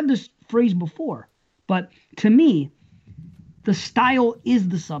 And I've said this phrase before, but to me, the style is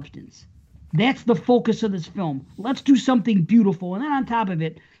the substance. That's the focus of this film. Let's do something beautiful, and then on top of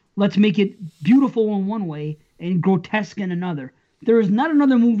it, let's make it beautiful in one way and grotesque in another. There is not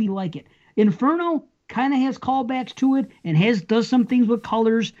another movie like it. Inferno kind of has callbacks to it and does some things with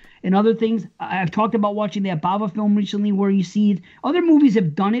colors and other things. I've talked about watching that Bava film recently where you see it. Other movies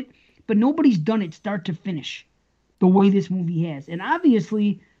have done it, but nobody's done it start to finish the way this movie has. And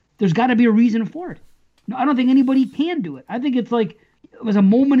obviously, there's got to be a reason for it. No, I don't think anybody can do it. I think it's like it was a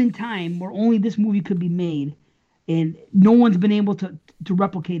moment in time where only this movie could be made, and no one's been able to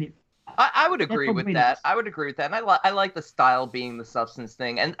replicate it. I would agree with that. I would agree with that. And I like the style being the substance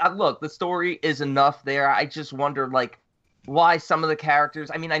thing. And look, the story is enough there. I just wonder, like, why some of the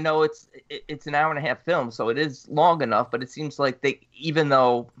characters. I mean, I know it's an hour and a half film, so it is long enough. But it seems like even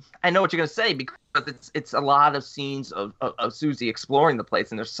though I know what you're gonna say, because it's a lot of scenes of Susie exploring the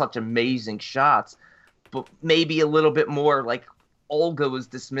place, and there's such amazing shots. But maybe a little bit more, like Olga was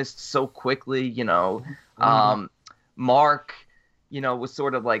dismissed so quickly. Mark, was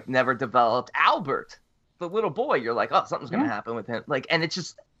sort of like never developed. Albert, the little boy, you're like, oh, something's going to happen with him. Like, and it's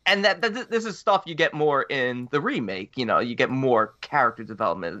just, and that this is stuff you get more in the remake, you get more character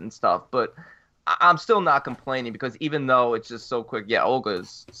development and stuff. But I'm still not complaining, because even though it's just so quick, Olga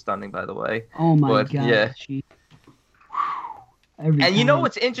is stunning, by the way. Oh my God. Yeah. And you know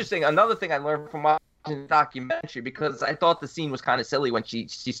what's interesting? Another thing I learned from watching the documentary, because I thought the scene was kind of silly when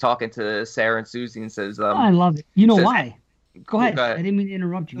she's talking to Sarah and Susie and says, I love it. You know why? Go ahead. I didn't mean to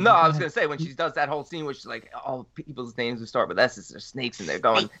interrupt you. No, I was going to say, when she does that whole scene where she's like, all people's names who start with S's, they're snakes, and they're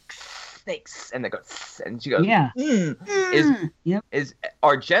going, snakes, and they go, and she goes, Is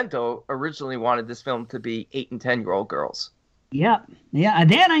Argento originally wanted this film to be 8 and 10-year-old girls. Yeah,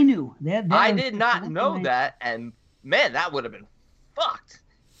 that I knew. I did not know that, and man, that would have been fucked.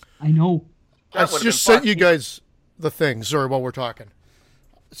 I know. I just sent you guys the thing. Sorry, while we're talking.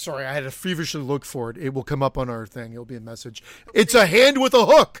 Sorry, I had to feverishly look for it. It will come up on our thing. It'll be a message. It's a hand with a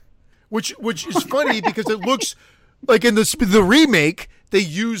hook, which is funny because it looks like in the remake they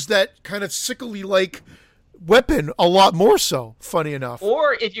use that kind of sickly-like weapon a lot more so, funny enough.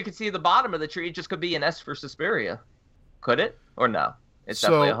 Or if you could see the bottom of the tree, it just could be an S for Suspiria. Could it? Or no? It's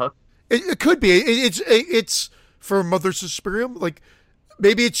definitely a hook. It could be. It's for Mother Suspirium. Like,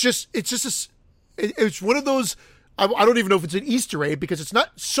 maybe it's one of those I don't even know if it's an Easter egg because it's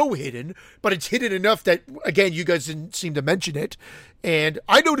not so hidden, but it's hidden enough that, again, you guys didn't seem to mention it. And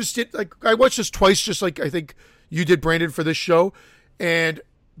I noticed it, like, I watched this twice, just like I think you did, Brandon, for this show. And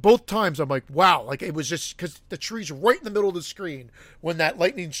both times I'm like, wow, like it was just because the tree's right in the middle of the screen when that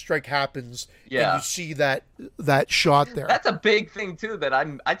lightning strike happens. Yeah. And you see that shot there. That's a big thing too that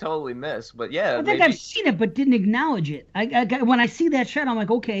I totally missed. But yeah, I think I've seen it but didn't acknowledge it. When I see that shot, I'm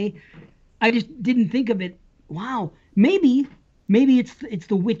like, okay. I just didn't think of it. Wow, maybe it's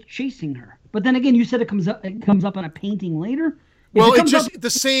the witch chasing her. But then again, you said it comes up on a painting later. Well, it's just the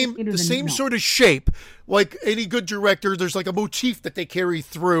same sort of shape. Like any good director, there's like a motif that they carry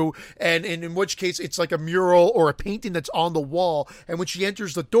through, and in which case it's like a mural or a painting that's on the wall. And when she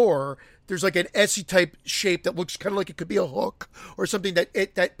enters the door, there's like an Essie type shape that looks kind of like it could be a hook or something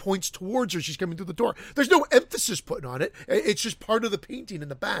that points towards her. She's coming through the door. There's no emphasis put on it. It's just part of the painting in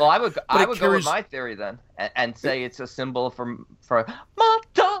the back. Well, I would go with my theory then and say it's a symbol for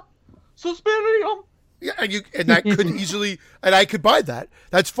Mata Suspirium. Yeah, and that could easily, and I could buy that.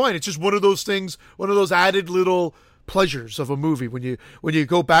 That's fine. It's just one of those things, one of those added little pleasures of a movie when you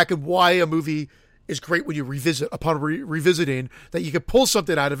go back, and why a movie is great when you revisit upon revisiting, that you can pull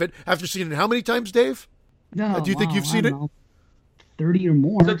something out of it after seeing it. How many times, Dave? No, do you think you've seen it? 30 or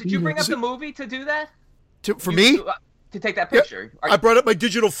more. So did you bring up the movie to do that? For me? To take that picture. Yeah, I brought up my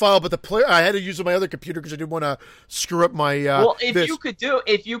digital file, but I had to use my other computer because I didn't want to screw up my. Well, if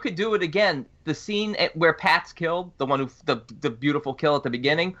you could do it again, the scene where Pat's killed, the one who the beautiful kill at the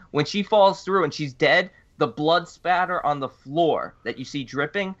beginning, when she falls through and she's dead, the blood spatter on the floor that you see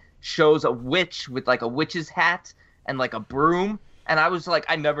dripping shows a witch with like a witch's hat and like a broom. And I was like,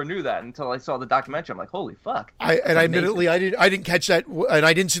 I never knew that until I saw the documentary. I'm like, holy fuck! Admittedly, I didn't catch that, and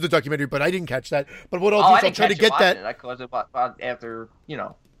I didn't see the documentary, but I didn't catch that. But what I'll do is I'll try to get that. I caused it after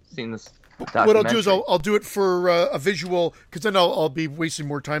seeing this. What I'll do is I'll do it for a visual, because then I'll be wasting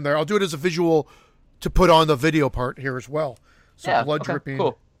more time there. I'll do it as a visual to put on the video part here as well. So blood dripping.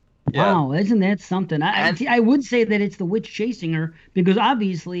 Cool. Wow, isn't that something? I would say that it's the witch chasing her, because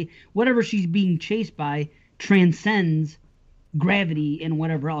obviously whatever she's being chased by transcends gravity and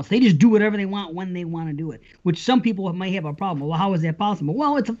whatever else. They just do whatever they want when they want to do it, which some people might have a problem. Well, how is that possible?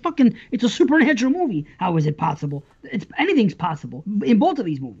 Well, it's a supernatural movie. How is it possible? Anything's possible in both of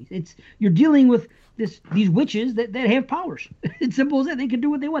these movies. You're dealing with these witches that have powers. It's simple as that. They can do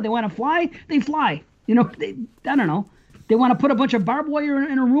what they want. They want to fly, they fly. I don't know. They want to put a bunch of barbed wire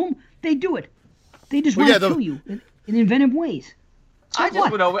in a room, they do it. They just want to kill you in inventive ways. So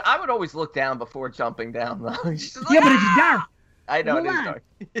I would always look down before jumping down, though. But it's dark. I know it is dark.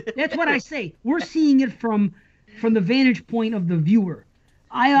 That's what I say. We're seeing it from the vantage point of the viewer.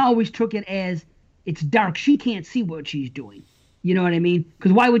 I always took it as it's dark. She can't see what she's doing. You know what I mean?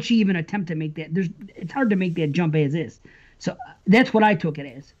 Because why would she even attempt to make that? It's hard to make that jump as is. So that's what I took it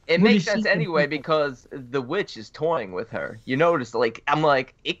as. It makes sense anyway because the witch is toying with her. You notice, I'm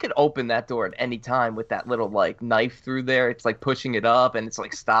like, it could open that door at any time with that little knife through there. It's like pushing it up and it's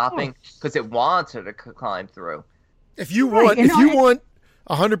like stopping because it wants her to climb through. If you want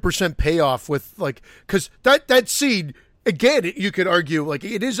 100% payoff with because that scene again, you could argue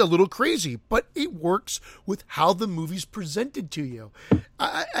it is a little crazy, but it works with how the movie's presented to you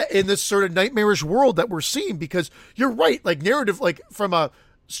in this sort of nightmarish world that we're seeing. Because you're right, narrative, from a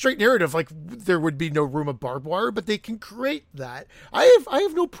straight narrative, there would be no room of barbed wire, but they can create that. I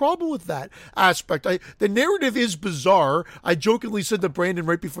have no problem with that aspect. The narrative is bizarre. I jokingly said to Brandon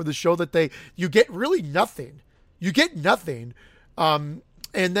right before the show that you get really nothing. You get nothing.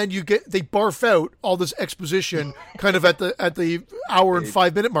 And then they barf out all this exposition kind of at the hour and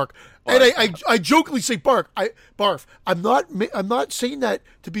 5 minute mark. And I jokingly say barf. I'm not saying that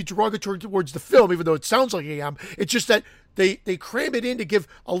to be derogatory towards the film, even though it sounds like I am. It's just that they cram it in to give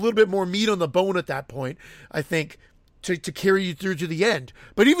a little bit more meat on the bone at that point, I think, to carry you through to the end.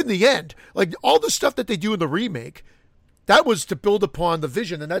 But even the end, all the stuff that they do in the remake, that was to build upon the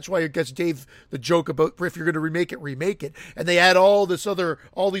vision, and that's why it gets Dave the joke about if you're going to remake it. And they add all these other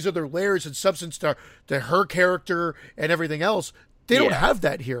layers and substance to her character and everything else. They don't have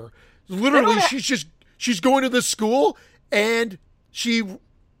that here. Literally, she's going to this school and she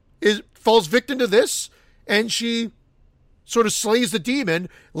falls victim to this, and she sort of slays the demon,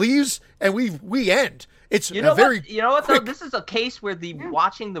 leaves, and we end. It's you know what though? This is a case where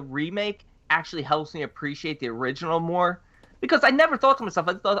watching the remake actually helps me appreciate the original more, because I never thought to myself,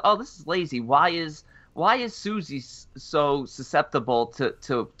 I thought, oh, this is lazy. Why is Susie so susceptible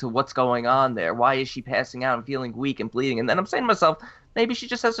to what's going on there? Why is she passing out and feeling weak and bleeding? And then I'm saying to myself, maybe she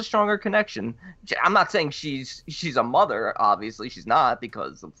just has a stronger connection. I'm not saying she's a mother. Obviously, she's not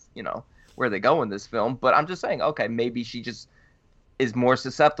because of where they go in this film. But I'm just saying, okay, maybe she just is more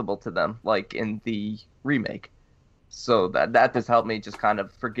susceptible to them, like in the remake. So that just helped me just kind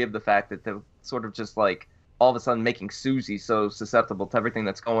of forgive the fact that they're sort of just like all of a sudden making Susie so susceptible to everything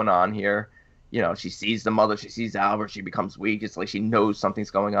that's going on here. She sees the mother, she sees Albert, she becomes weak. It's like she knows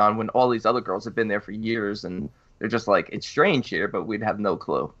something's going on when all these other girls have been there for years and they're just like, it's strange here, but we'd have no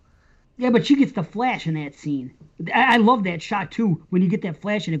clue. Yeah, but she gets the flash in that scene. I love that shot too. When you get that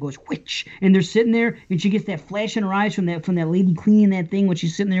flash and it goes whoosh, and they're sitting there, and she gets that flash in her eyes from that lady cleaning that thing when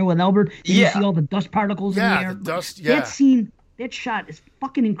she's sitting there with Albert. And you see all the dust particles in the air. The dust. Yeah, that scene, that shot is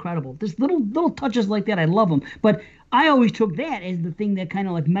fucking incredible. There's little touches like that. I love them. But I always took that as the thing that kind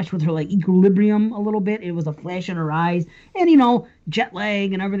of like messed with her like equilibrium a little bit. It was a flash in her eyes, and jet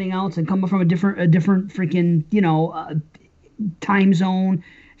lag and everything else, and coming from a different freaking time zone.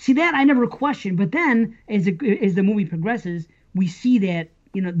 See, that I never questioned, but then as the movie progresses, we see that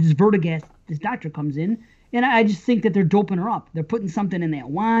this Vertigast, this doctor comes in, and I just think that they're doping her up. They're putting something in that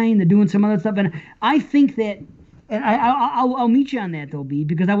wine. They're doing some other stuff, and I think that, and I'll meet you on that though, B,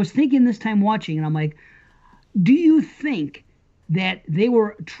 because I was thinking this time watching, and I'm like, do you think that they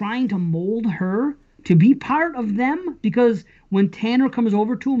were trying to mold her to be part of them? Because when Tanner comes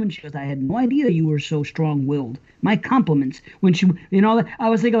over to him and she goes, I had no idea you were so strong-willed. My compliments. When she, I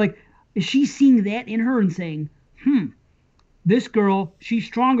was thinking, like, is she seeing that in her and saying, this girl, she's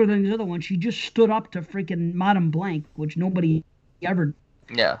stronger than this other one. She just stood up to freaking Madame Blanc, which nobody ever.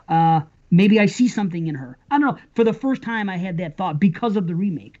 Yeah. Maybe I see something in her. I don't know. For the first time, I had that thought because of the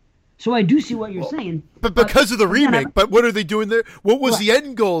remake. So I do see what you're saying. But because of the remake, but what are they doing there? What was the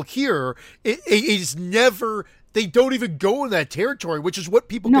end goal here? It is never, they don't even go in that territory, which is what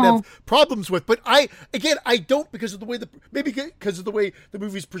people can have problems with. But I don't, because of the way maybe because of the way the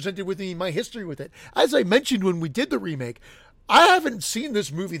movie's presented with me, my history with it. As I mentioned when we did the remake, I haven't seen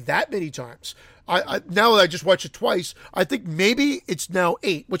this movie that many times. Now that I just watched it twice, I think maybe it's now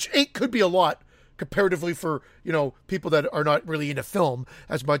 8, which 8 could be a lot comparatively for people that are not really into film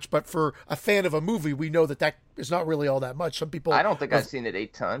as much, but for a fan of a movie, we know that is not really all that much. Some people, I don't think I've seen it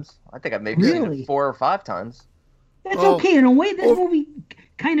 8 times. I think I've maybe seen it 4 or 5 times. That's okay in a way. This movie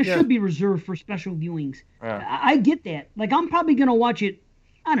kind of should be reserved for special viewings. I get that. Like, I'm probably gonna watch it.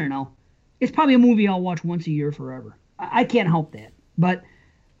 I don't know. It's probably a movie I'll watch once a year forever. I can't help that, but.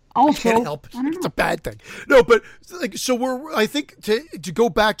 Also, I can't help it. It's a bad thing. No, but I think to go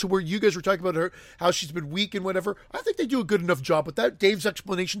back to where you guys were talking about her, how she's been weak and whatever. I think they do a good enough job with that. Dave's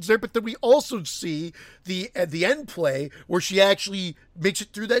explanation's there, but then we also see the end play where she actually makes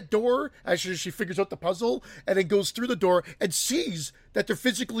it through that door. Actually, she figures out the puzzle and then goes through the door and sees that they're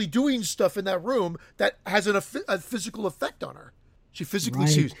physically doing stuff in that room that has a physical effect on her. She physically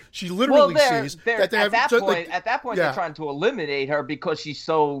sees. She literally sees that they have. At that point, they're trying to eliminate her because she's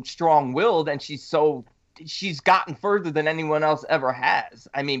so strong-willed and she's gotten further than anyone else ever has.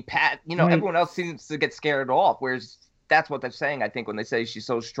 I mean, Pat, everyone else seems to get scared off, whereas that's what they're saying. I think when they say she's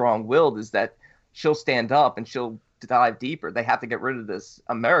so strong-willed, is that she'll stand up and she'll dive deeper. They have to get rid of this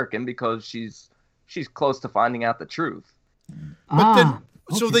American because she's close to finding out the truth. But then.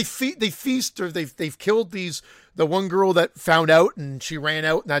 So they feast, or they've killed the one girl that found out and she ran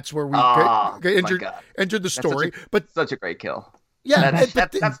out, and that's where we entered the story. Such a great kill. Yeah,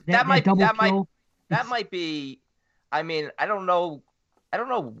 that might be. I mean, I don't know.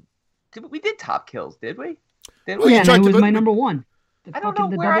 We did top kills, did we? It was my number one. I don't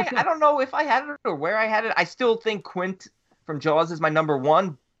know if I had it or where I had it. I still think Quint from Jaws is my number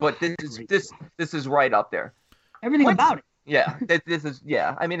one, but this is right up there. Everything about it. Yeah, this is.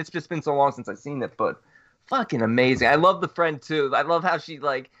 Yeah, I mean, it's just been so long since I've seen it, but fucking amazing. I love the friend too. I love how she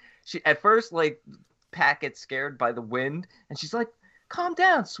at first Pat gets scared by the wind, and she's like, "Calm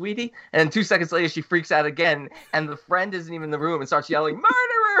down, sweetie." And then 2 seconds later, she freaks out again, and the friend isn't even in the room and starts yelling,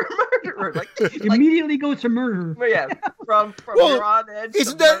 "Murderer, murderer!" Immediately goes to murder. Yeah, from you're on edge.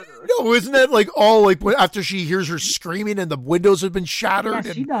 Isn't that like all after she hears her screaming and the windows have been shattered?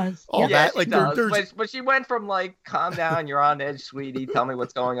 Yes, she does. All that. She does. But she went from calm down, you're on edge, sweetie, tell me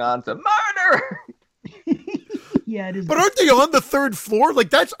what's going on, to murder. Yeah, it is. But aren't they on the 3rd floor?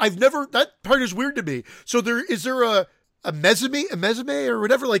 That part is weird to me. So is there a mezzanine or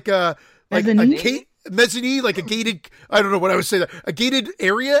whatever, mezzanine, like a gated, I don't know what I would say, a gated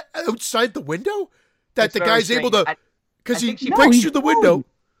area outside the window that the guy's able to, because he breaks through the window.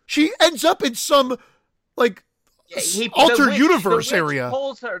 She ends up in some altered universe area.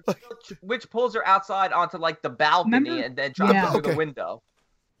 Which pulls her outside onto the balcony. Remember? And then drops her through the window.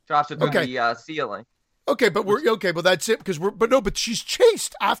 Drops her through the ceiling. Okay, but but that's it because but she's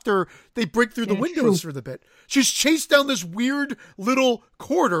chased after they break through the windows for the bit. She's chased down this weird little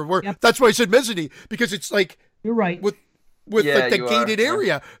corridor where that's why I said mezzanine, because it's like you're right with like the gated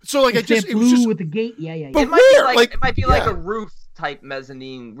area. So like it was just with the gate. Yeah. But it might be like a roof type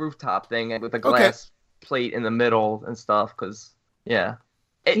mezzanine rooftop thing with a glass plate in the middle and stuff. Because I've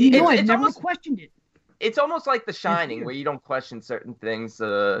never questioned it. It's almost like The Shining, where you don't question certain things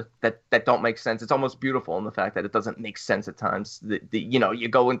that don't make sense. It's almost beautiful in the fact that it doesn't make sense at times. You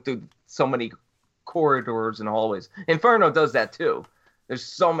go into so many corridors and hallways. Inferno does that too. There's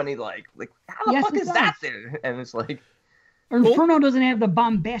so many like how the fuck is that there? And it's like Inferno doesn't have the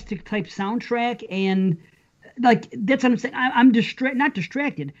bombastic type soundtrack, and like that's what I'm saying. I'm not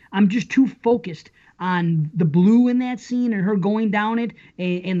distracted. I'm just too focused on the blue in that scene and her going down it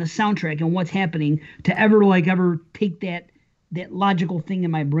and the soundtrack and what's happening to ever take that logical thing in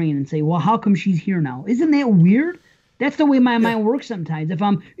my brain and say, well, how come she's here now? Isn't that weird? That's the way my mind works sometimes.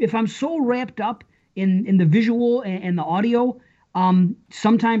 If I'm so wrapped up in the visual and the audio,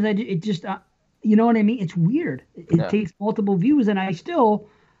 sometimes it just you know what I mean? It's weird. It takes multiple views, and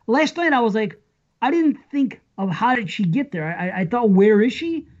last night I was like, I didn't think of how did she get there. I thought, where is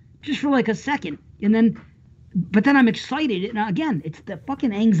she? Just for like a second. But then I'm excited. And again, it's the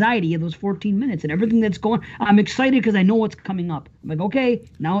fucking anxiety of those 14 minutes and everything that's going. I'm excited because I know what's coming up. I'm like, okay,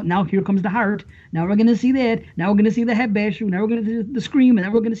 now here comes the heart. Now we're gonna see that. Now we're gonna see the head bash. Now we're gonna see the scream, and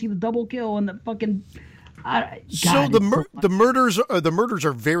then we're gonna see the double kill and the fucking. The murders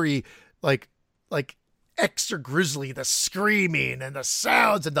are very like extra grisly, the screaming and the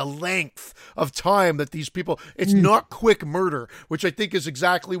sounds and the length of time that these people, it's not quick murder, which I think is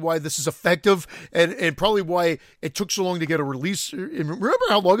exactly why this is effective and probably why it took so long to get a release. Remember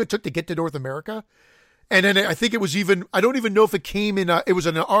how long it took to get to North America? And then I think it was I don't even know if it came in, it was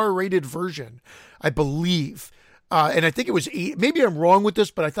an R-rated version, I believe. And I think it was, maybe I'm wrong with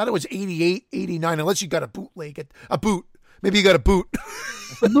this, but I thought it was 88, 89, unless you got a bootleg, a boot. Maybe you got a boot.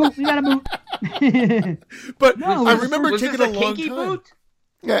 We got a boot. But no, I remember taking a long time. Boot?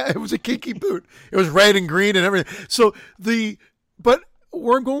 Yeah, it was a kinky boot. It was red and green and everything. So but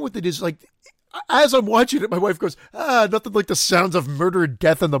where I'm going with it is like, as I'm watching it, my wife goes, nothing like the sounds of murder and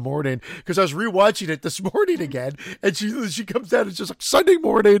death in the morning. Because I was rewatching it this morning again, and she comes down and it's just like Sunday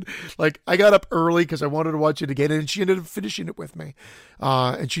morning. Like I got up early because I wanted to watch it again, and she ended up finishing it with me.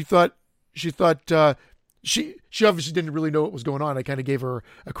 And she thought. She obviously didn't really know what was going on. I kind of gave her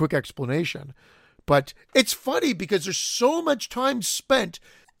a quick explanation. But it's funny because there's so much time spent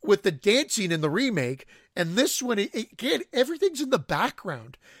with the dancing in the remake. And this one, again, everything's in the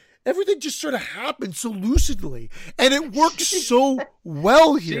background. Everything just sort of happens so lucidly. And it works so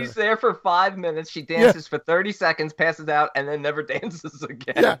well here. She's there for 5 minutes. She dances for 30 seconds, passes out, and then never dances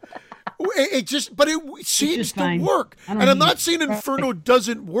again. Yeah. It seems to work. And I'm not saying Inferno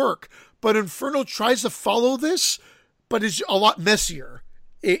doesn't work. But Inferno tries to follow this, but is a lot messier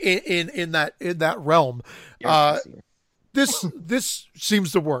in that realm. This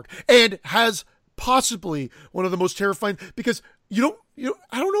seems to work and has possibly one of the most terrifying, because I don't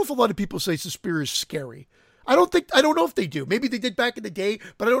know if a lot of people say Suspiria is scary. I don't know if they do. Maybe they did back in the day,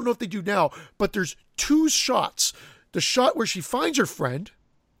 but I don't know if they do now. But there's two shots: the shot where she finds her friend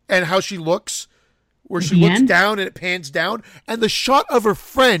and how she looks, where she looks down and it pans down, and the shot of her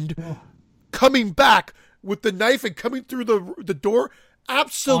friend coming back with the knife and coming through the door,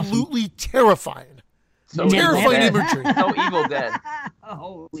 absolutely terrifying. So terrifying imagery. So Evil Dead.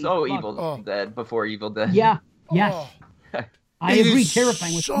 Evil Dead before Evil Dead. Yeah. Yes. Oh. I agree.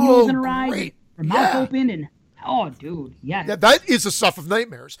 Terrifying with needles in her eyes, her mouth open, and dude, yeah. That is the stuff of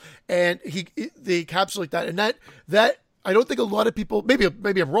nightmares, and they encapsulate that, and that. I don't think a lot of people, maybe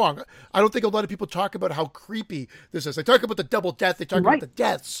I'm wrong, I don't think a lot of people talk about how creepy this is. They talk about the double death, they talk about the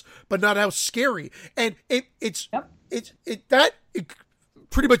deaths, but not how scary. And it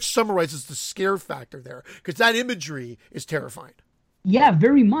pretty much summarizes the scare factor there, because that imagery is terrifying. Yeah,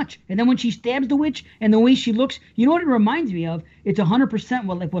 very much. And then when she stabs the witch and the way she looks, you know what it reminds me of? It's 100%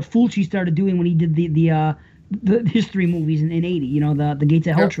 what Fulci started doing when he did the history movies in 80, the Gates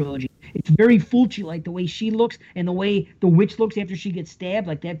of Hell trilogy. It's very Fulci, like the way she looks and the way the witch looks after she gets stabbed,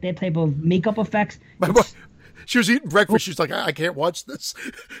 like that type of makeup effects. She was eating breakfast. She's like, I can't watch this.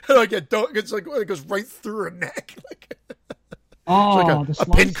 And I get it's like it goes right through her neck. It's like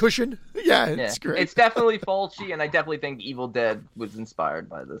a pincushion. Yeah, it's great. It's definitely Fulci, and I definitely think Evil Dead was inspired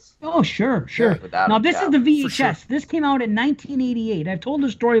by this. Oh, sure. Now, this is the VHS. Sure. This came out in 1988. I've told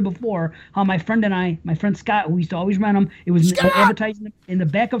the story before, how my friend Scott, who used to always rent them, it was advertised in the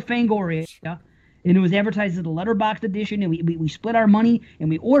back of Fangoria, And it was advertised as the letterbox edition, and we split our money and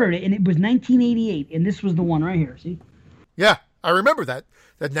we ordered it, and it was 1988, and this was the one right here. See? Yeah, I remember that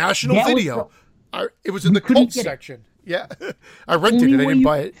National Video. It was in the cult section. Yeah, I rented it. I didn't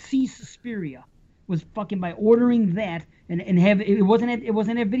buy it. See Suspiria was fucking by ordering that and have it wasn't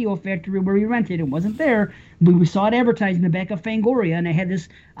at Video Factory where we rented. It wasn't there. But we saw it advertised in the back of Fangoria, and they had this.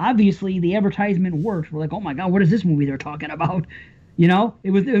 Obviously, the advertisement worked. We're like, oh my god, what is this movie they're talking about? You know,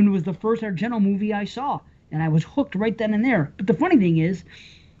 it was the first Argento movie I saw, and I was hooked right then and there. But the funny thing is,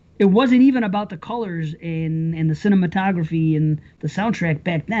 it wasn't even about the colors and the cinematography and the soundtrack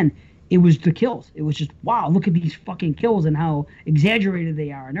back then. It was the kills. It was just, wow, look at these fucking kills and how exaggerated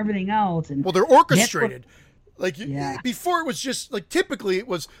they are and everything else. And well, they're orchestrated. Before it was just like, typically it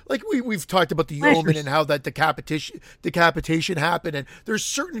was like we've talked about the Omen and how that decapitation happened, and there's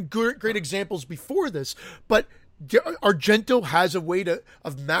certain great examples before this, but Argento has a way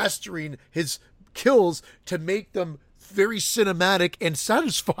of mastering his kills to make them very cinematic and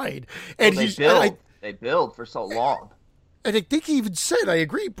satisfying. And they build for so long. And I think he even said, I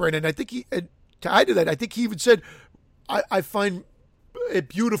agree, Brennan. I think to add to that, I think he even said, I find it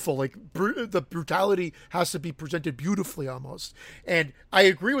beautiful. Like the brutality has to be presented beautifully, almost. And I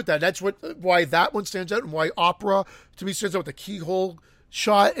agree with that. That's why that one stands out, and why Opera to me stands out with the keyhole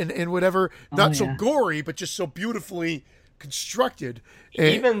shot and whatever. Not so gory, but just so beautifully constructed.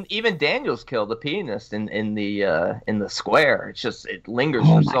 Even Daniel's kill, the pianist in the square. It's just it lingers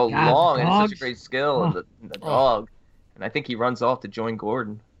for so long, and it's such a great skill. And the dog. And I think he runs off to join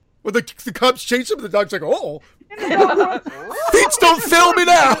Gordon. Well, the cops chase him, and the dog's like, "Oh, Pete's don't fail me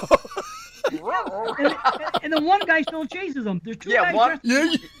now." and the one guy still chases him. There's two guys.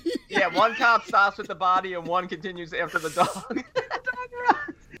 One cop stops with the body, and one continues after the dog.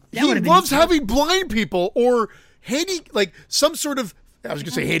 He loves having blind people or some sort of. I was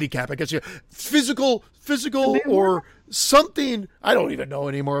going to say handicap. I guess physical or something. I don't even know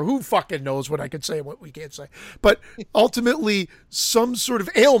anymore. Who fucking knows what I can say and what we can't say? But ultimately, some sort of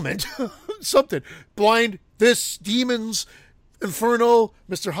ailment, something. Blind, demons, Inferno,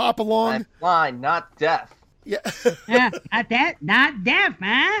 Mr. Hopalong. I'm blind, not deaf. Yeah, not deaf,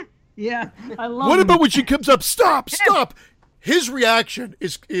 huh? Yeah, I love. What about when she comes up? Stop! His reaction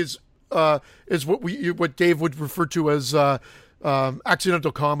is what Dave would refer to as.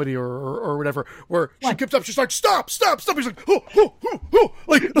 Accidental comedy or whatever, where she comes up, she's like, stop. He's like, oh.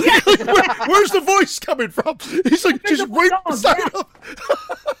 Where's the voice coming from? He's like, she's right beside him.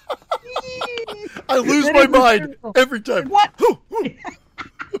 I lose my mind every time. What?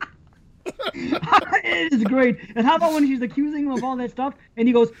 It is great. And how about when she's accusing him of all that stuff, and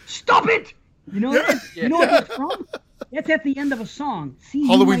he goes, stop it! You know what that's from? That's at the end of a song. See,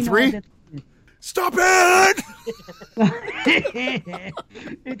 Halloween 3? Stop it!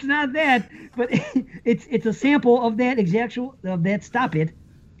 It's not that, but it's a sample of that stop it,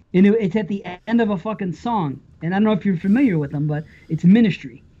 and it's at the end of a fucking song. And I don't know if you're familiar with them, but it's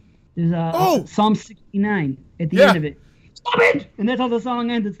Ministry. There's Psalm 69 at the end of it. Stop it! And that's how the song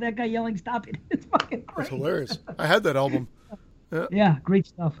ends. It's that guy yelling, "Stop it!" It's fucking great. That's hilarious. I had that album. Yeah, great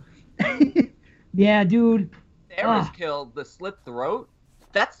stuff. Yeah, dude. Sarah's killed the slit throat.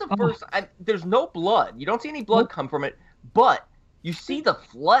 That's the first. There's no blood. You don't see any blood come from it, but you see the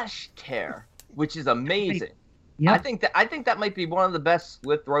flesh tear, which is amazing. Yep. I think that might be one of the best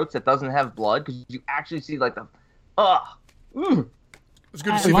slit throats that doesn't have blood, because you actually see like the. I was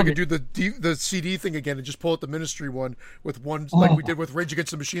going to see if I could do the CD thing again and just pull out the Ministry one with one like we did with Rage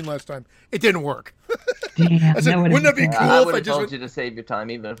Against the Machine last time. It didn't work. Damn, I said, wouldn't that be cool? I would have told you to save your time,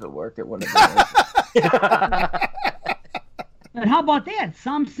 even if it worked. It wouldn't have been. And how about that?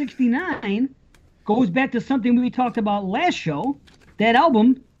 Psalm 69 goes back to something we talked about last show. That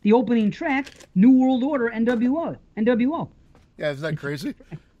album, the opening track, New World Order, NWO. Yeah, isn't that crazy?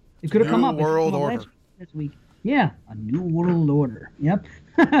 It could have come up. New World Order. This week. Yeah, a New World Order. Yep.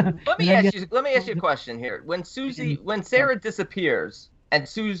 Let me ask you a question here. When Sarah disappears, and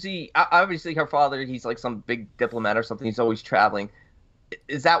Susie, obviously her father, he's like some big diplomat or something. He's always traveling.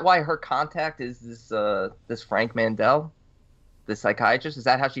 Is that why her contact is this Frank Mandel? The psychiatrist? Is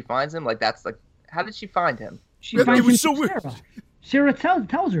that how she finds him? How did she find him? She finds him so weird. Sarah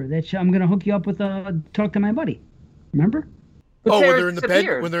tells her that I'm going to hook you up with talk to my buddy. Remember? But when they're in the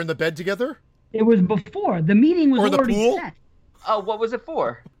bed. When they're in the bed together. It was before the meeting was already set. Oh, what was it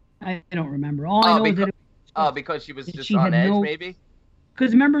for? I don't remember. All I know is that it was because she was just on edge, maybe.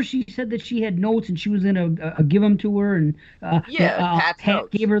 Because remember, she said that she had notes and she was going to give them to her, and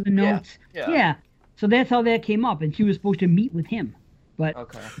Pat gave her the notes. Yeah. So that's how that came up, and she was supposed to meet with him, but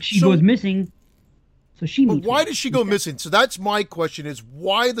she goes missing. So she But meets why with does she him. go missing? So that's my question: is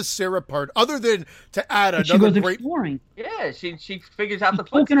why the Sarah part? Other than to add And she another goes great. exploring. Yeah, she figures out She's the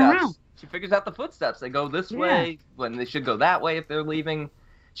poking footsteps. around. She figures out the footsteps. They go this Yeah. way when they should go that way if they're leaving.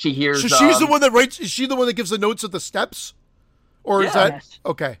 She hears. So she's the one that writes. Is she the one that gives the notes of the steps, or is Yeah. that Yes.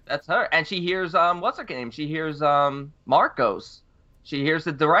 okay? That's her, and she hears what's her name? She hears Marcos. She hears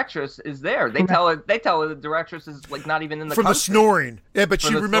the directress is there. They tell her the directress is like not even in the From the country. snoring. Yeah, but From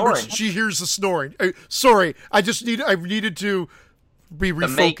she the remembers. snoring. She hears the snoring. Sorry, I needed to be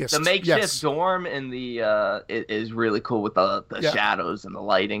refocused. The makeshift Yes. dorm in the is really cool with the Yeah. shadows and the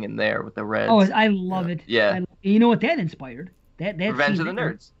lighting in there with the reds. Oh, I love it. Yeah. You know what that inspired? That Revenge of scene the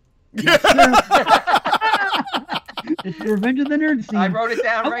Nerds. It's the Revenge of the Nerds scene. I wrote it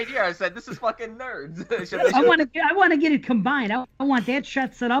down right here. I said, "This is fucking nerds." I want to get it combined. I want that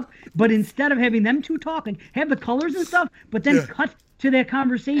shot set up, but instead of having them two talking, have the colors and stuff, but then cut to that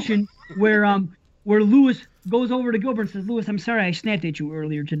conversation where Lewis goes over to Gilbert and says, "Lewis, I'm sorry I snapped at you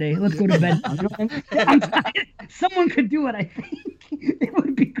earlier today. Let's go to bed now." Someone could do it, I think. It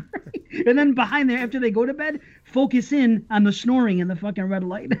would be great. And then behind there, after they go to bed, focus in on the snoring and the fucking red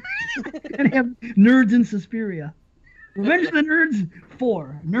light. And have Nerds in Suspiria. Revenge of the Nerds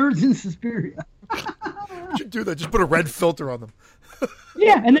 4. Nerds in Suspiria. You should do that. Just put a red filter on them.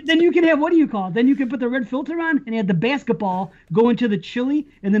 Yeah, and then you can have, what do you call it? Then you can put the red filter on and have the basketball go into the chili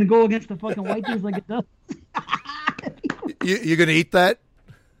and then go against the fucking white things like it does. You gonna eat that?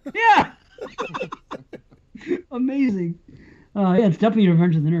 Yeah. Amazing. Yeah, it's definitely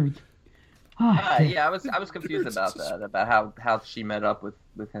Revenge of the Nerds. Yeah, I was confused about that, about how she met up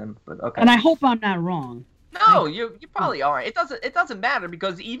with him, but okay. And I hope I'm not wrong. No, you probably are. It doesn't matter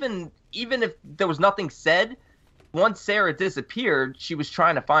because even if there was nothing said, once Sarah disappeared, she was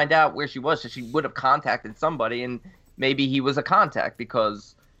trying to find out where she was, so she would have contacted somebody, and maybe he was a contact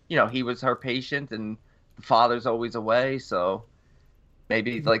because he was her patient, and the father's always away, so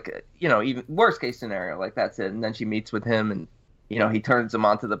maybe even worst case scenario, like that's it, and then she meets with him, and he turns her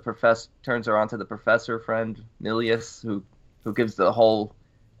onto the professor friend Milius, who gives the whole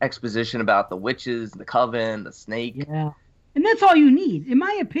exposition about the witches, the coven, the snake. Yeah. And that's all you need. In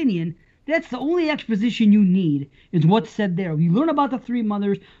my opinion, that's the only exposition you need is what's said there. You learn about the three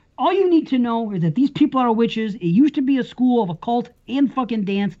mothers. All you need to know is that these people are witches. It used to be a school of occult and fucking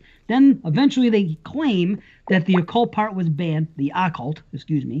dance. Then eventually they claim that the occult part was banned, the occult,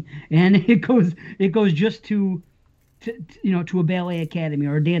 excuse me, and it goes just to a ballet academy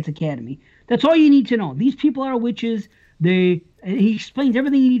or a dance academy. That's all you need to know. These people are witches. He explains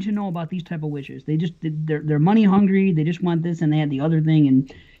everything you need to know about these type of witches. They're money hungry. They just want this and they had the other thing,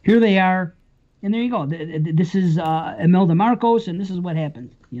 and here they are. And there you go. This is Imelda Marcos, and this is what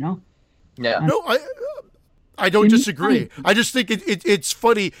happens. Yeah. No, I don't disagree. I just think it's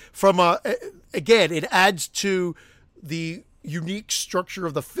funny from again, it adds to the unique structure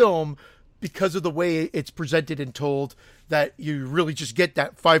of the film because of the way it's presented and told, that you really just get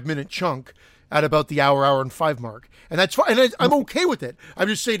that 5-minute chunk at about the hour and 5 mark. And that's fine. And I'm okay with it. I'm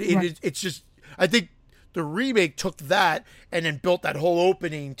just saying it's just, I think the remake took that and then built that whole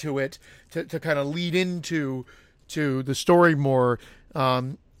opening to it to kind of lead into the story more.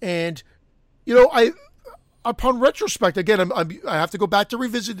 And, upon retrospect, again, I have to go back to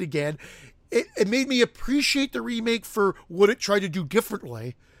revisit it again. It made me appreciate the remake for what it tried to do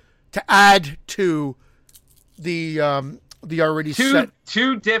differently to add to the already set.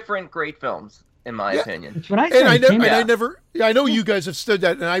 Two different great films, in my opinion. That's what I said. I know you guys have stood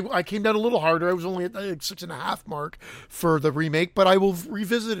that, and I came down a little harder. I was only at the 6.5 mark for the remake, but I will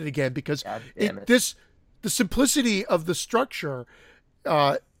revisit it again because the simplicity of the structure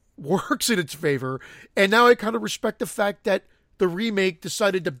works in its favor, and now I kind of respect the fact that the remake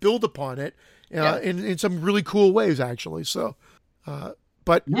decided to build upon it in some really cool ways, actually. So.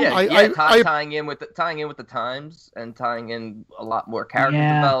 But tying in with the times and tying in a lot more character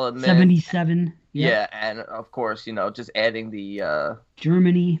development. 77. Yeah, and of course, just adding the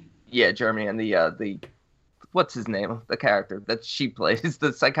Germany. Yeah, Germany and the what's his name? The character that she plays,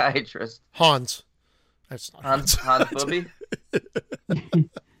 the psychiatrist. Hans. That's not Hans. Hans Booby.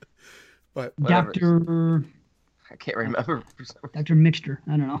 But Dr. I can't remember. Dr. Mixter.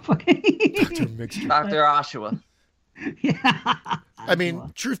 I don't know. Dr. Mixter. Dr. Oshawa. Yeah. I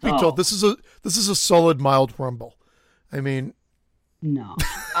mean, truth be told, this is a solid mild rumble. I mean, no.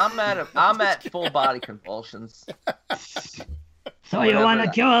 I'm at full body convulsions. So you want to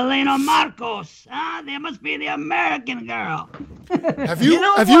kill Elena Marcos? There must be the American girl. Have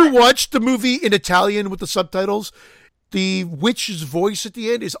you watched the movie in Italian with the subtitles? The witch's voice at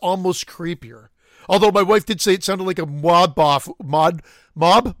the end is almost creepier. Although my wife did say it sounded like a mob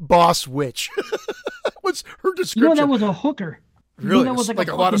boss witch. What's her description? That was a hooker. Really? That was like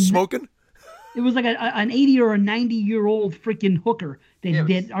a lot of smoking? It was like an 80 or a 90-year-old freaking hooker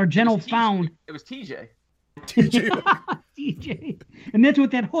that our general found. It was TJ. TJ. And that's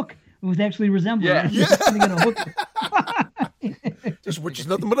what that hook was actually resembling. Yeah. A hooker. This witch is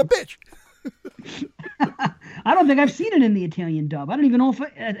nothing but a bitch. I don't think I've seen it in the Italian dub. I don't even know if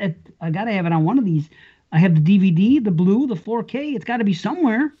I got to have it on one of these. I have the DVD, the blue, the 4K. It's got to be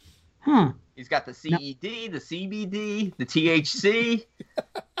somewhere. Huh. He's got the CED, the CBD, the THC.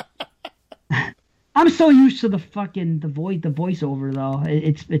 I'm so used to the voiceover though.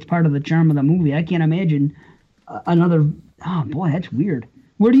 It's part of the charm of the movie. I can't imagine another. Oh boy, that's weird.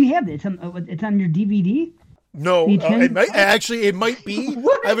 Where do you have it? It's on your DVD. No, it might be.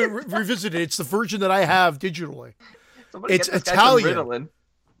 I haven't revisited it. It's the version that I have digitally. It's Italian.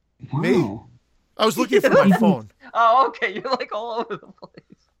 Wow. Me? I was looking for my phone. Oh, okay. You're like all over the place.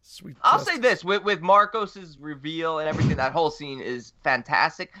 Sweet. I'll say this with Marcos's reveal and everything. That whole scene is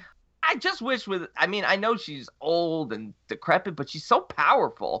fantastic. I just wish I know she's old and decrepit, but she's so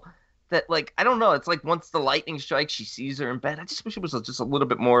powerful that, like, I don't know. It's like once the lightning strikes, she sees her in bed. I just wish it was just a little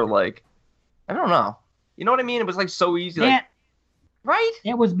bit more like, I don't know. You know what I mean? It was like so easy. Right?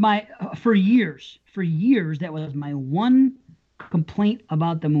 That was my, for years, that was my one complaint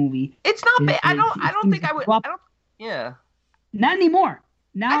about the movie. It's not bad. I don't think I would. Yeah. Not anymore.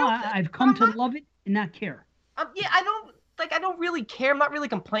 Now I've come to love it and not care. I don't really care. I'm not really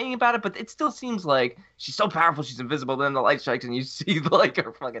complaining about it, but it still seems like she's so powerful. She's invisible. Then the light strikes, and you see like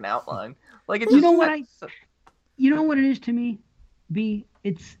her fucking outline. Like it's you know what it is to me.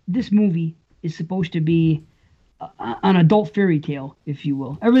 This movie is supposed to be an adult fairy tale, if you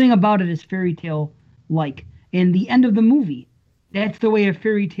will. Everything about it is fairy tale like. And the end of the movie, that's the way a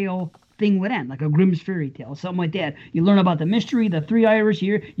fairy tale thing would end, like a Grimm's fairy tale, something like that. You learn about the mystery, the three Irish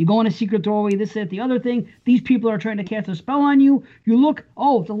here. You go in a secret doorway, this, that, the other thing. These people are trying to cast a spell on you. You look,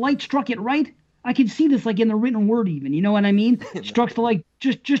 oh, the light struck it right. I can see this like in the written word even. You know what I mean? Struck the light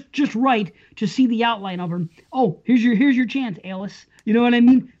just right to see the outline of her. Oh, here's your chance, Alice. You know what I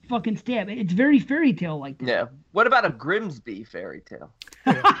mean? Fucking stab. It's very fairy tale like that. Yeah. What about a Grimsby fairy tale?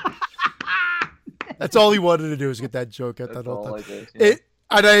 Yeah. That's all he wanted to do is get that joke at that whole time.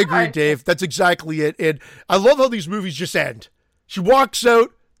 And I agree, Dave. That's exactly it. And I love how these movies just end. She walks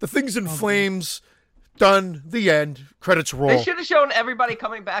out, the thing's in flames, done, the end, credits roll. They should have shown everybody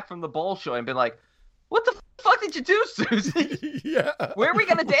coming back from the bowl show and been like, what the fuck did you do, Susie? Yeah. Where are we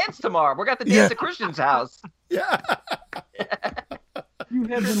going to dance tomorrow? We're going to dance at Christian's house. Yeah. You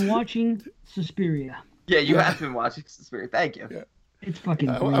have been watching Suspiria. Yeah, you have been watching Suspiria. Thank you. Yeah. It's fucking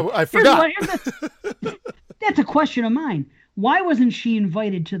great. I forgot. That's a question of mine. Why wasn't she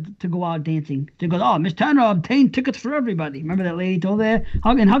invited to go out dancing? To go, oh, Miss Tanner obtained tickets for everybody. Remember that lady told that?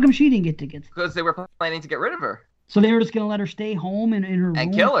 How come she didn't get tickets? Because they were planning to get rid of her. So they were just going to let her stay home in her room?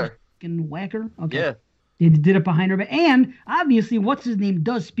 And kill her. And whack her? Okay. Yeah. They did it behind her back. And, obviously, what's his name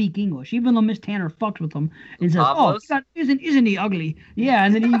does speak English, even though Miss Tanner fucks with him and says, Pablos? oh, isn't he ugly? Yeah,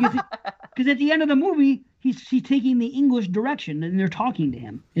 and then he gets it. Because at the end of the movie, he's taking the English direction, and they're talking to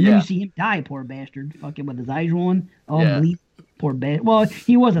him. And then you see him die, poor bastard, fucking with his eyes rolling, all bleed. Poor bastard. Well,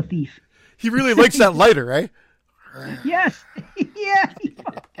 he was a thief. He really likes that lighter, right? Yes. Yeah.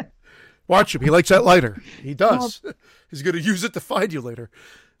 Watch him. He likes that lighter. He does. He's going to use it to find you later.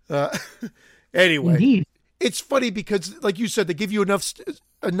 Anyway. Indeed. It's funny because, like you said, they give you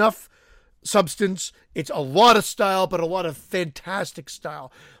enough substance. It's a lot of style, but a lot of fantastic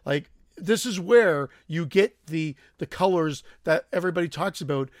style. Like, this is where you get the colors that everybody talks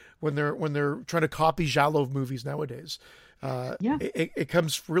about when they're trying to copy giallo movies nowadays. It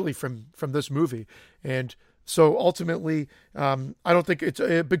comes really from this movie. And so ultimately, I don't think it's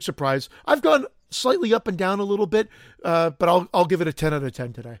a big surprise. I've gone slightly up and down a little bit, but I'll give it a 10 out of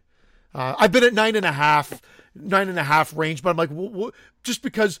 10 today. I've been at 9.5 range, but I'm like, just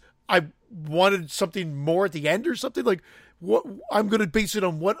because I wanted something more at the end or something, like, what I'm going to base it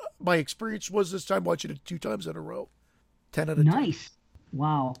on what my experience was this time, watching it 2 times in a row. 10 out of 10. Nice.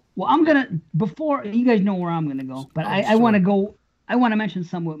 Wow. Well, I'm going to, before, you guys know where I'm going to go, but I want to go, I want to mention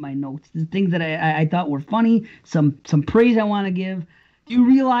some with my notes, the things that I thought were funny, some praise I want to give. Do you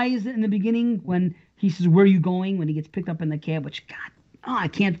realize in the beginning when he says, where are you going? When he gets picked up in the cab, which, God, I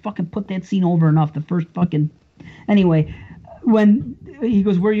can't fucking put that scene over enough. The first fucking, anyway, when he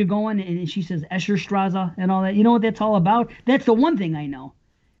goes, where are you going? And she says, Escherstrasse and all that. You know what that's all about? That's the one thing I know,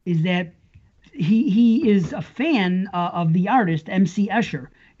 is that he is a fan of the artist, M.C. Escher.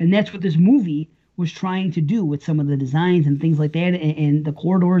 And that's what this movie was trying to do with some of the designs and things like that, and the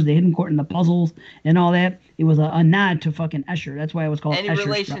corridors, the hidden court, and the puzzles and all that. It was a nod to fucking Escher. That's why it was called. Any Escher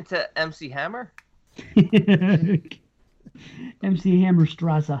relation to MC Hammer? MC Hammer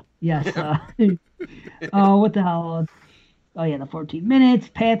Strasse. Yes. Oh, what the hell? Oh yeah, the 14 minutes,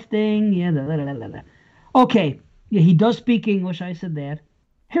 Pat's thing. Yeah. Okay. Yeah, he does speak English. I said that.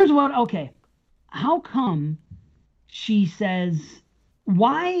 Here's what. Okay. How come she says?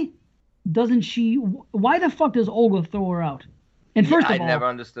 Why doesn't she? Why the fuck does Olga throw her out? And first of all, I never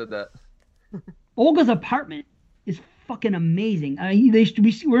understood that. Olga's apartment is fucking amazing.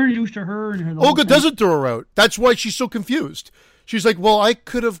 We're introduced to her and her. Olga doesn't throw her out. That's why she's so confused. She's like, well, I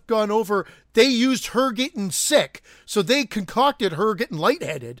could have gone over. They used her getting sick, so they concocted her getting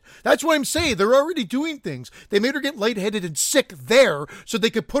lightheaded. That's what I'm saying. They're already doing things. They made her get lightheaded and sick there, so they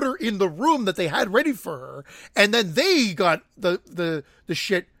could put her in the room that they had ready for her. And then they got the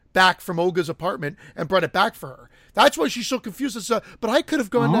shit back from Olga's apartment and brought it back for her. That's why she's so confused. But I could have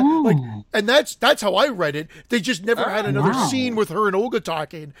gone and that's how I read it. They just never had another scene with her and Olga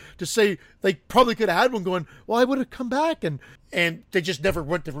talking to say they probably could have had one going, well, I would have come back, and they just never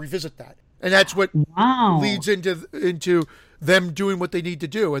went to revisit that. And that's what leads into them doing what they need to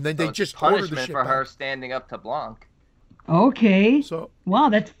do, and then they just order the shit for back. her standing up to Blanc. Okay. So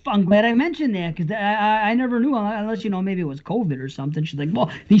wow, I'm glad I mentioned that, because I never knew, unless maybe it was COVID or something. She's like, well,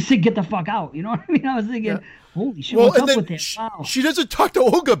 if he's sick, get the fuck out. You know what I mean? I was thinking, holy shit, what's up with that? Wow. She doesn't talk to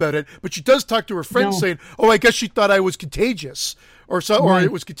Olga about it, but she does talk to her friends saying, oh, I guess she thought I was contagious, or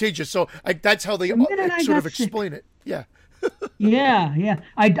it was contagious. So that's how they sort of explain it. Yeah. yeah.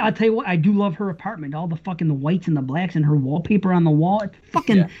 I'll tell you what, I do love her apartment. All the fucking the whites and the blacks and her wallpaper on the wall. It's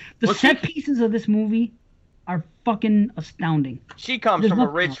fucking the set pieces of this movie are fucking astounding. She comes from a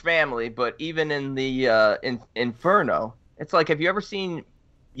rich family, but even in the Inferno, it's like, have you ever seen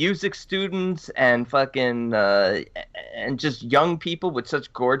music students and fucking and just young people with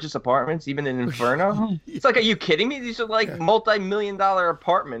such gorgeous apartments, even in Inferno? It's like, are you kidding me? These are like multi-million-dollar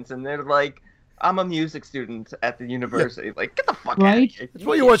apartments, and they're like, I'm a music student at the university. Yeah. Like, get the fuck out of here. That's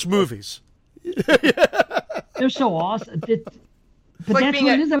why you watch movies. They're so awesome. It's like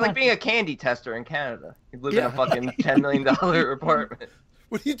being a candy tester in Canada. You live in a fucking $10 million apartment.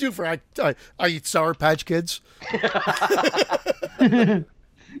 What do you do for I eat Sour Patch Kids?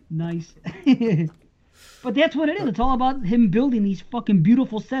 Nice. But that's what it is. It's all about him building these fucking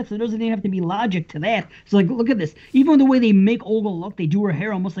beautiful sets. There doesn't even have to be logic to that. It's like, look at this. Even the way they make Olga look, they do her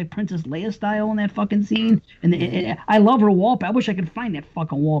hair almost like Princess Leia style in that fucking scene. And I love her wallpaper. I wish I could find that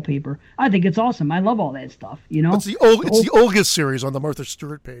fucking wallpaper. I think it's awesome. I love all that stuff. You know, it's the Olga series on the Martha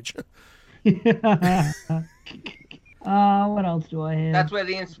Stewart page. What else do I have? That's where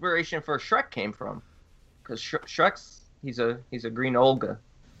the inspiration for Shrek came from. Because Shrek's he's a green Olga.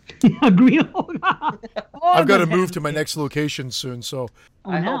 A green Olga. I've got to move to my next location soon, so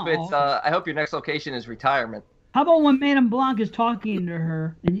I hope your next location is retirement. How about when Madame Blanc is talking to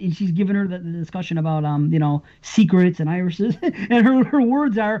her and she's giving her the discussion about secrets and irises, and her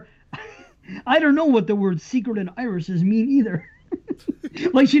words are, I don't know what the words secret and irises mean either.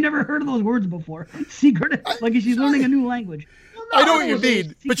 Like she never heard of those words before. Secret, like she's learning a new language. I know what you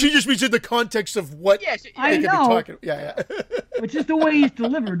mean, but she just means in the context of what I know. Talking. Yeah. But just the way he's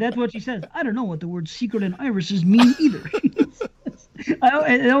delivered, that's what she says. I don't know what the words secret and irises mean either.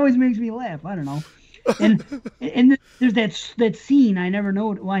 It always makes me laugh. I don't know. And there's that scene I never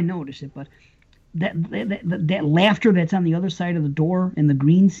know. Well, I noticed it, but that laughter that's on the other side of the door in the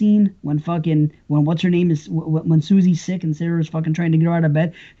green scene when what's her name is when Susie's sick and Sarah's fucking trying to get her out of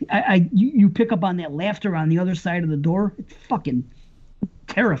bed. You pick up on that laughter on the other side of the door. It's fucking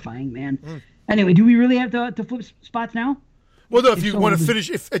terrifying, man. Anyway, do we really have to flip spots now? Well, no. If you want to finish,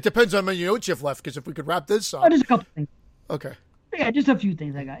 if it depends on how many notes you have left. Because if we could wrap this up, just a couple things. Okay. Yeah, just a few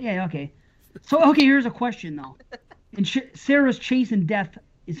things I got. Yeah, okay. So here's a question though. And Sarah's chase and death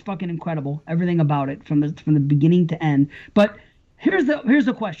is fucking incredible. Everything about it from the beginning to end. But here's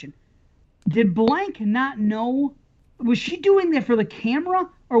the question: did Blank not know? Was she doing that for the camera,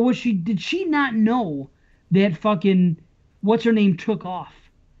 or did she not know that fucking what's her name took off?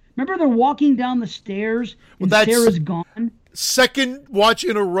 Remember they're walking down the stairs and Sarah's gone. Second watch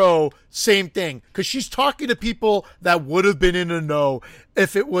in a row, same thing. Because she's talking to people that would have been in a know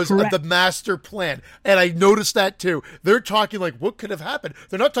if it was the master plan. And I noticed that too. They're talking like, what could have happened?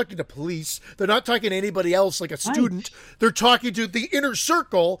 They're not talking to police. They're not talking to anybody else like a student. Right. They're talking to the inner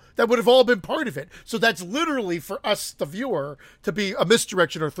circle that would have all been part of it. So that's literally for us, the viewer, to be a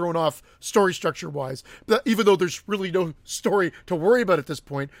misdirection or thrown off story structure-wise. Even though there's really no story to worry about at this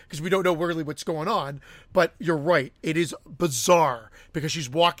point because we don't know really what's going on. But you're right. It is bizarre because she's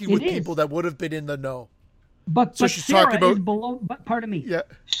walking with people people that would have been in the know. But she's Sarah talking about is below. But pardon me. Yeah.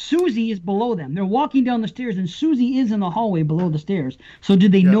 Susie is below them. They're walking down the stairs, and Susie is in the hallway below the stairs. So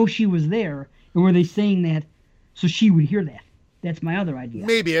did they know she was there, or were they saying that so she would hear that? That's my other idea.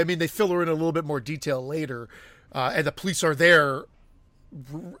 Maybe. I mean, they fill her in a little bit more detail later, and the police are there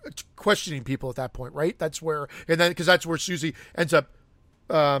questioning people at that point, right? That's where, and then because that's where Susie ends up,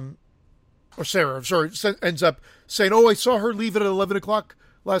 or Sarah, I'm sorry, ends up saying, "Oh, I saw her leave at 11 o'clock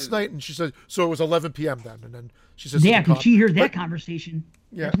last night," and she said, "So it was 11 p.m. then." And then she says, "Yeah, because she hears that conversation.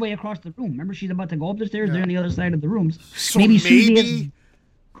 Yeah, that's way across the room. Remember, she's about to go up the stairs. They're on the other side of the rooms. So maybe, hearing.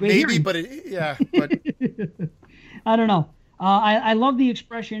 but but I don't know. I love the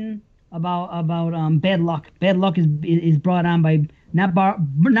expression about bad luck. Bad luck is brought on by not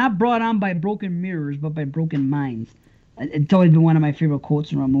brought on by broken mirrors, but by broken minds. It's always been one of my favorite quotes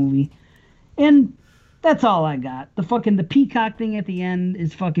from a movie. And that's all I got. The peacock thing at the end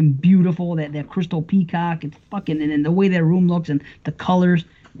is fucking beautiful. That crystal peacock. It's fucking, and the way that room looks and the colors.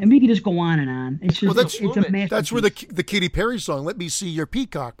 And we can just go on and on. It's just it's a masterpiece. That's where the Katy Perry song, "Let Me See Your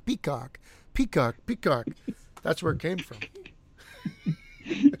Peacock, Peacock, Peacock, Peacock." That's where it came from.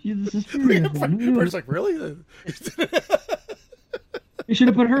 She's a Suspiria's one. It's like, really? You should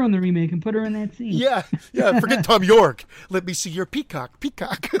have put her in the remake and put her in that scene. Yeah. Forget Tom York. "Let me see your peacock,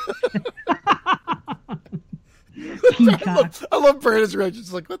 peacock." Peacock. I love Brandon's reaction.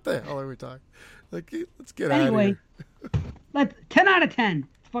 It's like, what the hell are we talking? Like, let's get out of here. Anyway, 10 out of 10.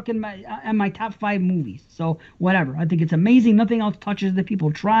 It's fucking my top 5 movies. So whatever. I think it's amazing. Nothing else touches it.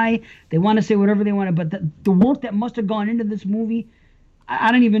 People try. They want to say whatever they want to. But the work that must have gone into this movie,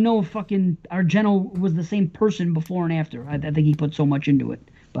 I don't even know if fucking Argento was the same person before and after. I think he put so much into it.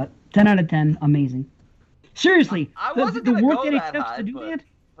 But 10 out of 10, amazing. Seriously, I wasn't the work go that it that took high, to do that.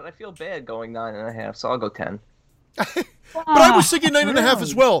 But I feel bad going 9.5, so I'll go 10. But I was thinking 9.5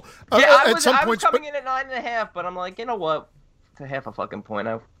 as well. I was coming in at 9.5, but I'm like, you know what? To half a fucking point,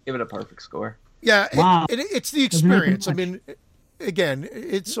 I'll give it a perfect score. Yeah, it's the experience. I mean, again,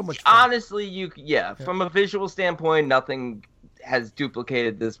 it's so much fun. Honestly, from a visual standpoint, nothing has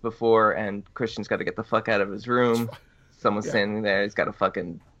duplicated this before, and Christian's got to get the fuck out of his room. Someone's standing there. He's got a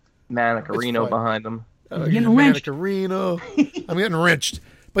fucking Manicarino behind him. Getting wrenched. Manicarino. I'm getting wrenched.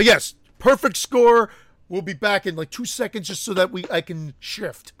 But yes, perfect score. We'll be back in like 2 seconds just so that I can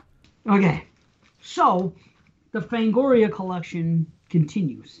shift. Okay. So, the Fangoria collection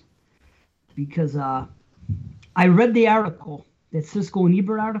continues. Because I read the article, that Siskel and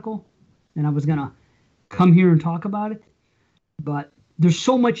Ebert article, and I was going to come here and talk about it. But there's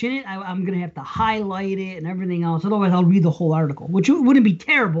so much in it, I'm going to have to highlight it and everything else. Otherwise, I'll read the whole article, which wouldn't be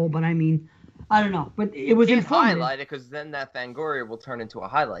terrible, but I mean, I don't know. But it was informative. Highlight it, because then that Fangoria will turn into a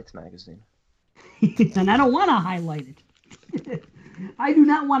highlights magazine. And I don't want to highlight it. I do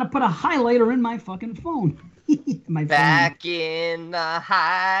not want to put a highlighter in my fucking phone. Back in the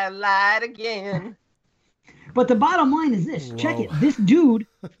highlight again. But the bottom line is this. Whoa. Check it. This dude,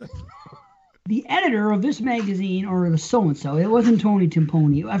 the editor of this magazine, or the so-and-so, it wasn't Tony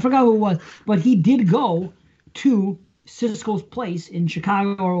Timponi. I forgot who it was. But he did go to Siskel's place in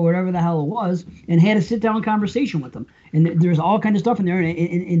Chicago or wherever the hell it was and had a sit-down conversation with him. And there's all kinds of stuff in there,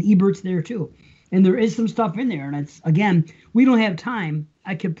 and Ebert's there too. And there is some stuff in there. And it's, again, we don't have time.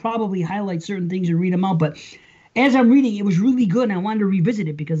 I could probably highlight certain things and read them out. But as I'm reading, it was really good, and I wanted to revisit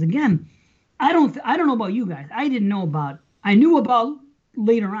it because, again, I don't know about you guys. I knew about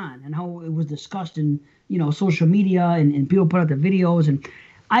later on and how it was discussed in, social media and people put out the videos. And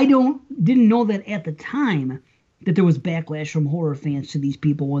I didn't know that at the time that there was backlash from horror fans to these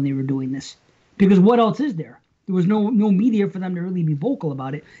people when they were doing this. Because what else is there? There was no media for them to really be vocal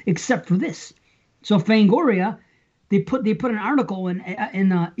about it except for this. So Fangoria, they put an article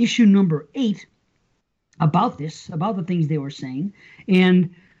in issue number 8 about this, about the things they were saying,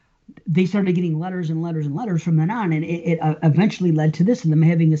 and they started getting letters and letters and letters from then on, and it eventually led to this and them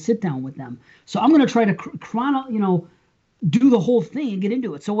having a sit down with them. So I'm going to try to do the whole thing and get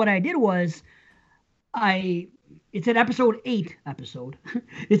into it. So what I did was it's at episode 8.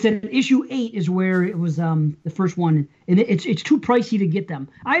 It's at issue 8 is where it was the first one, and it's too pricey to get them.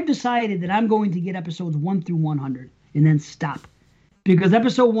 I've decided that I'm going to get episodes 1 through 100 and then stop, because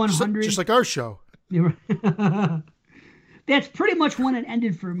episode 100, just like our show. That's pretty much when it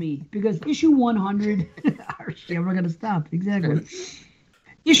ended for me, because issue 100, our show, we're gonna stop exactly.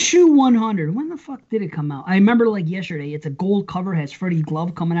 Issue 100. When the fuck did it come out? I remember like yesterday. It's a gold cover, has Freddie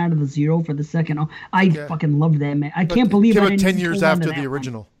Glove coming out of the zero for the second. I fucking love that, man. I can't believe it. Came out 10 years after the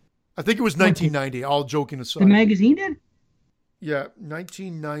original. I think it was 1990. All joking aside. The magazine did? Yeah,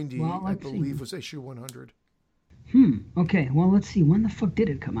 1990. I believe was issue 100. Okay, well, let's see. When the fuck did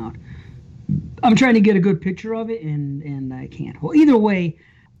it come out? I'm trying to get a good picture of it, and I can't. Well, either way,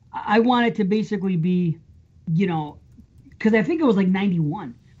 I want it to basically be, because I think it was like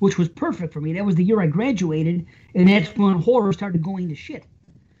 91, which was perfect for me. That was the year I graduated, and that's when horror started going to shit.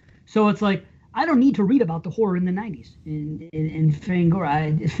 So it's like, I don't need to read about the horror in the 90s in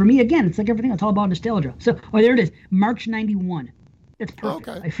Fangoria. For me, again, it's like everything. It's all about nostalgia. So, there it is. March 91. That's perfect.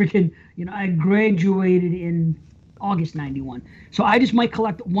 Okay. I freaking, I graduated in August 91. So I just might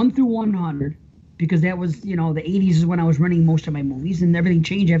collect 1 through 100 because that was, the 80s is when I was running most of my movies, and everything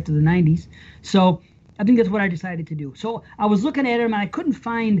changed after the 90s. So I think that's what I decided to do. So I was looking at them, and I couldn't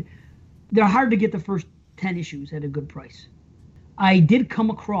find, they're hard to get the first 10 issues at a good price. I did come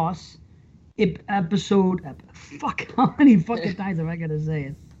across how many fucking times am I going to say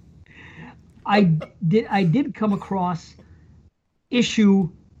it? I did come across issue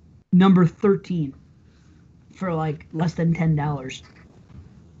number 13 for like less than $10.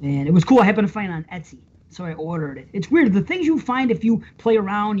 And it was cool. I happened to find it on Etsy. So I ordered it. It's weird. The things you find if you play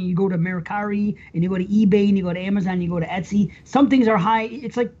around and you go to Mercari and you go to eBay and you go to Amazon and you go to Etsy, some things are high.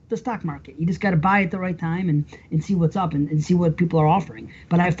 It's like the stock market. You just got to buy at the right time and see what's up and see what people are offering.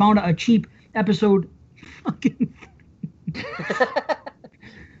 But I found a cheap episode. Fucking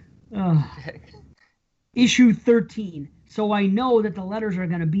issue 13. So I know that the letters are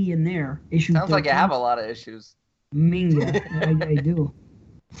going to be in there. Issue Sounds 13. like you have a lot of issues. Minga. I do.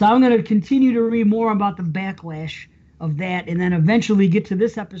 So I'm going to continue to read more about the backlash of that, and then eventually get to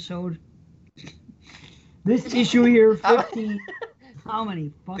this episode. This issue here, 15. How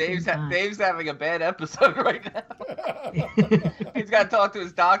many fucking times? Dave's having a bad episode right now. He's got to talk to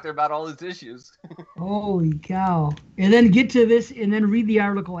his doctor about all his issues. Holy cow. And then get to this, and then read the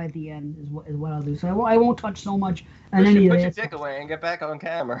article at the end is what I'll do. So I won't touch so much on any of that. Put your dick away and get back on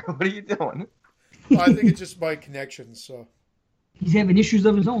camera. What are you doing? Well, I think it's just my connection, so... He's having issues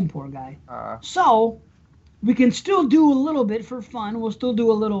of his own, poor guy. So, we can still do a little bit for fun. We'll still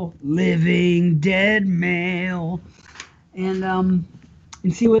do a little living dead mail. And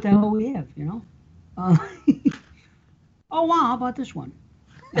see what the hell we have, Oh, wow, how about this one?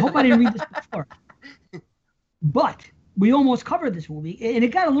 I hope I didn't read this before. But we almost covered this movie, and it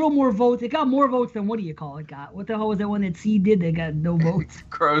got a little more votes. It got more votes than, what do you call it, got? What the hell was that one that C did that got no votes?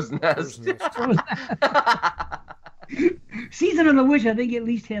 Crow's Nest. Season of the Witch, I think at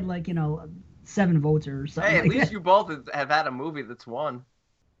least had 7 votes or something. Hey, at least you both have had a movie that's won.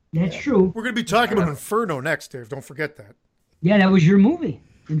 That's true. We're going to be talking about Inferno next, Dave. Don't forget that. Yeah, that was your movie.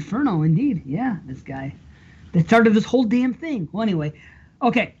 Inferno, indeed. Yeah, this guy. That started this whole damn thing. Well, anyway.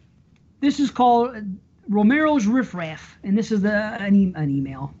 Okay. This is called Romero's Riff Raff, and this is an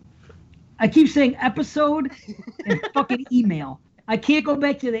email. I keep saying episode and fucking email. I can't go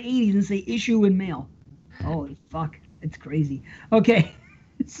back to the 80s and say issue and mail. Holy fuck. It's crazy. Okay.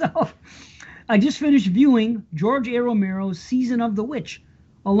 So, I just finished viewing George A. Romero's Season of the Witch,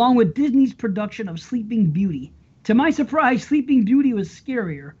 along with Disney's production of Sleeping Beauty. To my surprise, Sleeping Beauty was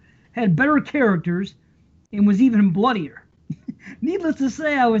scarier, had better characters, and was even bloodier. Needless to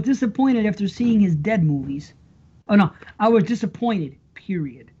say, I was disappointed after seeing his Dead movies. Oh no, I was disappointed,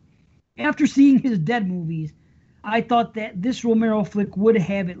 period. After seeing his Dead movies, I thought that this Romero flick would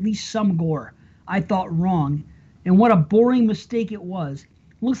have at least some gore. I thought wrong, and what a boring mistake it was.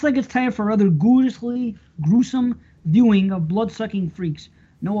 Looks like it's time for another ghoulishly gruesome viewing of blood-sucking freaks.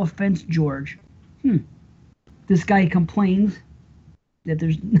 No offense, George. This guy complains that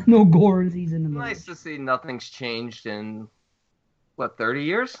there's no gore in Season of the Witch. Nice to see nothing's changed in, 30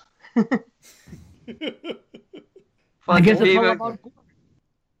 years? I guess it's all about gore.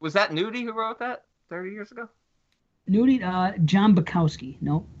 Was that Nudie who wrote that 30 years ago? Nudie, John Bukowski.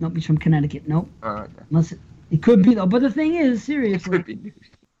 Nope, he's from Connecticut. Nope. Oh, okay. Unless it could be, though. But the thing is, seriously. It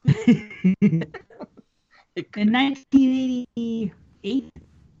could be in 1988,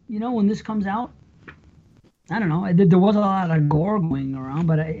 when this comes out, I don't know. There was a lot of gore going around,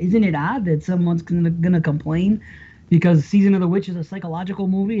 but isn't it odd that someone's gonna complain because Season of the Witch is a psychological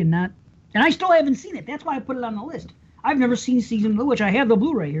movie and not? And I still haven't seen it. That's why I put it on the list. I've never seen Season of the Witch. I have the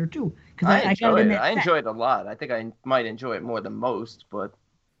Blu-ray here too. I enjoy it. I enjoy it a lot. I think I might enjoy it more than most, but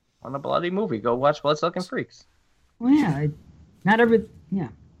on a bloody movie, go watch Bloodsucking Freaks. Well, yeah, not everything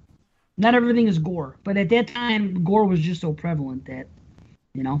is gore, but at that time, gore was just so prevalent that,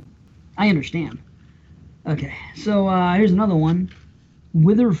 I understand. Okay, so here's another one.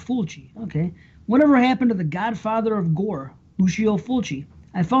 Wither Fulci. Okay. Whatever happened to the godfather of gore, Lucio Fulci?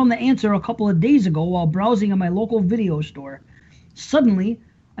 I found the answer a couple of days ago while browsing in my local video store. Suddenly,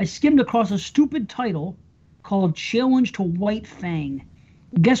 I skimmed across a stupid title called Challenge to White Fang.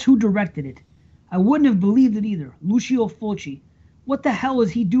 Guess who directed it? I wouldn't have believed it either. Lucio Fulci. What the hell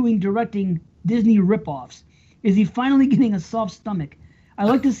is he doing directing Disney ripoffs? Is he finally getting a soft stomach? I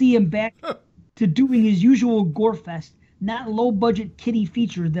like to see him back to doing his usual gore fest, not low-budget kiddie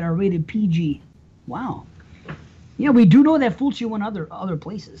features that are rated PG. Wow. Yeah, we do know that Fulci went other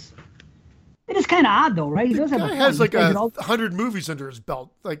places. It is kind of odd, though, right? He does have guy a has like 100 movies under his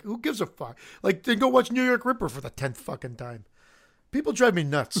belt. Like, who gives a fuck? Like, then go watch New York Ripper for the 10th fucking time. People drive me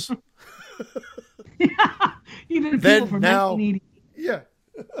nuts. Even then, people from now, 1980. Yeah.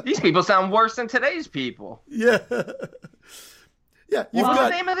 These people sound worse than today's people. Yeah. Yeah. What's the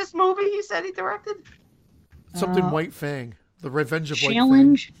name of this movie he said he directed? Something White Fang. The Revenge of White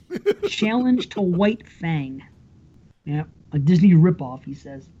Fang. Challenge to White Fang. Yeah. A Disney ripoff, he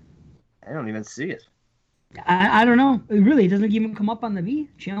says. I don't even see it. I don't know. It doesn't even come up on the V.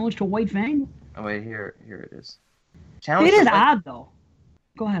 Challenge to White Fang. Oh wait, here it is. It is odd though.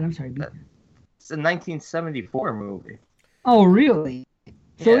 Go ahead. I'm sorry, B. It's a 1974 movie. Oh really?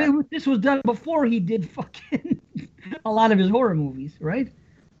 So Yeah. this was done before he did fucking a lot of his horror movies, right?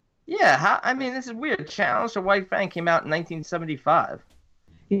 Yeah. This is weird. Challenge to White Fang came out in 1975.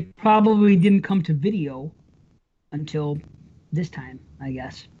 It probably didn't come to video until this time, I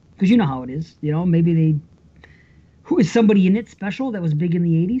guess. Because you know how it is. You know, maybe who is somebody in it special that was big in the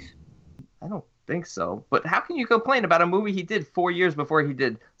 80s? I don't think so. But how can you complain about a movie he did 4 years before he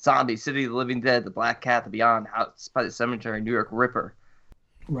did Zombie, City of the Living Dead, The Black Cat, The Beyond, House by the Cemetery, New York Ripper?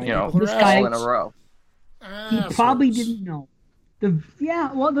 Right. You know, this guy all in a row. He probably didn't know.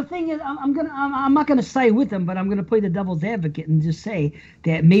 The thing is, I'm not gonna side with him, but I'm gonna play the devil's advocate and just say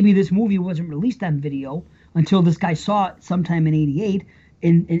that maybe this movie wasn't released on video until this guy saw it sometime in '88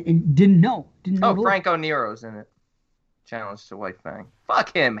 and didn't know. Oh, Franco Nero's in it. Challenge to White Fang.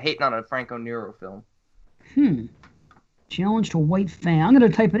 Fuck him, hating on a Franco Nero film. Challenge to White Fang. I'm gonna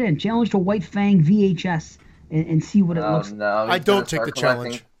type it in. Challenge to White Fang VHS and see what it looks like. No, I don't take the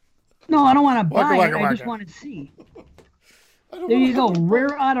challenge. No, I don't want to buy it. I just want to see. There you go.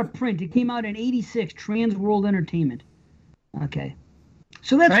 Rare out of print. It came out in '86. Trans World Entertainment. Okay.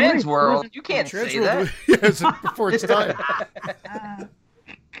 So that's Trans World. You can't say that. Yes, before its time.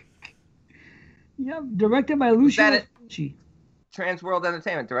 Yep. Directed by Lucio Fulci. Trans World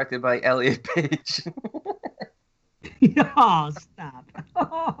Entertainment, directed by Elliot Page. Oh, stop.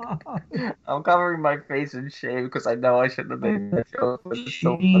 I'm covering my face in shame because I know I shouldn't have made that joke.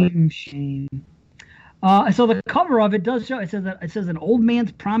 Shame. So the cover of it does show. It says an old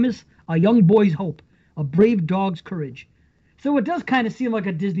man's promise, a young boy's hope, a brave dog's courage. So it does kind of seem like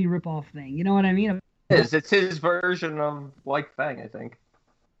a Disney ripoff thing. You know what I mean? It's his version of White Fang, I think.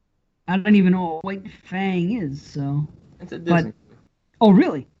 I don't even know what White Fang is. So it's a Disney. Oh,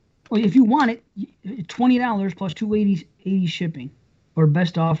 really? Well, if you want it, $20 plus $2.80 shipping, or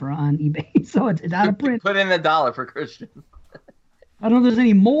best offer on eBay. So it's out of print. Put in $1 for Christian. I don't know if there's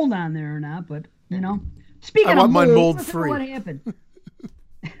any mold on there or not, but you know. Speaking of mine mold, mold free. What happened?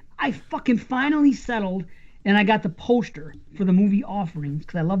 I fucking finally settled, and I got the poster for the movie Offerings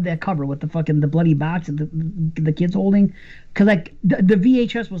because I love that cover with the bloody box and the kids holding. Because the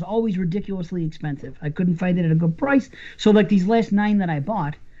VHS was always ridiculously expensive. I couldn't find it at a good price. So these last 9 that I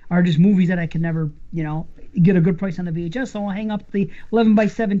bought are just movies that I could never, get a good price on the VHS. So I'll hang up the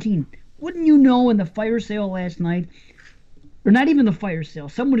 11x17. Wouldn't you know, in the fire sale last night, or not even the fire sale,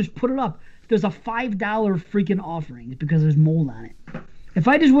 someone just put it up. There's a $5 freaking Offerings because there's mold on it. If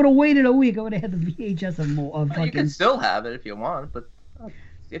I just would have waited a week, I would have had the VHS of mold. Well, you can still have it if you want, but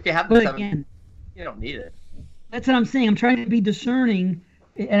if you have the 7, you don't need it. That's what I'm saying. I'm trying to be discerning,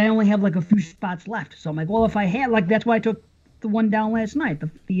 and I only have a few spots left. So I'm like, well, if I had, that's why I took the one down last night.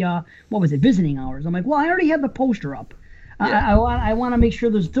 The what was it? Visiting hours. I'm like, well, I already had the poster up. Yeah. I want to make sure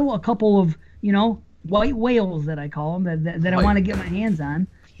there's still a couple of white whales that I call them that I want to get my hands on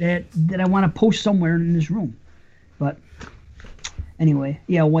that I want to post somewhere in this room. But anyway,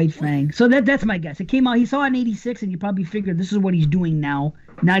 yeah, White Fang. So that's my guess. It came out. He saw it in '86, and you probably figured this is what he's doing now,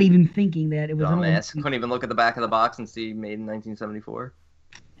 not even thinking that it was. Dumbass. Couldn't even look at the back of the box and see made in 1974.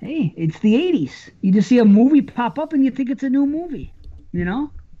 Hey, it's the '80s. You just see a movie pop up and you think it's a new movie.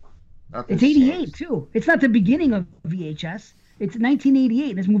 It's '88 too. It's not the beginning of VHS. It's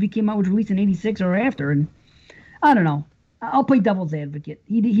 1988. This movie came out, was released in '86 or after, and I don't know. I'll play devil's advocate.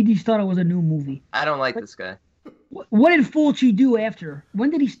 He just thought it was a new movie. I don't like this guy. What did Fulci do after?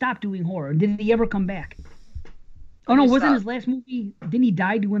 When did he stop doing horror? Did he ever come back? Oh no, wasn't his last movie? Didn't he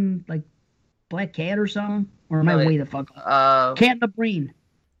die doing Black Cat or something? Or am I way the fuck up? Cat in the Brain.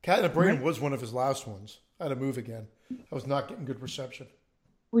 Cat in the Brain was one of his last ones. I had to move again. I was not getting good reception.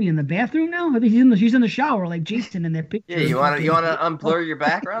 What, are you in the bathroom now? I think she's in the shower like Jason in that picture. Yeah, you want to unblur your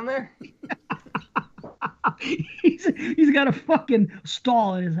background there? He's got a fucking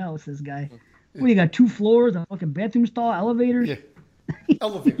stall in his house, this guy. What, you got 2 floors, a fucking bathroom stall, elevators? Yeah.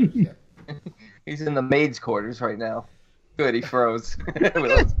 Elevators, yeah. He's in the maid's quarters right now. Good, he froze. with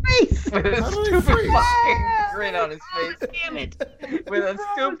His face! a How do stupid they freeze? fucking grin on his face. Damn it! With a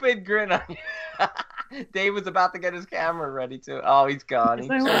stupid grin on Dave was about to get his camera ready to. Oh, he's gone.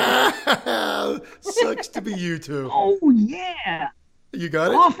 Sucks to be you two. Oh, yeah. You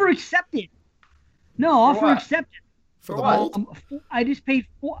got it? Offer accepted. No, offer what? accepted. For the what? mold? I just paid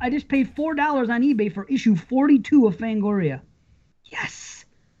 $4 on eBay for issue 42 of Fangoria. Yes.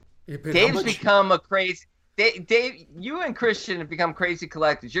 You paid how Dave's much? become a crazy. Dave, you and Christian have become crazy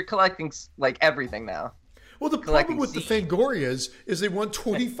collectors. You're collecting like everything now. Well, the collecting problem with the Fangorias is they want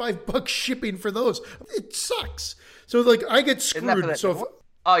 $25 shipping for those. It sucks. So, like, I get Isn't that for screwed. the So, new if one?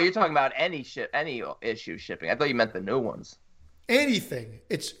 Oh, you're talking about any issue shipping. I thought you meant the new ones. anything,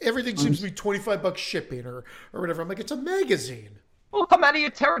 everything seems to be $25 shipping or whatever. I'm like, it's a magazine. Well, come out of your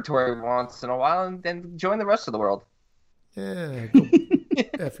territory once in a while and then join the rest of the world. Yeah, go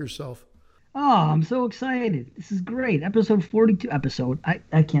F yourself. Oh, I'm so excited. This is great. Episode 42.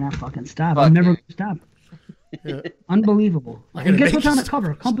 I cannot fucking stop. Fuck I'm never you. going to stop. Yeah. Unbelievable. gotta And guess make what's on you the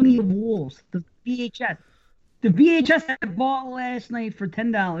cover? Company of Wolves. The VHS. The VHS I bought last night for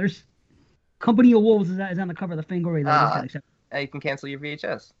 $10. Company of Wolves is on the cover of the Fangoria. Now you can cancel your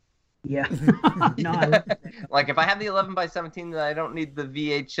VHS. Yeah. No, I love that. Like, if I have the 11x17, then I don't need the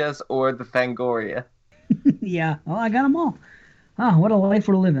VHS or the Fangoria. Yeah. Well, I got them all. Oh, what a life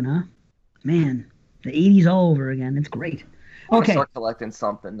we're living, huh? Man, the 80s all over again. It's great. I want to Okay. start collecting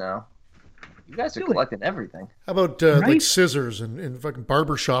something now. You guys are Do it. collecting everything. How about Right? like scissors and fucking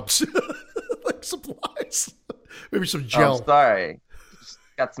barber shops, like supplies, maybe some Oh, gel. I'm sorry. Just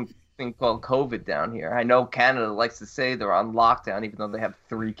got something called COVID down here. I know Canada likes to say they're on lockdown, even though they have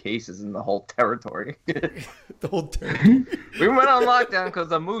 3 cases in the whole territory. The whole territory. We went on lockdown because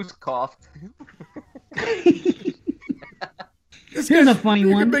the moose coughed. Here's a funny You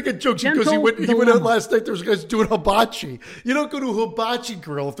one. can make a joke because he Gentle went out dilemma. last night. There was guys doing hibachi. You don't go to a hibachi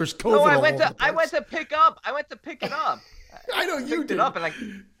grill if there's COVID. No, I all went over to the I went place. to pick up. I went to pick it up. I know you Picked did. it up and I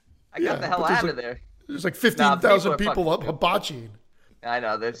Yeah, got the hell but there's out like- of there. There's like Nah, 15,000 people people are up hibachiing. I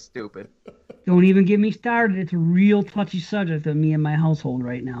know they're stupid. Don't even get me started. It's a real touchy subject of me and my household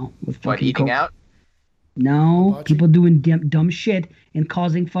right now. With What, fucking eating COVID. out? No, Hibachi? people doing dumb shit and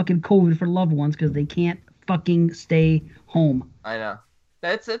causing fucking COVID for loved ones because they can't fucking stay home. I know.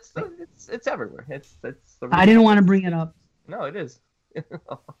 It's everywhere. It's the I didn't want to bring it up. No, it is.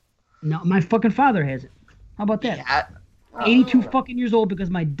 No, my fucking father has it. How about that? Yeah. 82 fucking years old because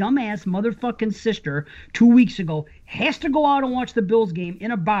my dumbass motherfucking sister 2 weeks ago has to go out and watch the Bills game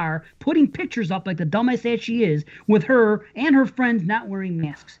in a bar, putting pictures up like the dumbass ass she is with her and her friends not wearing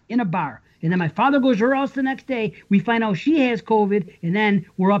masks in a bar. And then my father goes to her house the next day. We find out she has COVID, and then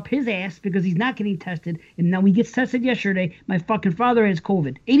we're up his ass because he's not getting tested. And now he gets tested yesterday. My fucking father has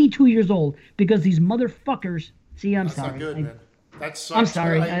COVID. 82 years old because these motherfuckers. See, I'm That's sorry. not good, man. That sucks. I'm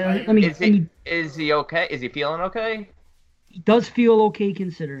sorry. I- Let me. Is he okay? Is he feeling okay? He does feel okay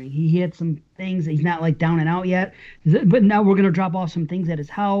considering he had some things. He's not like down and out yet, but now we're gonna drop off some things at his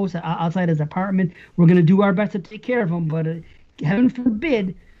house, outside his apartment. We're gonna do our best to take care of him, but heaven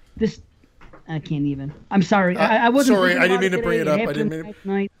forbid, this. I can't even. I'm sorry. I wasn't. sorry, thinking I didn't about mean to it bring today. it up. I happened didn't mean to- last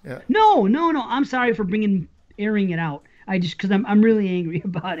night. Yeah. No. I'm sorry for airing it out. I just because I'm really angry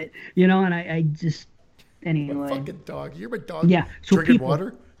about it, and I just anyway. Fucking dog. You're my dog. Yeah, so Drinking people-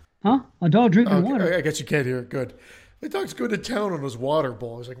 water? Huh? A dog drinking Okay, water. I guess you can't hear it. Good. The dog's going to town on his water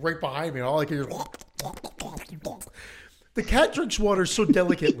bowl. He's like right behind me. And all I can hear is... The cat drinks water so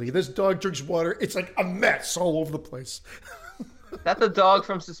delicately. This dog drinks water. It's like a mess all over the place. That the dog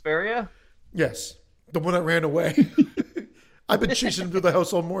from Suspiria? Yes. The one that ran away. I've been chasing him through the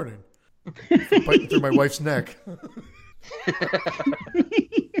house all morning. Biting through my wife's neck.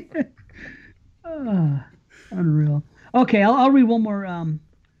 Unreal. Okay, I'll read one more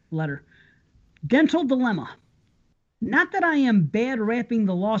letter. Dental dilemma. Not that I am bad rapping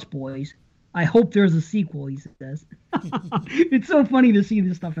the Lost Boys. I hope there's a sequel, he says. It's so funny to see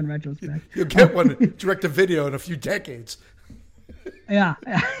this stuff in retrospect. You'll get one direct to video in a few decades. Yeah.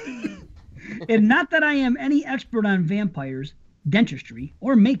 And not that I am any expert on vampires, dentistry,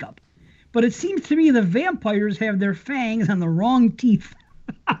 or makeup, but it seems to me the vampires have their fangs on the wrong teeth.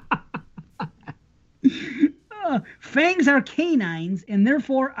 Fangs are canines and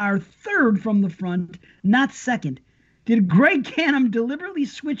therefore are third from the front, not second. Did Greg Canham deliberately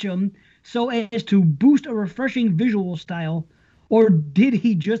switch them so as to boost a refreshing visual style, or did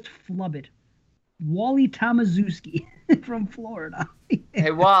he just flub it? Wally Tomaszewski from Florida.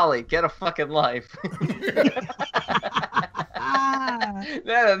 Hey, Wally, get a fucking life. Yeah,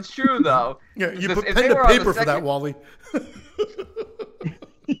 that's true, though. Yeah, you If put they pen to were on the paper for that, second- Wally.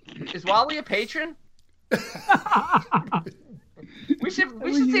 Is Wally a patron? We should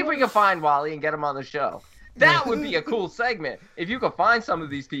see if we can find Wally and get him on the show. That would be a cool segment if you could find some of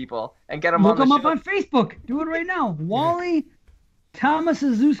these people and get them Look on the him show. up on Facebook. Do it right now. Wally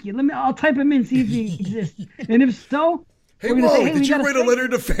Tomaszewski. I'll type him in, see if he exists. And if so, Hey, we're gonna Wally, say, hey, we did you got a write a segment. letter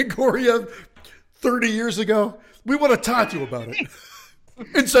to Fangoria 30 years ago? We want to talk to you about it.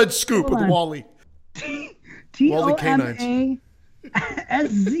 Inside Scoop Hold with on. Wally. Wally Canines.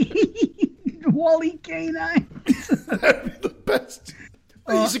 TOMASZ. Wally Canine. That'd be the best.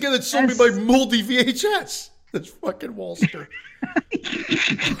 I used to get it sold me by Moldy VHS. This fucking Wallster.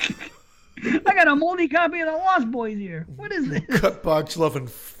 I got a moldy copy of the Lost Boys here. What is this? Cut box loving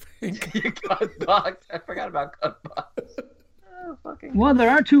Fink. Cutbox. I forgot about Cutbox. Oh, fucking. Well, there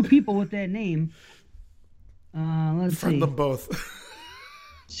are two people with that name. Let's see. Friend them both.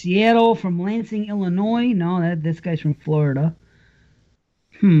 Seattle from Lansing, Illinois. No, this guy's from Florida.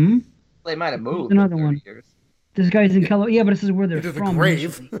 Hmm. They might have moved. Another in 30 one. Years. This guy's in California. Yeah, but this is where they're Into the from.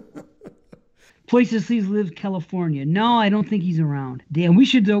 grave. Places he's lived, California. No, I don't think he's around. Damn, we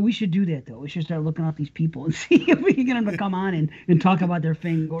should do that though. We should start looking up these people and see if we can get them to come on and talk about their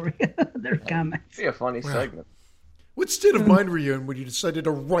Fangoria, their comments. Be a funny segment. What state of mind were you in when you decided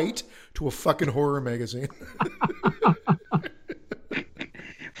to write to a fucking horror magazine?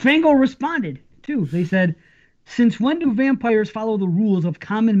 Fango responded too. They said, "Since when do vampires follow the rules of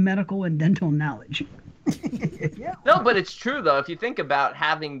common medical and dental knowledge?" Yeah. No, but it's true though. If you think about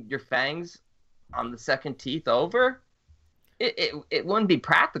having your fangs on the second teeth over, it wouldn't be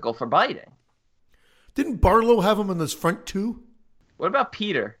practical for biting. Didn't Barlow have them on his front two? What about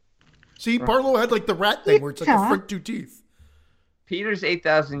Peter? See, Barlow had like the rat thing where it's like the Yeah. front two teeth. Peter's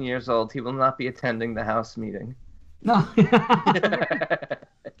 8,000 years old. He will not be attending the house meeting. No.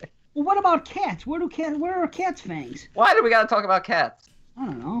 Well, what about cats? Where are cats' fangs? Why do we got to talk about cats? I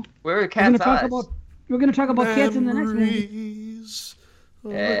don't know. Where are We're cats' gonna eyes? We're gonna talk about cats in the next movie. Memories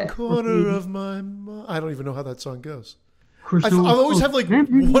of Yeah. the corner of my mind. I don't even know how that song goes. I Crystal always have like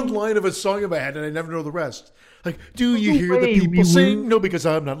memories. one line of a song in my head and I never know the rest. Like, do you the hear the way we people sing? were. No, because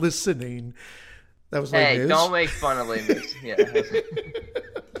I'm not listening. That was like Hey, his. don't make fun of Les Mis. Yeah.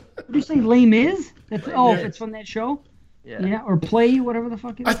 What did you say, Les Mis? That's it's from that show. Yeah. Yeah, or Play, whatever the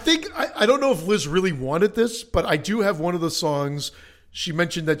fuck it I is. think I don't know if Liz really wanted this, but I do have one of the songs. She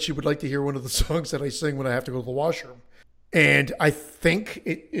mentioned that she would like to hear one of the songs that I sing when I have to go to the washroom. And I think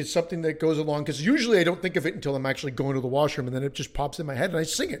it is something that goes along because usually I don't think of it until I'm actually going to the washroom and then it just pops in my head and I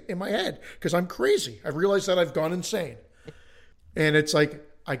sing it in my head because I'm crazy. I realized that I've gone insane. And it's like,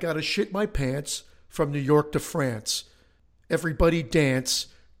 I got to shit my pants from New York to France. Everybody dance.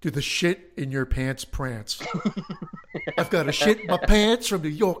 Do the shit in your pants prance. I've got to shit my pants from New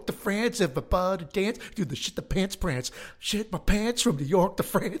York to France. Everybody dance. Do the shit the pants prance. Shit my pants from New York to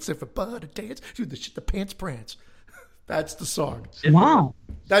France. Everybody dance. Do the shit the pants prance. That's the song. Wow.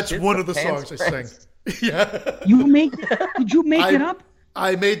 That's Shit one the of the pants songs I prance. sing. Yeah. Did you make it up?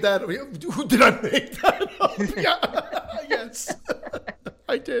 I made that. Did I make that up? Yeah. Yes.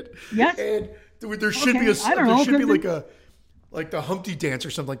 I did. Yes? And there should be Okay, I don't know. there should be like the Humpty dance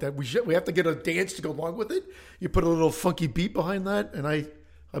or something like that. We have to get a dance to go along with it. You put a little funky beat behind that, and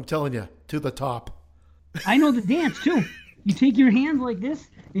I'm telling you, to the top. I know the dance too. You take your hands like this,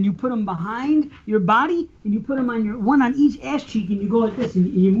 and you put them behind your body, and you put them on one on each ass cheek, and you go like this,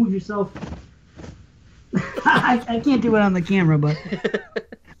 and you move yourself. I can't do it on the camera, but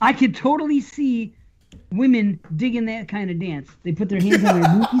I could totally see women digging that kind of dance. They put their hands on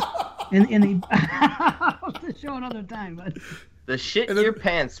their booties, and they. I'll have to show another time, but. The shit And then- your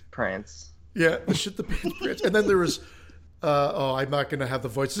pants prance. Yeah, the shit the pants prance. And then there was, I'm not going to have the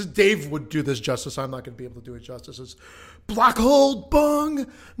voice. Dave would do this justice. I'm not going to be able to do it justice. It's black hole bung,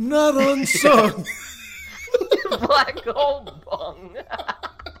 not unsung. Black hole bung.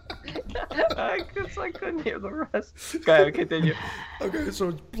 I guess I couldn't hear the rest. Okay, continue. Okay, so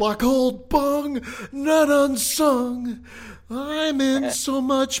it's black hole bung, not unsung. I'm in so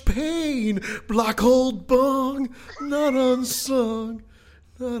much pain. Black hole bung, not unsung.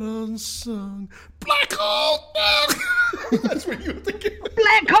 Not unsung. Black hole bung. That's what you were thinking.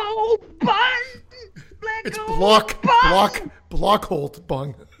 Black hole bun. Black It's hole block hole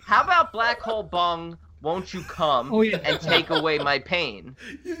bung. How about black hole bung? Won't you come Oh, yeah. and take away my pain?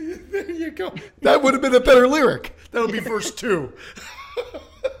 There you go. That would have been a better lyric. That would be verse 2.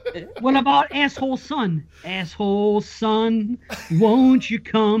 What about asshole son? Asshole son, won't you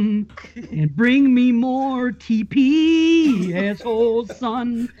come and bring me more TP? Asshole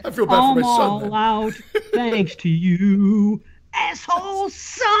son, I feel bad for my son. I'm all out thanks to you. Asshole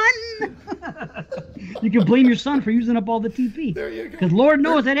son. You can blame your son for using up all the TP. There you go. Because Lord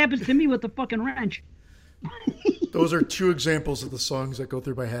knows that happens to me with the fucking wrench. Those are two examples of the songs that go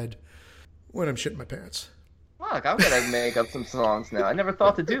through my head when I'm shitting my pants. Look, I'm gonna make up some songs now. I never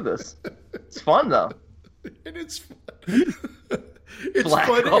thought to do this. It's fun though. And it's fun. It's Black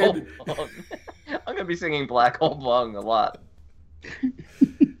fun. Hole And Bung. I'm gonna be singing Black Hole Bung a lot.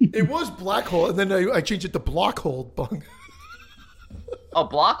 it was Black Hole, and then I changed it to Block Hole Bung. Oh,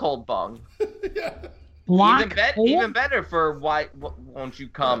 Block Hole Bung. Yeah. Block hole? Even better for why won't you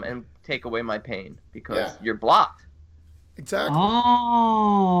come and take away my pain? Because Yeah. you're blocked. Exactly.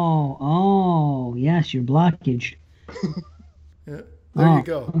 Oh, yes, your blockage. Yeah. There Oh, you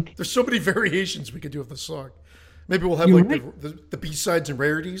go. okay. There's so many variations we could do of the song. Maybe we'll have You're like right. the B-sides and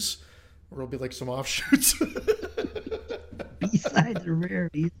rarities, or it'll be like some offshoots. B-sides or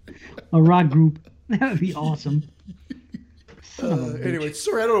rarities. A rock group. That would be awesome. Son of a bitch. Anyway,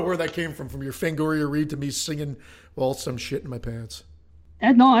 sorry, I don't know where that came from your Fangoria read to me singing while some shit in my pants.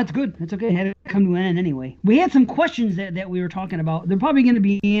 No, that's good. That's okay. It had to come to an end anyway. We had some questions that we were talking about. They're probably going to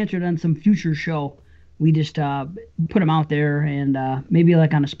be answered on some future show. We just put them out there, and maybe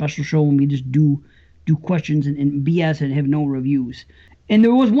like on a special show when we just do questions and BS and have no reviews. And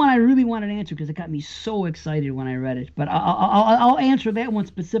there was one I really wanted to answer because it got me so excited when I read it. But I'll answer that one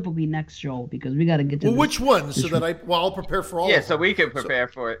specifically next show because we got to get to Well, this. which one? So that I'll prepare for all Yeah, of so them. we can prepare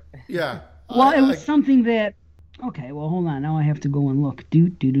for it. Yeah. Well, it was something that. Okay, well, hold on. Now I have to go and look. He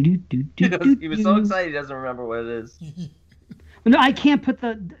was so excited he doesn't remember what it is. No, I can't put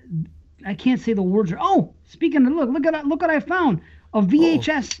I can't say the words. Oh, speaking of look what I found. A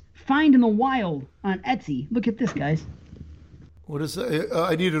VHS find in the wild on Etsy. Look at this, guys. What is that?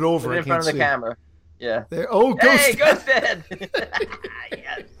 I need it over. Put it in I can't front of the see. camera. Yeah. There. Oh, Ghost. Hey, Ghost Dad!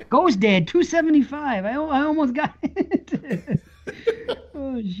 Yes. Ghost Dad, $2.75. I almost got it.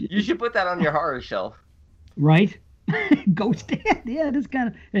 Oh shit! You should put that on your horror shelf. Right? Ghost Dad. Yeah, this kind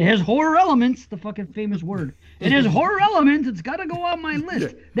of it has horror elements. The fucking famous word. It has horror elements. It's got to go on my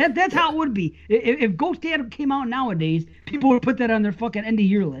list. That's how it would be. If Ghost Dad came out nowadays, people would put that on their fucking end of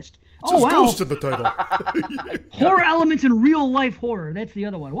year list. Just Oh wow! Ghost in the title. Horror elements in real life horror. That's the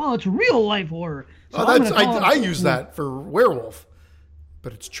other one. Well, it's real life horror. So Oh, I'm that's gonna call it- I use that for werewolf,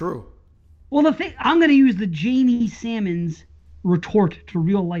 but it's true. Well, the thing I'm going to use the Janie Sammons retort to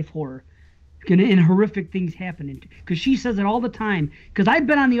real life horror, and horrific things happening because she says it all the time. Because I've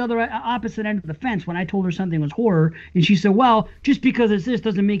been on the other opposite end of the fence when I told her something was horror, and she said, "Well, just because it's this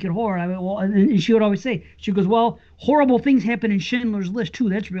doesn't make it horror." I went, "Well," and she would always say, "She goes, well, horrible things happen in Schindler's List too.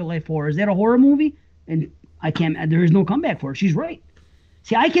 That's real life horror. Is that a horror movie?" And I can't. There is no comeback for her. She's right.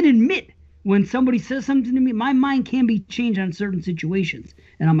 See, I can admit when somebody says something to me, my mind can be changed on certain situations,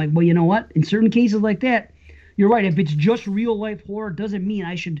 and I'm like, well, you know what? In certain cases like that, you're right. If it's just real life horror, doesn't mean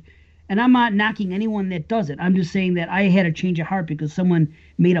I should. And I'm not knocking anyone that does it. I'm just saying that I had a change of heart because someone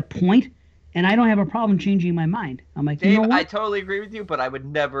made a point, and I don't have a problem changing my mind. I'm like, Dave, you know what? I totally agree with you, but I would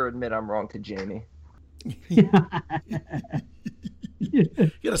never admit I'm wrong to Jamie. You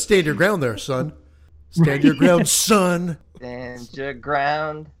gotta stand your ground there, son. Stand your ground, son. Stand your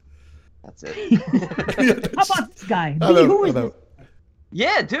ground. That's it. How about this guy? I know, Who is I know. this?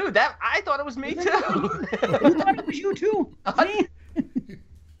 Yeah, dude, I thought it was me too. You thought it was you too? See?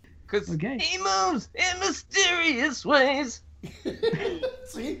 Because Okay. he moves in mysterious ways.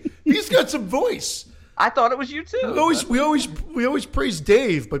 See, he's got some voice. I thought it was you too. We always praise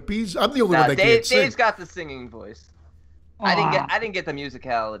Dave, but I'm the only Nah, one that can't sing. Dave's got the singing voice. I didn't get the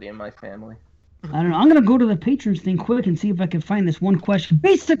musicality in my family. I don't know. I'm gonna go to the patrons thing quick and see if I can find this one question.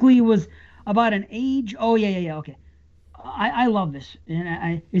 Basically, it was about an age. Oh yeah. Okay. I love this,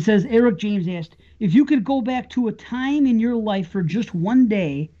 and it says Eric James asked if you could go back to a time in your life for just one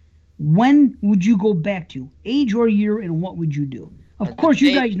day, when would you go back to? Age or year, and what would you do? Of course,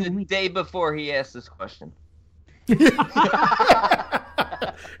 you guys know the me. day before he asked this question.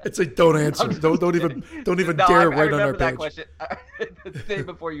 It's like don't answer. Don't even No, dare I write on our remember that page. question. The day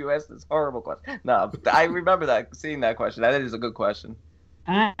before you asked this horrible question. No, I remember seeing that question. That is a good question.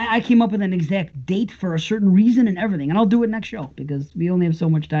 I came up with an exact date for a certain reason and everything, and I'll do it next show because we only have so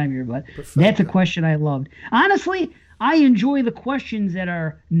much time here. But that's a question I loved. Honestly, I enjoy the questions that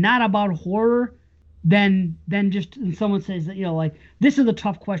are not about horror than just someone says that, like, this is a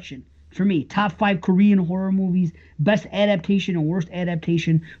tough question. for me. Top 5 Korean horror movies, best adaptation and worst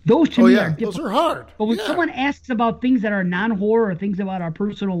adaptation. Those to me are difficult. Those are hard. But when someone asks about things that are non-horror or things about our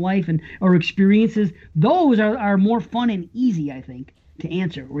personal life and or experiences, those are more fun and easy, I think, to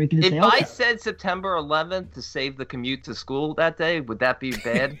answer. Where you can just If say, I said September 11th to save the commute to school that day, would that be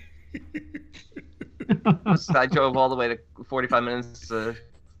bad? I drove all the way to 45 minutes to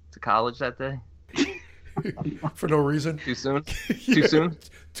college that day. For no reason. Too soon? Too soon?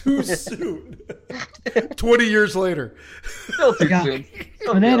 Too soon. 20 years later. Still too soon.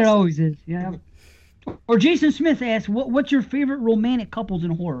 Well, that it always is, yeah. Or Jason Smith asked, what's your favorite romantic couples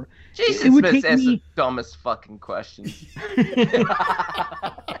in horror? Jason Smith asked the dumbest fucking questions.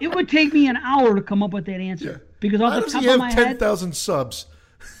 It would take me an hour to come up with that answer. Yeah. Because off the top of my head... 10,000 subs?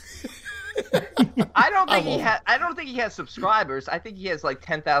 I don't think he has subscribers. I think he has like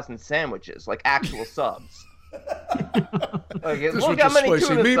 10,000 sandwiches, like actual subs. Okay, look how many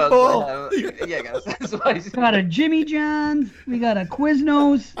tuna subs. Yeah, guys, that's spicy. We got a Jimmy John's. We got a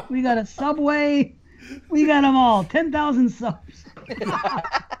Quiznos. We got a Subway. We got them all. 10,000 subs.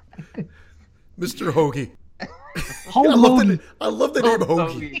 Mr. Hoagie. I love the name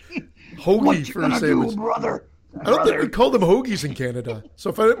Hoagie. Hoagie for a sandwich. Brother? I don't think we call them hoagies in Canada.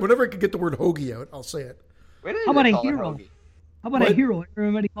 So whenever I can get the word hoagie out, I'll say it. How about a hero? How about a hero?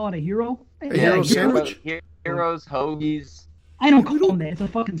 Everybody call it a hero? A hero sandwich? Heroes, hoagies. I don't call them that. It's a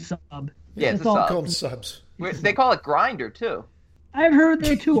fucking sub. Yeah, it's a sub. Call them subs. They call it grinder too. I've heard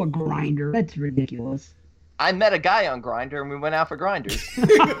that too, a grinder. That's ridiculous. I met a guy on Grindr and we went out for grinders.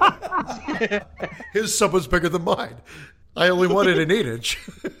 His sub was bigger than mine. I only wanted an 8-inch.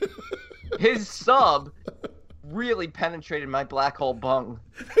 His sub really penetrated my black hole bung.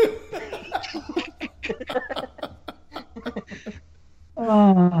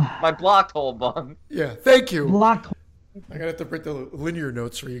 My blocked hole bung. Yeah, thank you. Blocked hole. I gotta have to print the linear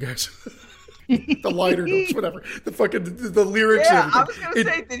notes for you guys. The liner notes, whatever. The fucking the lyrics. Yeah, I was gonna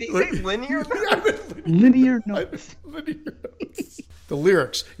say, did he say linear notes? Linear notes. Linear notes. The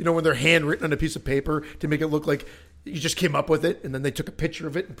lyrics, when they're handwritten on a piece of paper to make it look like you just came up with it, and then they took a picture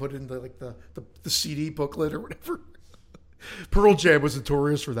of it and put it in the CD booklet or whatever. Pearl Jam was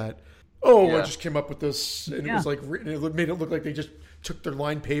notorious for that. I just came up with this, and it was like written. It made it look like they just took their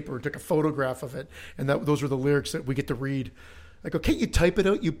lined paper and took a photograph of it, and those were the lyrics that we get to read. I go, can't you type it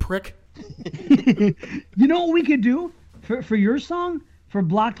out, you prick? You know what we could do for your song, for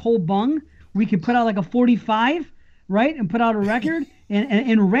Blocked Hole Bung? We could put out like a 45, right, and put out a record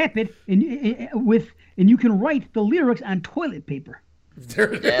and wrap it and you can write the lyrics on toilet paper.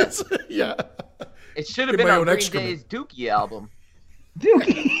 There it is. Yeah. It should have been on Green Day's Dookie album.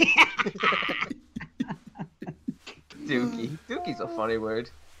 Dookie. Dookie. Dookie's a funny word.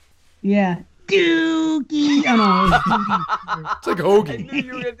 Yeah. Dookie. I know. It's like hoagie. I knew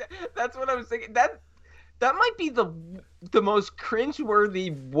you were that's what I was thinking. That might be the most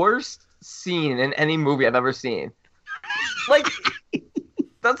cringe-worthy, worst scene in any movie I've ever seen. Like,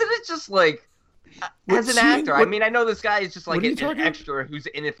 doesn't it just like... As an actor, I mean, I know this guy is just like an extra who's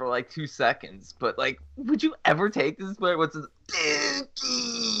in it for like 2 seconds, but like, would you ever take this where what's his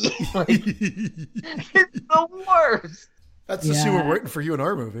like, it's the worst. That's the scene we're waiting for you in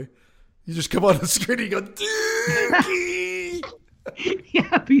our movie. You just come on the screen and you go, Dookie!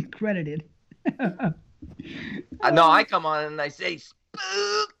 Yeah, be credited. No, I come on and I say,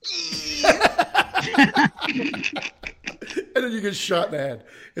 Spooky! And then you get shot in the head.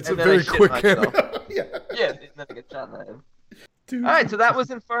 It's a very quick cameo. Yeah, and then I get shot in the head. Dude. All right, so that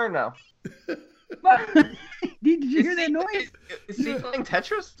was Inferno. Did you hear that noise? Is he playing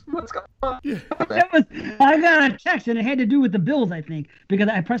Tetris? What's going on? Yeah. I got a text, and it had to do with the Bills, I think, because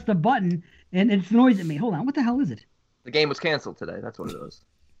I pressed the button, and it's noise at me. Hold on, what the hell is it? The game was canceled today. That's what it was.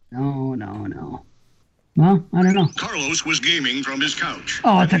 No. Well, I don't know. Carlos was gaming from his couch.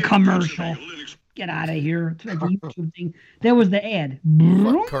 Oh, it's a commercial. Get out of here. It's like a YouTube thing. That was the ad.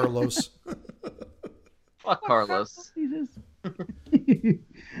 Fuck Carlos. Fuck Carlos.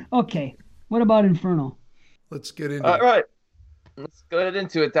 Okay. What about Inferno? Let's get into it. All right. Let's get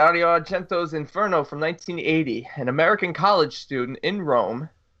into it. Dario Argento's Inferno from 1980. An American college student in Rome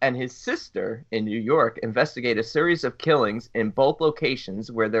and his sister in New York investigate a series of killings in both locations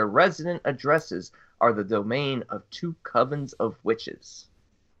where their resident addresses are the domain of two covens of witches.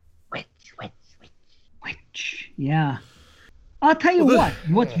 Witch. Yeah. I'll tell you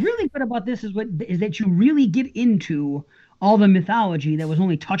what's really good about this is that you really get into all the mythology that was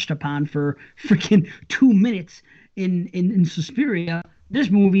only touched upon for freaking 2 minutes in Suspiria. This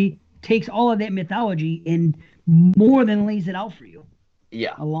movie takes all of that mythology and more than lays it out for you.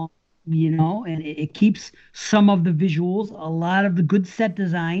 Yeah. Along. And it keeps some of the visuals, a lot of the good set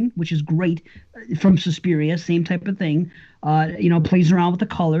design, which is great from Suspiria, same type of thing. Plays around with the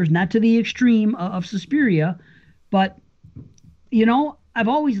colors, not to the extreme of Suspiria, but I've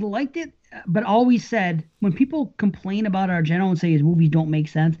always liked it, but always said when people complain about Argento and say his movies don't make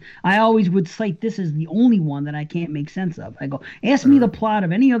sense, I always would cite this as the only one that I can't make sense of. I go, ask me the plot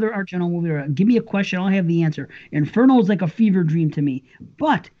of any other Argento movie, or give me a question, I'll have the answer. Inferno is like a fever dream to me,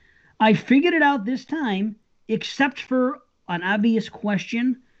 but I figured it out this time, except for an obvious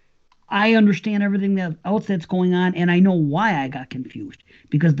question. I understand everything else that's going on, and I know why I got confused.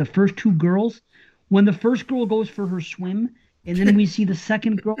 Because the first two girls, when the first girl goes for her swim, and then we see the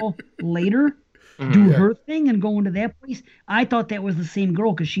second girl later do her thing and go into that place, I thought that was the same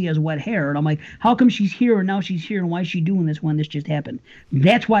girl because she has wet hair. And I'm like, how come she's here and now she's here, and why is she doing this when this just happened?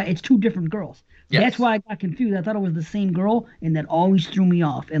 That's why it's two different girls. Yes. That's why I got confused. I thought it was the same girl, and that always threw me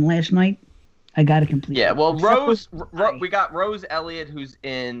off. And last night, I got it completely. Yeah, well, we got Rose Elliott, who's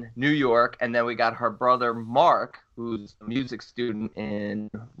in New York, and then we got her brother Mark, who's a music student in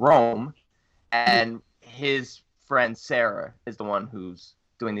Rome, and his friend Sarah is the one who's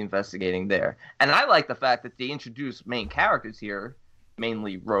doing the investigating there. And I like the fact that they introduce main characters here,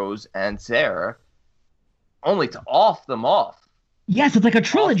 mainly Rose and Sarah, only to off them off. Yes, it's like a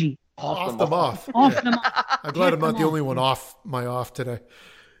trilogy. Off them off. Off them off. I'm glad I'm not the only one off my off today.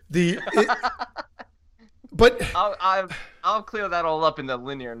 But I'll clear that all up in the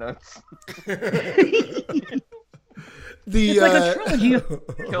linear notes. It's like a trilogy.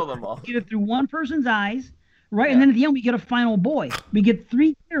 Kill them all. Get it through one person's eyes, right? Yeah. And then at the end we get a final boy. We get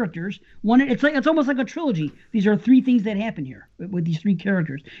three characters. It's almost like a trilogy. These are three things that happen here with these three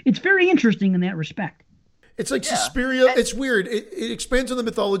characters. It's very interesting in that respect. It's like Suspiria. It's weird. It expands on the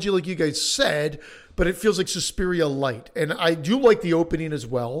mythology, like you guys said, but it feels like Suspiria light. And I do like the opening as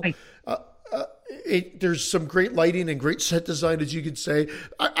well. Right. There's some great lighting and great set design, as you could say.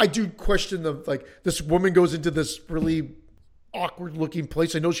 I do question this woman goes into this really awkward looking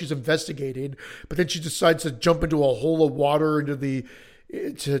place. I know she's investigating, but then she decides to jump into a hole of water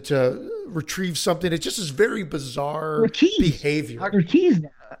to retrieve something. It just is very bizarre behavior. Her keys.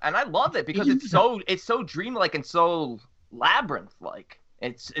 And I love it because it's so dreamlike and so labyrinth-like.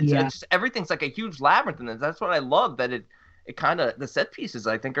 It's just, everything's like a huge labyrinth, and that's what I love, that it kind of, the set pieces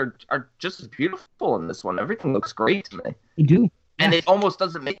I think are just as beautiful in this one. Everything looks great to me. They do. And it almost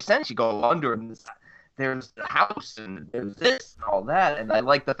doesn't make sense. You go under and there's the house and there's this and all that, and I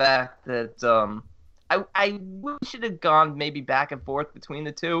like the fact that I wish it had gone maybe back and forth between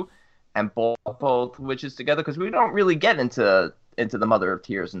the two and both witches together, because we don't really get into the Mother of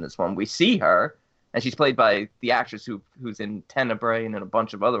Tears in this one. We see her, and she's played by the actress who's in Tenebrae and in a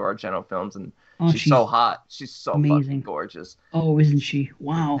bunch of other Argento films, and she's so hot. She's so amazing. Fucking gorgeous. Oh, isn't she?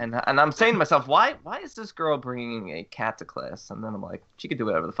 Wow. And I'm saying to myself, why is this girl bringing a cat to class? And then I'm like, she could do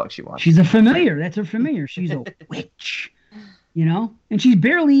whatever the fuck she wants. She's a familiar. That's her familiar. She's a witch, and she's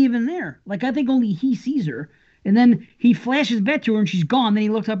barely even there. Like, I think only he sees her. And then he flashes back to her, and she's gone. Then he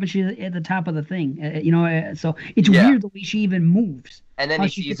looks up, and she's at the top of the thing. So it's weird the way she even moves. And then he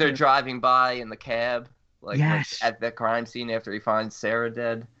sees her driving by in the cab, like at the crime scene after he finds Sarah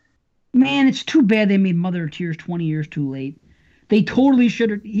dead. Man, it's too bad they made Mother of Tears 20 years too late. He totally should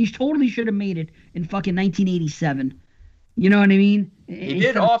have made it in fucking 1987. You know what I mean? They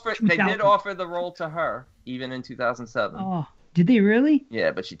did offer the role to her, even in 2007. Oh, did they really? Yeah,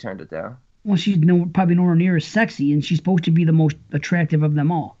 but she turned it down. Well, she's probably nowhere near as sexy, and she's supposed to be the most attractive of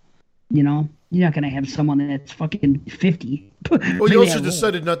them all. You're not going to have someone that's fucking 50. Well, you also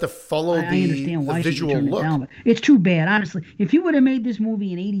decided not to follow the visual look. But it's too bad, honestly. If you would have made this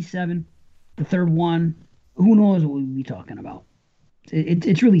movie in 87, the third one, who knows what we'd be talking about.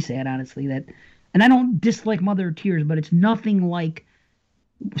 It's really sad, honestly. And I don't dislike Mother of Tears, but it's nothing like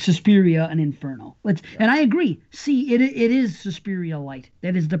Suspiria and Inferno. And I agree. See, it is Suspiria light.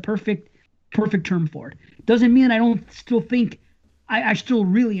 That is the perfect term for it. Doesn't mean I don't still think I still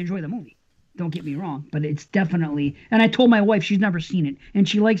really enjoy the movie. Don't get me wrong, but it's definitely. And I told my wife, she's never seen it, and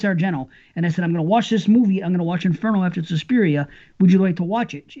she likes Argento. And I said, I'm going to watch this movie. I'm going to watch Inferno after Suspiria. Would you like to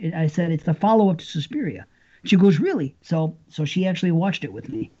watch it? I said, it's the follow-up to Suspiria. She goes, really? So she actually watched it with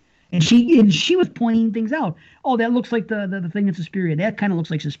me, and she was pointing things out. Oh, that looks like the thing in Suspiria. That kind of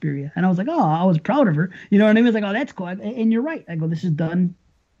looks like Suspiria. And I was like, oh, I was proud of her. You know what I mean? I was like, oh, that's cool. And you're right. I go, this is done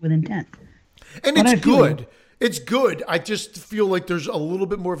with intent. And it's good. It's good. I just feel like there's a little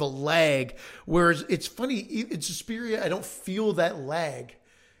bit more of a lag. Whereas it's funny, in Suspiria, I don't feel that lag.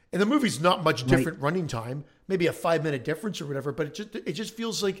 And the movie's not much different running time, maybe a 5-minute difference or whatever, but it just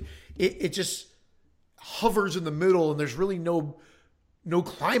feels like it just hovers in the middle, and there's really no no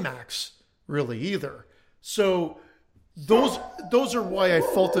climax really either. So those are why I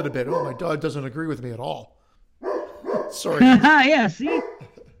felt it a bit. Oh, my dog doesn't agree with me at all. Sorry. Yeah, see?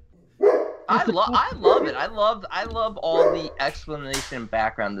 I love it. I love all the explanation and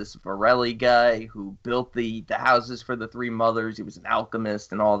background. This Varelli guy who built the houses for the three mothers. He was an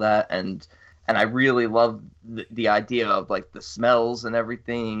alchemist and all that. And I really love the idea of like the smells and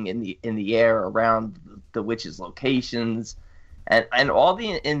everything in the air around the witches' locations, and all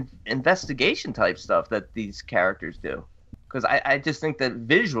the investigation type stuff that these characters do. Because I just think that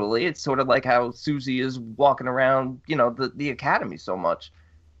visually it's sort of like how Susie is walking around, the academy so much.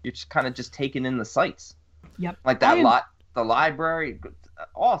 You're just kind of just taking in the sights. Yep. Like that the library,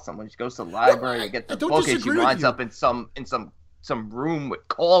 awesome. When she goes to the library and get the book, and she winds up in some room with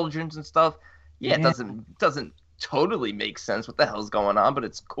cauldrons and stuff. Yeah, it doesn't totally make sense what the hell's going on, but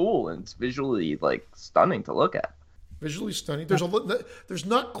it's cool and it's visually like stunning to look at. Visually stunning. There's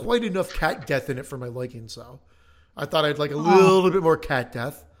not quite enough cat death in it for my liking, so I thought I'd like a little bit more cat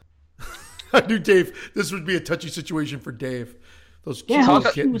death. I knew Dave. This would be a touchy situation for Dave. Those cute little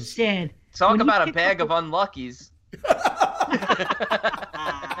kittens. He was sad. Talk about a bag of unluckies.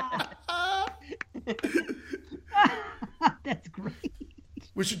 That's great.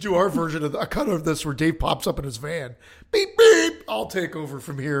 We should do our version of a cut of this where Dave pops up in his van. Beep, beep. I'll take over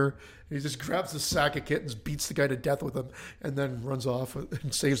from here. And he just grabs a sack of kittens, beats the guy to death with them, and then runs off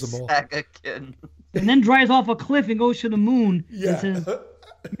and saves them all. Sack of kittens. And then drives off a cliff and goes to the moon. Yeah. And says,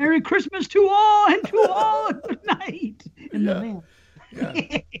 Merry Christmas to all and to all and good night. In the van. Yeah.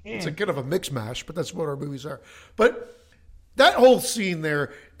 It's a kind of a mix mash, but that's what our movies are. But that whole scene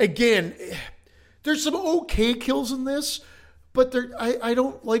there, again, there's some okay kills in this, but I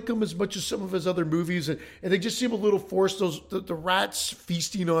don't like them as much as some of his other movies, and they just seem a little forced. The rats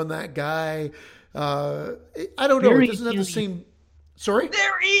feasting on that guy. I don't know. It doesn't have the same. Sorry?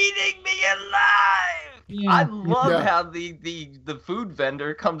 They're eating me alive! Yeah. I love how the food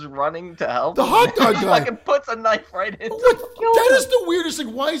vendor comes running to help. The hot dog guy. Fucking puts a knife right into him. That is the weirdest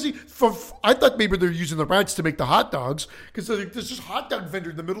thing. Why is he... I thought maybe they're using the rats to make the hot dogs, because there's this hot dog vendor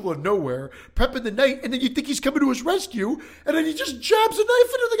in the middle of nowhere, prepping the night, and then you think he's coming to his rescue, and then he just jabs a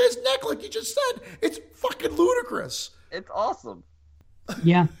knife into the guy's neck like you just said. It's fucking ludicrous. It's awesome.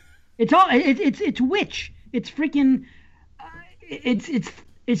 Yeah. It's witch. It's freaking...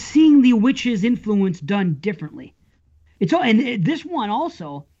 It's seeing the witch's influence done differently. And this one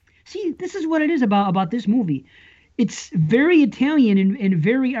also. See, this is what it is about this movie. It's very Italian and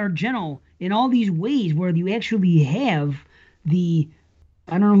very Argento in all these ways, where you actually have the.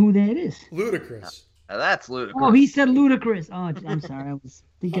 I don't know who that is. Ludicrous. That's ludicrous. Oh, he said ludicrous. Oh, I'm sorry. I was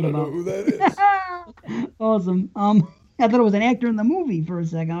thinking I don't know who that is. Awesome. I thought it was an actor in the movie for a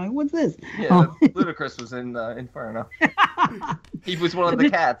second. I'm like, what's this? Yeah, Ludacris was in Inferno. He was one of the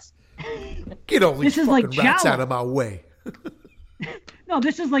cats. Get all these fucking rats out of my way. No,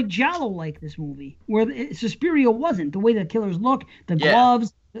 this is like Giallo-like, this movie, where Suspiria wasn't. The way the killers look, the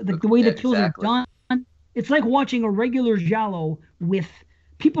gloves, the way the kills are done. It's like watching a regular Giallo with...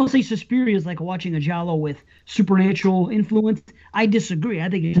 People say Suspiria is like watching a Giallo with supernatural influence. I disagree. I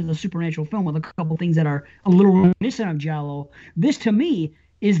think it's a supernatural film with a couple things that are a little reminiscent of Giallo. This, to me,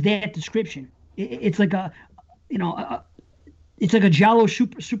 is that description. It's like it's like a Giallo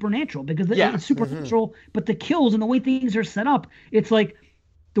supernatural, because it's supernatural, but the kills and the way things are set up, it's like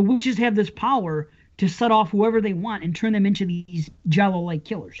the witches have this power to set off whoever they want and turn them into these Giallo-like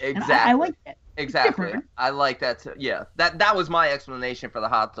killers. Exactly. And I like that. Exactly. I like that too. Yeah. That was my explanation for the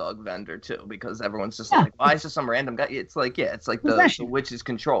hot dog vendor too, because everyone's just like, why is this some random guy? It's like, it's like the witches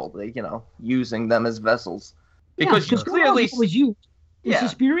control, they, using them as vessels. Because you clearly was used in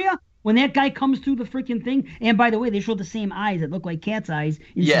Suspiria when that guy comes through the freaking thing. And by the way, they show the same eyes that look like cat's eyes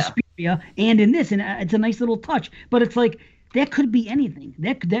in Suspiria and in this, and it's a nice little touch. But it's like that could be anything.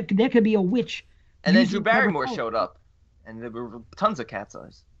 That could be a witch. And then Drew Barrymore showed up, and there were tons of cat's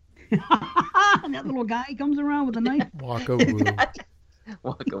eyes. And that little guy comes around with a knife. Waka woo.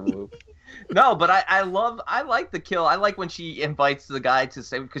 Waka woo. No, but I like the kill. I like when she invites the guy to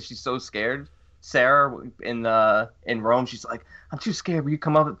stay because she's so scared. Sarah in Rome, she's like, I'm too scared. Will you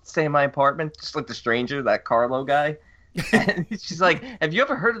come up and stay in my apartment? Just like the stranger, that Carlo guy. And she's like, have you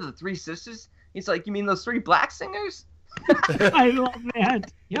ever heard of the Three Sisters? He's like, you mean those three black singers? I love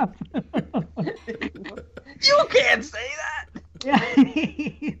that. Yep. You can't say that. Yeah,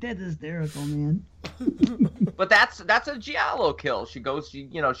 that's hysterical, man. But that's a Giallo kill. She goes, she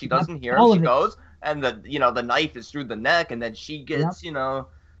doesn't hear him. She goes, and the knife is through the neck, and then she gets,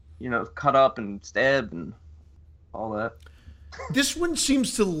 cut up and stabbed and all that. This one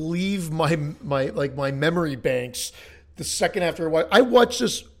seems to leave my memory banks the second after I watched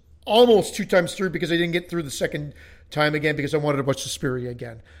this almost 2 times through because I didn't get through the second time again because I wanted to watch Suspiria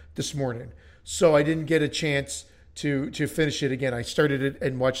again this morning. So I didn't get a chance to finish it again. I started it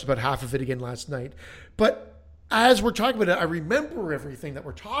and watched about half of it again last night. But as we're talking about it, I remember everything that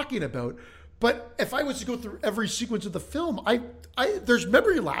we're talking about. But if I was to go through every sequence of the film, I there's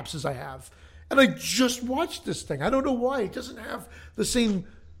memory lapses I have. And I just watched this thing. I don't know why. It doesn't have the same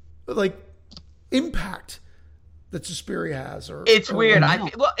impact that Suspiria has. It's weird.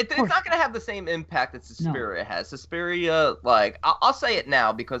 It's not going to have the same impact that Suspiria has. Suspiria, I'll say it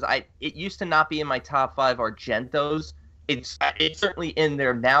now because it used to not be in my top 5 Argentos. It's certainly in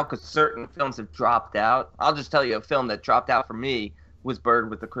there now because certain films have dropped out. I'll just tell you a film that dropped out for me was Bird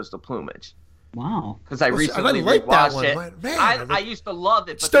with the Crystal Plumage. Wow. Because I recently rewatched it. Man, I used to love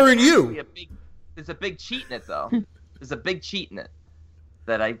it. But starring you. There's a big cheat in it, though. There's a big cheat in it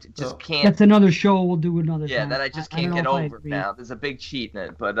that I just can't. That's another show we'll do another time. Yeah, that I just can't get over now. There's a big cheat in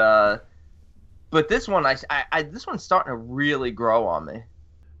it, but this one, this one's starting to really grow on me.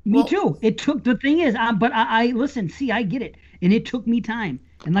 Me too. It took, the thing is, but I listen, see, I get it, and it took me time.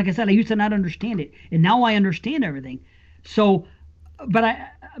 And like I said, I used to not understand it, and now I understand everything. So, but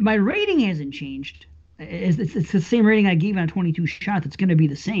my rating hasn't changed. It's the same rating I gave on 22 Shots. It's going to be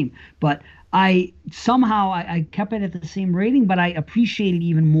the same, but I kept it at the same rating, but I appreciate it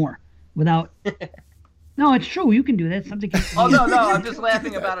even more without. No, it's true. You can do that. Something. Oh no! I'm just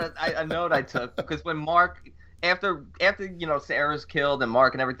laughing about a note I took because when Mark, after Sarah's killed and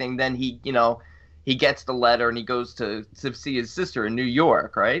Mark and everything, then he gets the letter and he goes to see his sister in New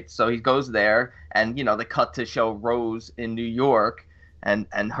York, right? So he goes there and they cut to show Rose in New York and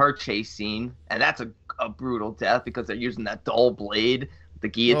her chase scene, and that's a brutal death because they're using that dull blade, the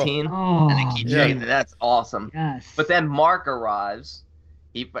guillotine, and they keep chasing. That's awesome. Yes. But then Mark arrives.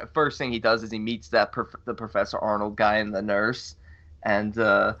 First thing he does is he meets the Professor Arnold guy and the nurse, and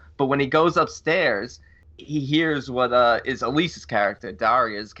but when he goes upstairs, he hears what is Elise's character,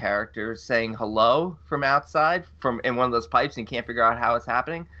 Daria's character, saying hello from outside in one of those pipes, and he can't figure out how it's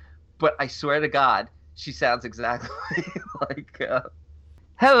happening. But I swear to God, she sounds exactly like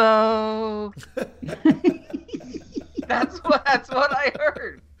hello. That's what I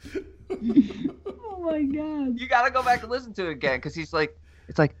heard. Oh my God! You gotta go back and listen to it again because it's like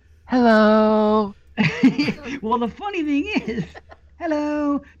hello. Well, the funny thing is,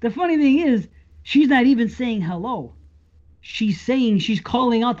 hello. The funny thing is, she's not even saying hello. She's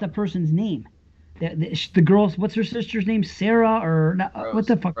calling out the person's name. The girl's, what's her sister's name? Sarah or not, Rose, what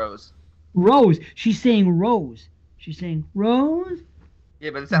the fuck? Rose. She's saying Rose. She's saying Rose.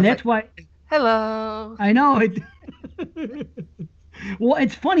 Yeah, but it sounds that's why. Hello. I know it. Well,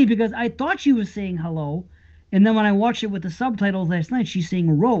 it's funny because I thought she was saying hello, and then when I watched it with the subtitles last night, she's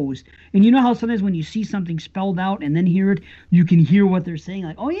saying Rose. And you know how sometimes when you see something spelled out and then hear it, you can hear what they're saying.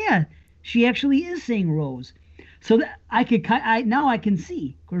 Like, oh yeah, she actually is saying Rose. So that now I can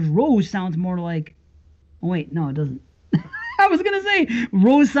see, because Rose sounds more like. Oh wait, no, it doesn't. I was gonna say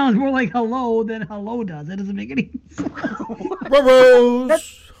Rose sounds more like hello than hello does. That doesn't make any sense. Rose.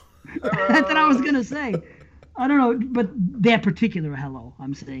 That's what I was gonna say. I don't know, but that particular hello,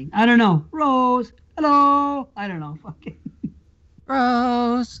 I'm saying. I don't know. Rose, hello. I don't know. Fucking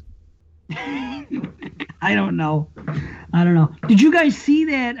Rose. I don't know. Did you guys see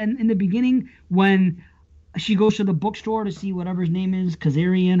that in the beginning when she goes to the bookstore to see whatever his name is,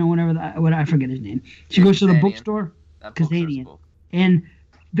 Kazarian or whatever, I forget his name. She goes to the bookstore, Kazarian, and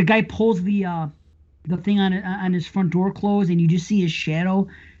the guy pulls the thing on his front door closed, and you just see his shadow.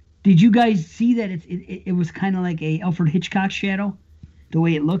 Did you guys see that it was kind of like a Alfred Hitchcock shadow, the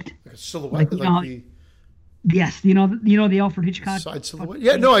way it looked? Silhouette, yes, you know the Alfred Hitchcock side silhouette.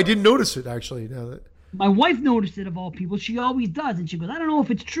 Yeah, no, I didn't notice it actually. Now that my wife noticed it, of all people, she always does, and she goes, "I don't know if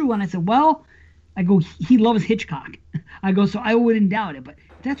it's true." And I said, "Well," I go, "He loves Hitchcock." I go, "So I wouldn't doubt it." But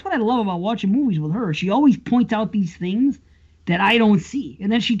that's what I love about watching movies with her. She always points out these things that I don't see.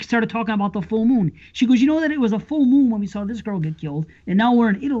 And then she started talking about the full moon. She goes, "You know that it was a full moon when we saw this girl get killed, and now we're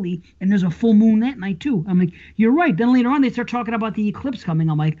in Italy, and there's a full moon that night too." I'm like, "You're right." Then later on, they start talking about the eclipse coming.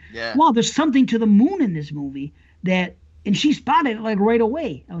 I'm like, "Wow, there's something to the moon in this movie that," and she spotted it like right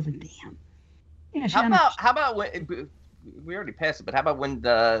away. I was like, "Damn." Yeah. How about when we already passed it? But how about when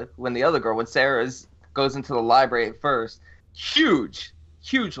the other girl, when Sarah goes into the library at first, huge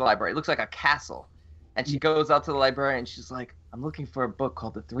library, it looks like a castle. And she goes out to the library and she's like, "I'm looking for a book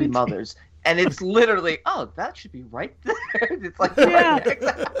called The Three Mothers." And it's literally, oh, that should be right there. It's like, right there. Get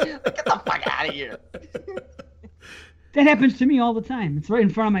the fuck out of here. That happens to me all the time. It's right in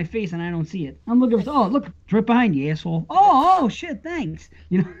front of my face and I don't see it. I'm looking for, oh, look, it's right behind you, asshole. Oh, shit, thanks.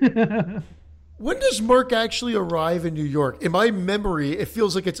 You know? When does Mark actually arrive in New York? In my memory, it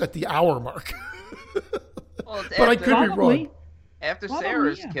feels like it's at the hour mark. Well, But I could be wrong. After Probably,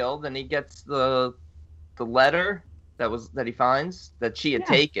 Sarah's yeah. killed, and he gets the letter that he finds that she had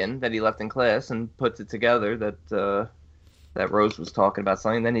taken, that he left in class, and puts it together that Rose was talking about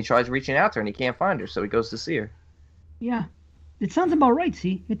something. Then he tries reaching out to her, and he can't find her, so he goes to see her. Yeah. It sounds about right,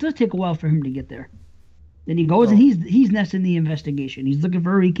 see? It does take a while for him to get there. Then he goes and he's nesting the investigation. He's looking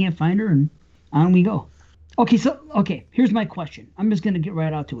for her, he can't find her, and on we go. Okay, here's my question. I'm just gonna get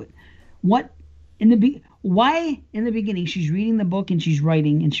right out to it. Why in the beginning she's reading the book and she's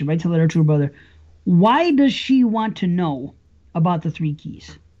writing and she writes a letter to her brother? Why does she want to know about the three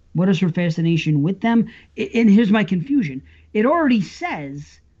keys? What is her fascination with them? And here's my confusion. It already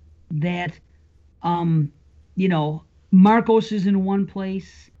says that Marcos is in one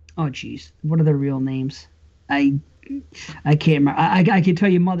place. Oh geez, what are their real names? I can't remember. I can tell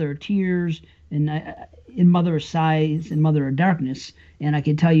you Mother of Tears and in Mother of Sighs and Mother of Darkness, and I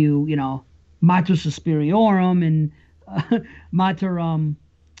can tell you, Mater Suspiriorum and Mater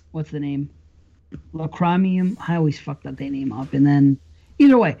what's the name? Lacramium. I always fucked up that name up. And then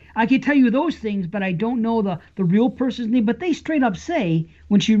either way, I can tell you those things, but I don't know the real person's name. But they straight up say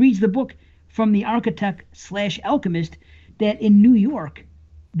when she reads the book from the architect / alchemist that in New York,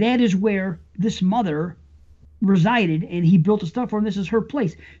 that is where this mother resided, and he built the stuff for her, and this is her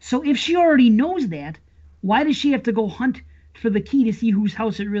place. So if she already knows that, why does she have to go hunt for the key to see whose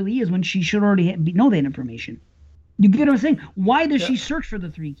house it really is when she should already know that information? You get what I'm saying? Why does she search for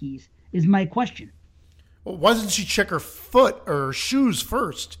the three keys is my question. Well, why doesn't she check her foot or her shoes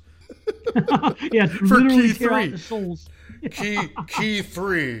first? Yeah, For literally key tear out 3. the soles. Key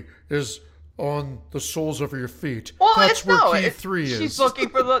 3 is on the soles of your feet. Well, That's where key 3 is. She's looking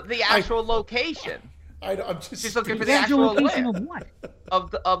for the actual location. I'm just She's looking for the That's the actual location lair of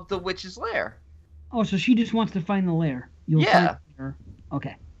what? of the witch's lair. Oh, so she just wants to find the lair. You'll Yeah. find her.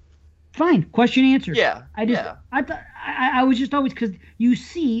 Okay. Fine. Question answered. Yeah. I just, yeah. I thought, I was just always, because you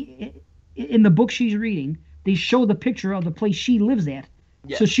see in the book she's reading, they show the picture of the place she lives at.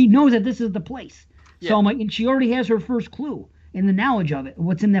 Yeah. So she knows that this is the place. Yeah. So I'm like, and she already has her first clue in the knowledge of it,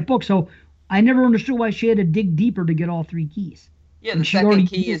 what's in that book. So I never understood why she had to dig deeper to get all three keys. Yeah, And the she already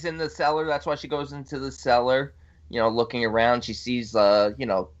second key did. is in the cellar. That's why she goes into the cellar. Looking around, she sees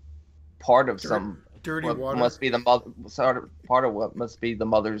part of some dirty what water. must be the mother, part of what must be the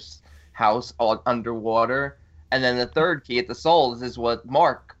mother's house all underwater. And then the third key at the souls is what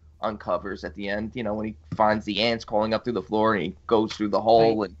Mark uncovers at the end. When he finds the ants crawling up through the floor and he goes through the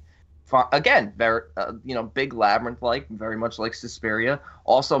hole and again, very big labyrinth-like, very much like Suspiria.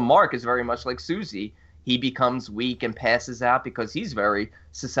 Also, Mark is very much like Susie. He becomes weak and passes out because he's very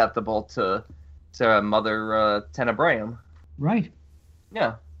susceptible to Mother Tenebraeum. Right.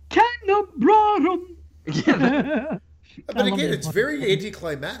 Yeah. Tenebrarum. Yeah. But again, it's very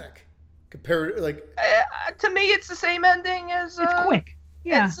anticlimactic compared, To me, it's the same ending as. It's quick.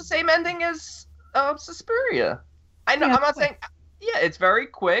 Yeah. It's the same ending as Suspiria. I know. Yeah, I'm not quick. saying. Yeah, it's very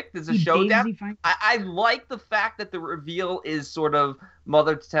quick. There's a He showdown. daisy finds- I like the fact that the reveal is sort of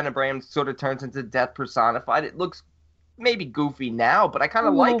Mother Tenebraeum sort of turns into death personified. It looks maybe goofy now, but I kind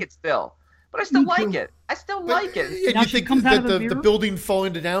of Well, like it still. But I still me like too. it. I still like it. Yeah, Now you she think comes out that of the the mirror? building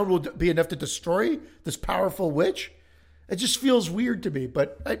falling down will be enough to destroy this powerful witch? It just feels weird to me,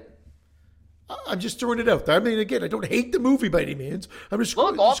 but I'm just throwing it out there. I mean, again, I don't hate the movie by any means. I'm just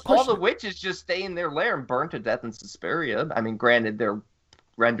Look, just all the questioning. witches just stay in their lair and burn to death in Suspiria. I mean, granted, they're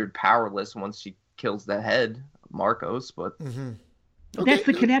rendered powerless once she kills the head, Marcos, but That's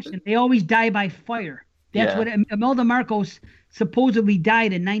the connection. They always die by fire. That's Yeah. what Imelda Marcos supposedly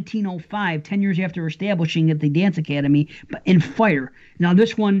died in 1905, 10 years after establishing at the dance academy, but in fire. Now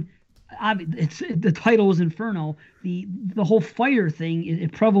this one, the title is Inferno. The whole fire thing is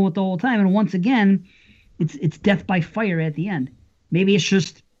prevalent the whole time, and once again, it's death by fire at the end. Maybe it's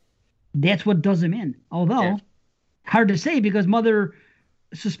just that's what does him in. Although Yeah. hard to say because Mother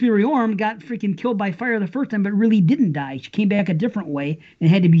Suspiriorum got freaking killed by fire the first time, but really didn't die. She came back a different way and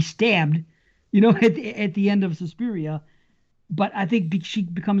had to be stabbed, at the end of Suspiria. But I think she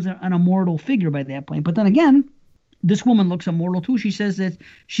becomes an immortal figure by that point. But then again, this woman looks immortal too. She says that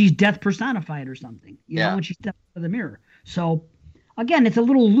she's death personified or something, when she steps out of the mirror. So again, it's a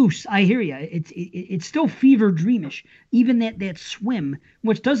little loose. I hear you. It's still fever dreamish. Even that swim,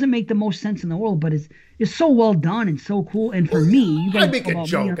 which doesn't make the most sense in the world, but is so well done and so cool. And for me, you guys I make talk a about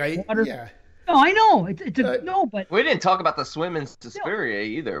joke. being underwater. Yeah. No, I know. No, but we didn't talk about the swim in Suspiria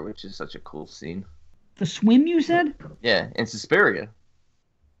either, which is such a cool scene. the swim you said? Yeah, in Suspiria,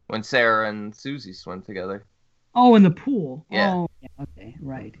 when Sarah and Susie swim together. Oh, in the pool. Yeah. Oh, yeah. Okay.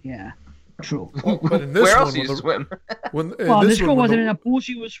 Right. Yeah. True. Well, but in this Where one, else do you swim? Well, this girl wasn't in a pool.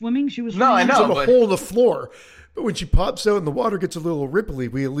 She was swimming. She was No, I swimming. know. There's a but- hole in the floor, but when she pops out and the water gets a little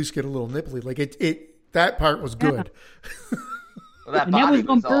ripply, we at least get a little nipply. Like it that part was good. Well, that And that body was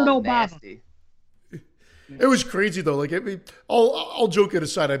was all Umberto Baba. nasty. It was crazy though. Like I'll joke it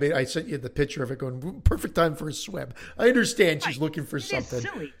aside. I sent you the picture of it going perfect time for a swim. I understand she's looking for It is something.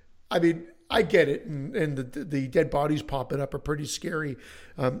 silly. I mean, I get it, and the dead bodies popping up are pretty scary.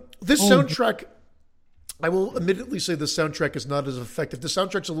 This soundtrack, I will admittedly say the soundtrack is not as effective. The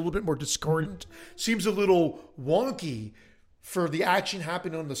soundtrack's a little bit more discordant, seems a little wonky for the action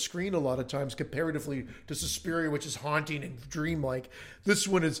happening on the screen a lot of times comparatively to Suspiria, which is haunting and dreamlike. This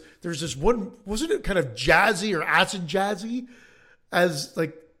one is, there's this one, wasn't it kind of jazzy or acid jazzy as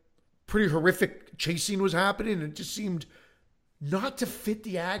like pretty horrific chasing was happening, and it just seemed not to fit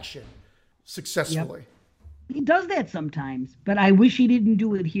the action successfully. He does that sometimes, but I wish he didn't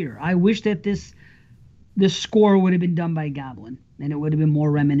do it here. I wish that this score would have been done by Goblin, and it would have been more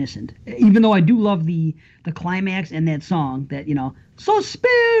reminiscent. Even though I do love the climax and that song, that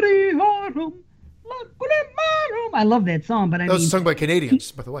Suspiriorum, I love that song, but I That was mean, sung by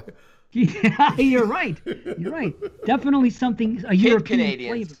Canadians, by the way. yeah, you're right. You're right. Definitely something a Kid European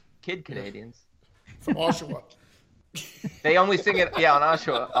Canadians. flavor. Kid Canadians. From Oshawa. They only sing it, yeah, on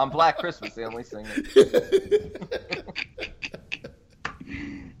Oshawa. On Black Christmas, they only sing it.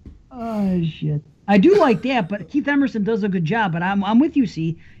 Oh shit! I do like that, but Keith Emerson does a good job. But I'm with you.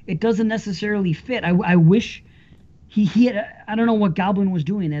 See, it doesn't necessarily fit. I wish he had. I don't know what Goblin was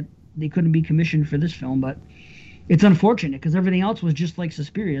doing that they couldn't be commissioned for this film, but it's unfortunate because everything else was just like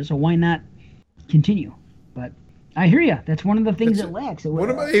Suspiria. So why not continue? But I hear you. That's one of the things that lacks.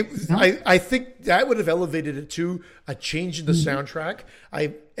 I think that would have elevated it to a change in the soundtrack.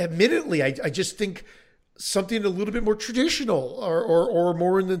 I just think something a little bit more traditional or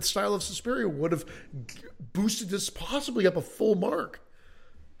more in the style of Suspiria would have boosted this possibly up a full mark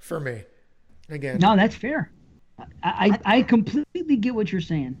for me. Again, No, that's fair. I completely get what you're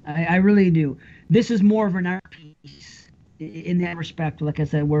saying. I really do. This is more of an art piece in that respect. Like I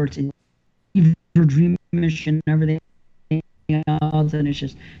said, where it's your dreamish and everything else, and it's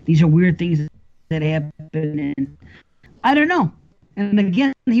just these are weird things that happen, and I don't know. And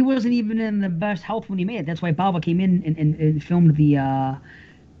again, he wasn't even in the best health when he made it. That's why Baba came in and filmed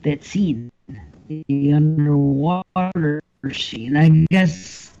that scene, the underwater scene. I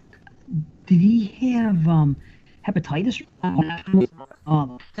guess, did he have hepatitis?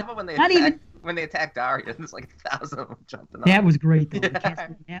 Except for when they Not attack, even- when they attacked Daria, there's like 1,000 of them jumping up. That was great, though. The cast-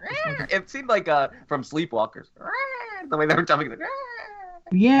 that was fucking- It seemed like from Sleepwalkers. The way they were jumping. Like,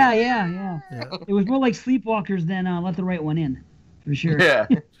 Yeah. It was more like Sleepwalkers than Let the Right One In, for sure. yeah.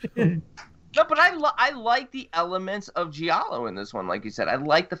 No, but I like the elements of Giallo in this one. Like you said, I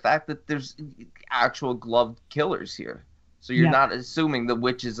like the fact that there's actual gloved killers here. So you're Yeah. not assuming the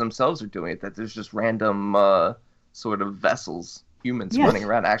witches themselves are doing it. That there's just random sort of vessels, humans Yes. running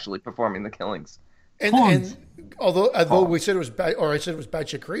around actually performing the killings. And although we said it was bad, or I said it was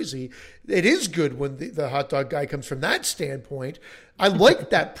batshit crazy, it is good when the hot dog guy comes from that standpoint. I like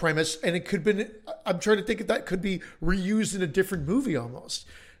that premise, and it could been. I'm trying to think if that could be reused in a different movie almost.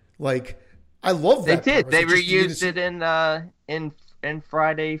 Like, I love They that. did. premise. They It just reused it in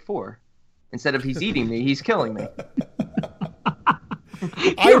Friday 4. Instead of he's eating me, he's killing me.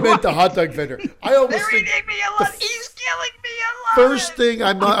 I meant the hot dog vendor. I almost think They're eating me alive. He's killing me alive. first thing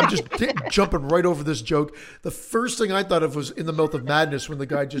I'm just jumping right over this joke. The first thing I thought of was In the Mouth of Madness when the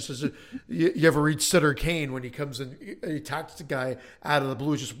guy just says, "You ever read Sutter Kane?" When he comes in, he attacks the guy out of the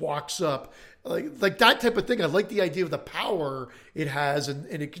blue, just walks up. Like that type of thing. I like the idea of the power it has, and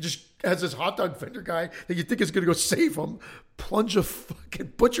it just has this hot dog vendor guy that you think is going to go save him, plunge a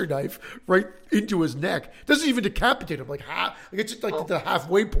fucking butcher knife right into his neck. Doesn't even decapitate him. Like it's just like the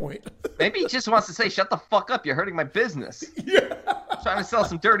halfway point. Maybe he just wants to say, "Shut the fuck up! You're hurting my business." Yeah. Trying to sell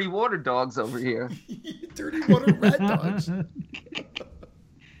some dirty water dogs over here. Dirty water rat dogs.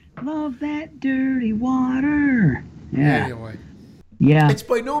 Love that dirty water. Yeah. Anyway. Yeah. It's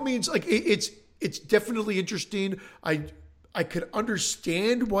by no means like it's definitely interesting. I could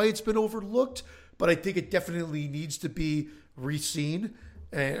understand why it's been overlooked, but I think it definitely needs to be re-seen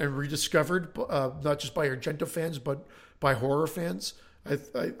and rediscovered, not just by Argento fans, but by horror fans.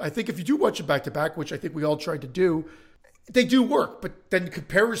 I think if you do watch it back to back, which I think we all tried to do, they do work. But then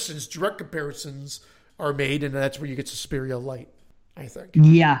direct comparisons are made, and that's where you get Suspiria light, I think.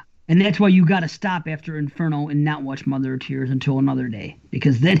 Yeah. And that's why you got to stop after Inferno and not watch Mother of Tears until another day,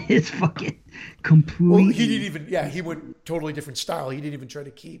 because then it's fucking completely. Well, he didn't even. Yeah, he went totally different style. He didn't even try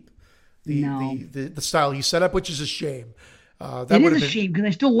to keep the style he set up, which is a shame. That It would is have a been. shame because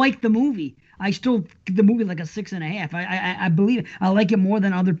I still like the movie. I still give the movie like a 6.5. I believe I like it more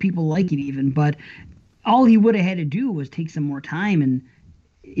than other people like it even. But all he would have had to do was take some more time and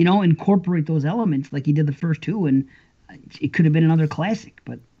incorporate those elements like he did the first two, and it could have been another classic.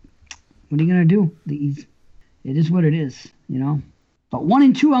 But what are you gonna do? It is what it is, But 1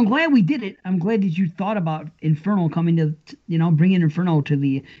 and 2, I'm glad we did it. I'm glad that you thought about Inferno coming to, bringing Inferno to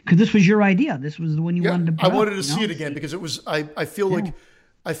because this was your idea. This was the one you wanted to. I wanted to see it again because it was. I feel like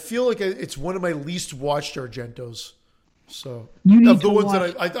it's one of my least watched Argentos. So you need of the to ones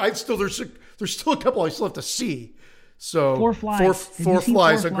watch, that I still there's still a couple I still have to see. So Four Flies. Four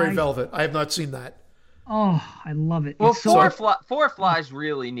Flies on Grey Velvet. I have not seen that. Oh, I love it. Well, Four Flies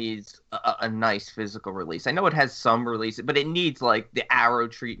really needs a nice physical release. I know it has some release, but it needs like the Arrow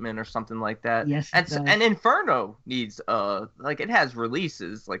treatment or something like that. Yes, and Inferno needs it has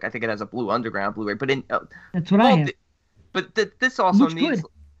releases. Like I think it has a Blue Underground Blu-ray, but that's what I have. But this also Looks needs.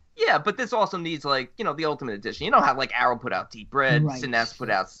 Good. Yeah, but this also needs the Ultimate Edition. You know how like Arrow put out Deep Red, Right. Synapse put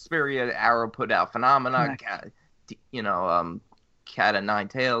out Suspiria, Arrow put out Phenomena, Cat of Nine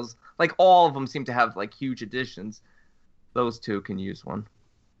Tails. Like all of them seem to have like huge editions. Those two can use one.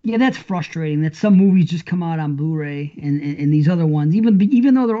 Yeah, that's frustrating. That some movies just come out on Blu-ray and these other ones,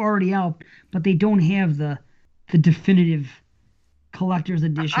 even though they're already out, but they don't have the definitive collector's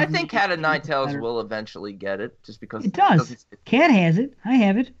edition. I think Cat of Nine Tails will eventually get it, just because it does. Cat has it. I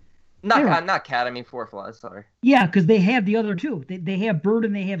have it. Not Cat. I mean Four Flies. Sorry. Yeah, because they have the other two. They have Bird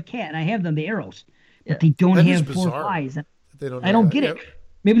and they have Cat, and I have them, the arrows, Yeah. but they don't That have is Four bizarre. Flies. I don't get it.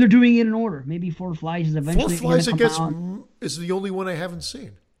 Maybe they're doing it in order. Maybe Four Flies is eventually Four Flies, I come guess, out. is the only one I haven't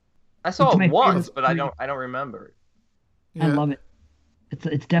seen. I saw It's it my once, favorite but I movie. don't remember it. I love it.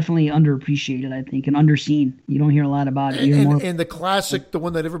 It's definitely underappreciated, I think, and underseen. You don't hear a lot about it. And the classic, the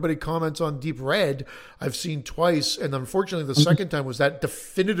one that everybody comments on, Deep Red, I've seen twice, and unfortunately the second time was that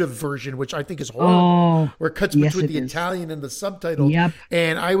definitive version, which I think is horrible, where it cuts between the Italian and the subtitle. Yep.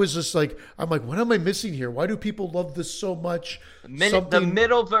 And I was just like, what am I missing here? Why do people love this so much? The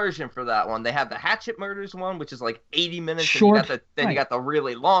middle version for that one, they have the Hatchet Murders one, which is like 80 minutes. Short. And you got the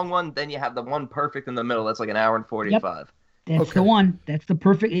really long one. Then you have the one perfect in the middle. That's like an hour and 45. Yep. That's the one. That's the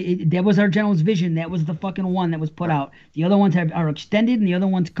perfect. That was our general's vision. That was the fucking one that was put out. The other ones are extended and the other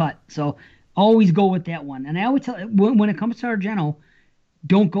one's cut. So always go with that one. And I always tell when it comes to our general,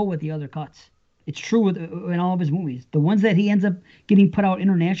 don't go with the other cuts. It's true in all of his movies. The ones that he ends up getting put out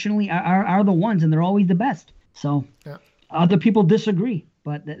internationally are the ones, and they're always the best. So other people disagree,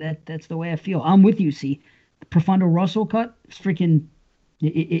 but that's the way I feel. I'm with you. See, the Profondo Rosso cut, it's freaking.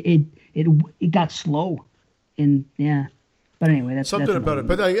 It got slow, and yeah. But anyway, that's something about it.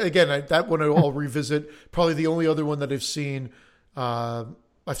 But that one I'll revisit. Probably the only other one that I've seen. I've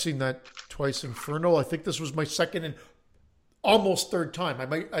seen that twice. Inferno. I think this was my second and almost third time. I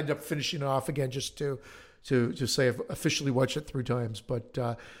might end up finishing it off again just to say I've officially watched it 3 times. But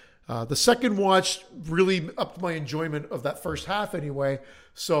the second watch really upped my enjoyment of that first half anyway.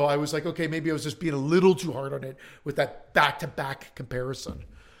 So I was like, okay, maybe I was just being a little too hard on it with that back-to-back comparison.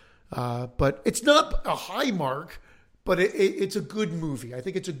 But it's not a high mark. But it's a good movie. I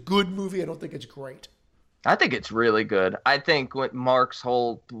think it's a good movie. I don't think it's great. I think it's really good. I think when Mark's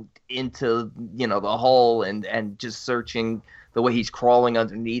whole into the hole and just searching the way he's crawling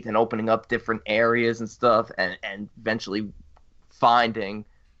underneath and opening up different areas and stuff, and eventually finding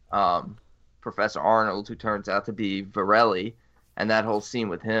Professor Arnold, who turns out to be Varelli, and that whole scene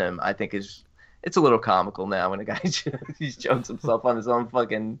with him, I think it's a little comical now when a guy he jokes himself on his own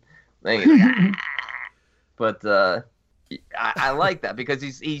fucking thing. He's like, But I like that because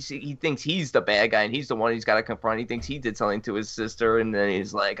he thinks he's the bad guy and he's the one he's got to confront. He thinks he did something to his sister, and then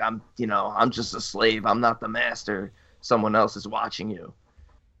he's like, I'm just a slave. I'm not the master. Someone else is watching you.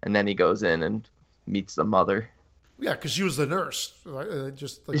 And then he goes in and meets the mother. Yeah, because she was the nurse.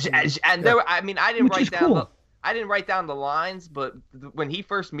 Just like, I didn't write down the lines, but when he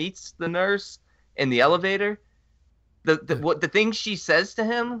first meets the nurse in the elevator, the things she says to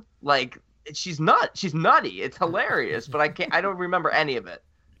him, like. She's nutty. It's hilarious, but I don't remember any of it.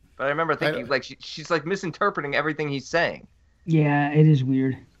 But I remember thinking like she's like misinterpreting everything he's saying. Yeah, it is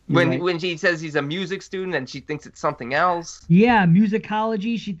weird. When she says he's a music student and she thinks it's something else. Yeah,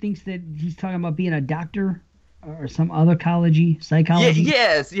 musicology. She thinks that he's talking about being a doctor or some other psychology.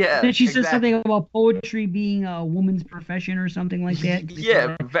 Yeah. Then she says something about poetry being a woman's profession or something like that.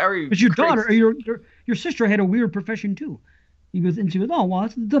 Yeah, very. But your daughter or your sister had a weird profession too. He goes, and she goes, oh, well,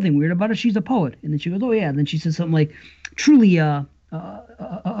 there's nothing weird about it. She's a poet. And then she goes, oh, yeah. And then she says something like, truly, a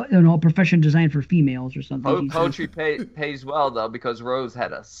profession designed for females or something. Poetry pays well, though, because Rose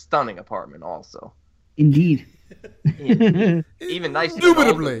had a stunning apartment also. Indeed. Even nicer.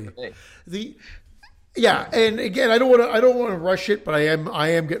 Indubitably. And again, I don't want to rush it, but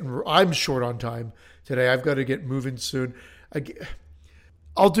I'm short on time today. I've got to get moving soon.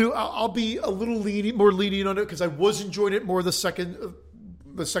 I'll be a little more lenient on it because I was enjoying it more the second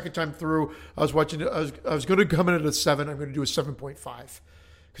time through. I was watching it. I was going to come in at a 7. I'm going to do a 7.5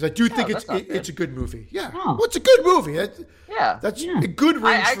 because I do think it's a good movie. Yeah, well, it's a good movie. That's a good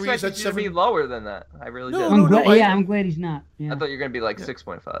range. I expected you to be lower than that. I really did. I'm glad he's not. Yeah. I thought you were going to be like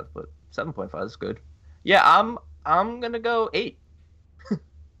 6.5, but 7.5 is good. Yeah, I'm going to go 8.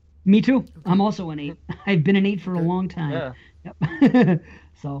 Me too. I'm also an 8. I've been an 8 for a long time. Yeah. Yep.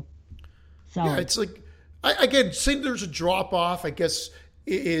 So it's like again, saying there's a drop off, I guess,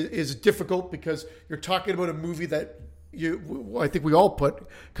 is difficult because you're talking about a movie that I think we all put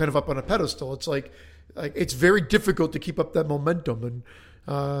kind of up on a pedestal. It's like it's very difficult to keep up that momentum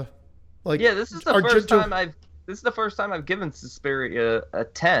and this is the first time I've given Suspiria a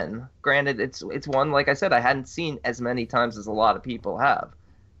 10. Granted, it's one, like I said, I hadn't seen as many times as a lot of people have.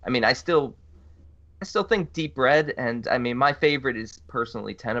 I mean, I still think Deep Red, and I mean, my favorite is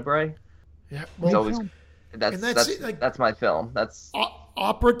personally Tenebrae. Yeah, that's my film. That's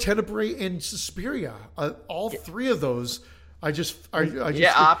Opera, Tenebrae, and Suspiria. All three of those,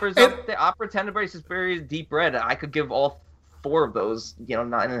 Opera's up there. Opera, Tenebrae, Suspiria, Deep Red. I could give all 4 of those,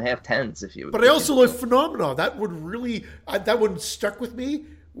 9.5 10s if you. But I also like Phenomena. That one stuck with me.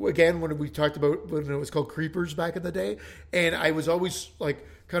 Again, when we talked about when it was called Creepers back in the day, and I was always like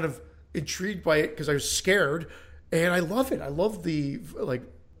kind of intrigued by it because I was scared, and I love it. I love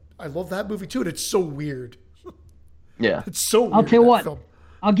I love that movie too, and it's so weird. Yeah, it's so weird. I'll tell you what. Film.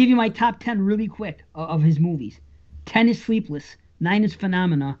 I'll give you my top 10 really quick of his movies. 10 is Sleepless. 9 is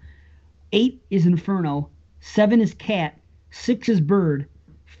Phenomena. 8 is Inferno. 7 is Cat. 6 is Bird.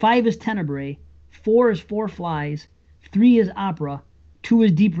 5 is Tenebrae. 4 is Four Flies. 3 is Opera. 2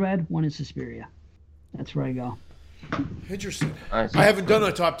 is Deep Red. 1 is Suspiria. That's where I go. Interesting. Nice. I haven't done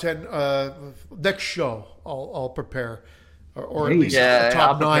a top 10. Next show, I'll prepare, or at least a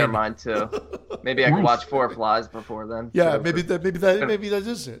top 9. I'll prepare mine too. Maybe I can watch Four Flies before then. Yeah, maybe that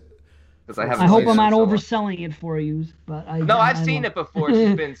is it. Because I hope I'm not overselling it for you, but I've seen it before. It's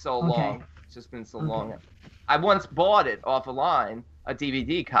just been so long. It's just been so long. I once bought it off a line, a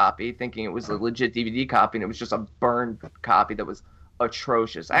DVD copy, thinking it was a legit DVD copy, and it was just a burned copy that was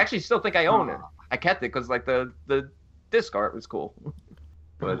atrocious. I actually still think I own it. I kept it because the disc art was cool,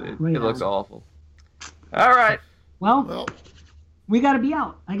 but it looks awful. All right. Well, we got to be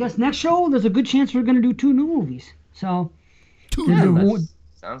out. I guess next show there's a good chance we're going to do 2 new movies. So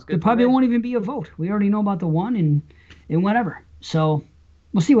sounds good. There probably won't even be a vote. We already know about the one and whatever. So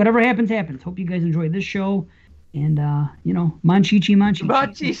we'll see. Whatever happens, happens. Hope you guys enjoyed this show. And Monchichi.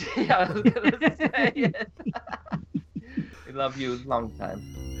 Monchichi. I was gonna say it. We love you long time.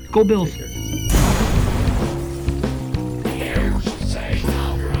 Go Bills.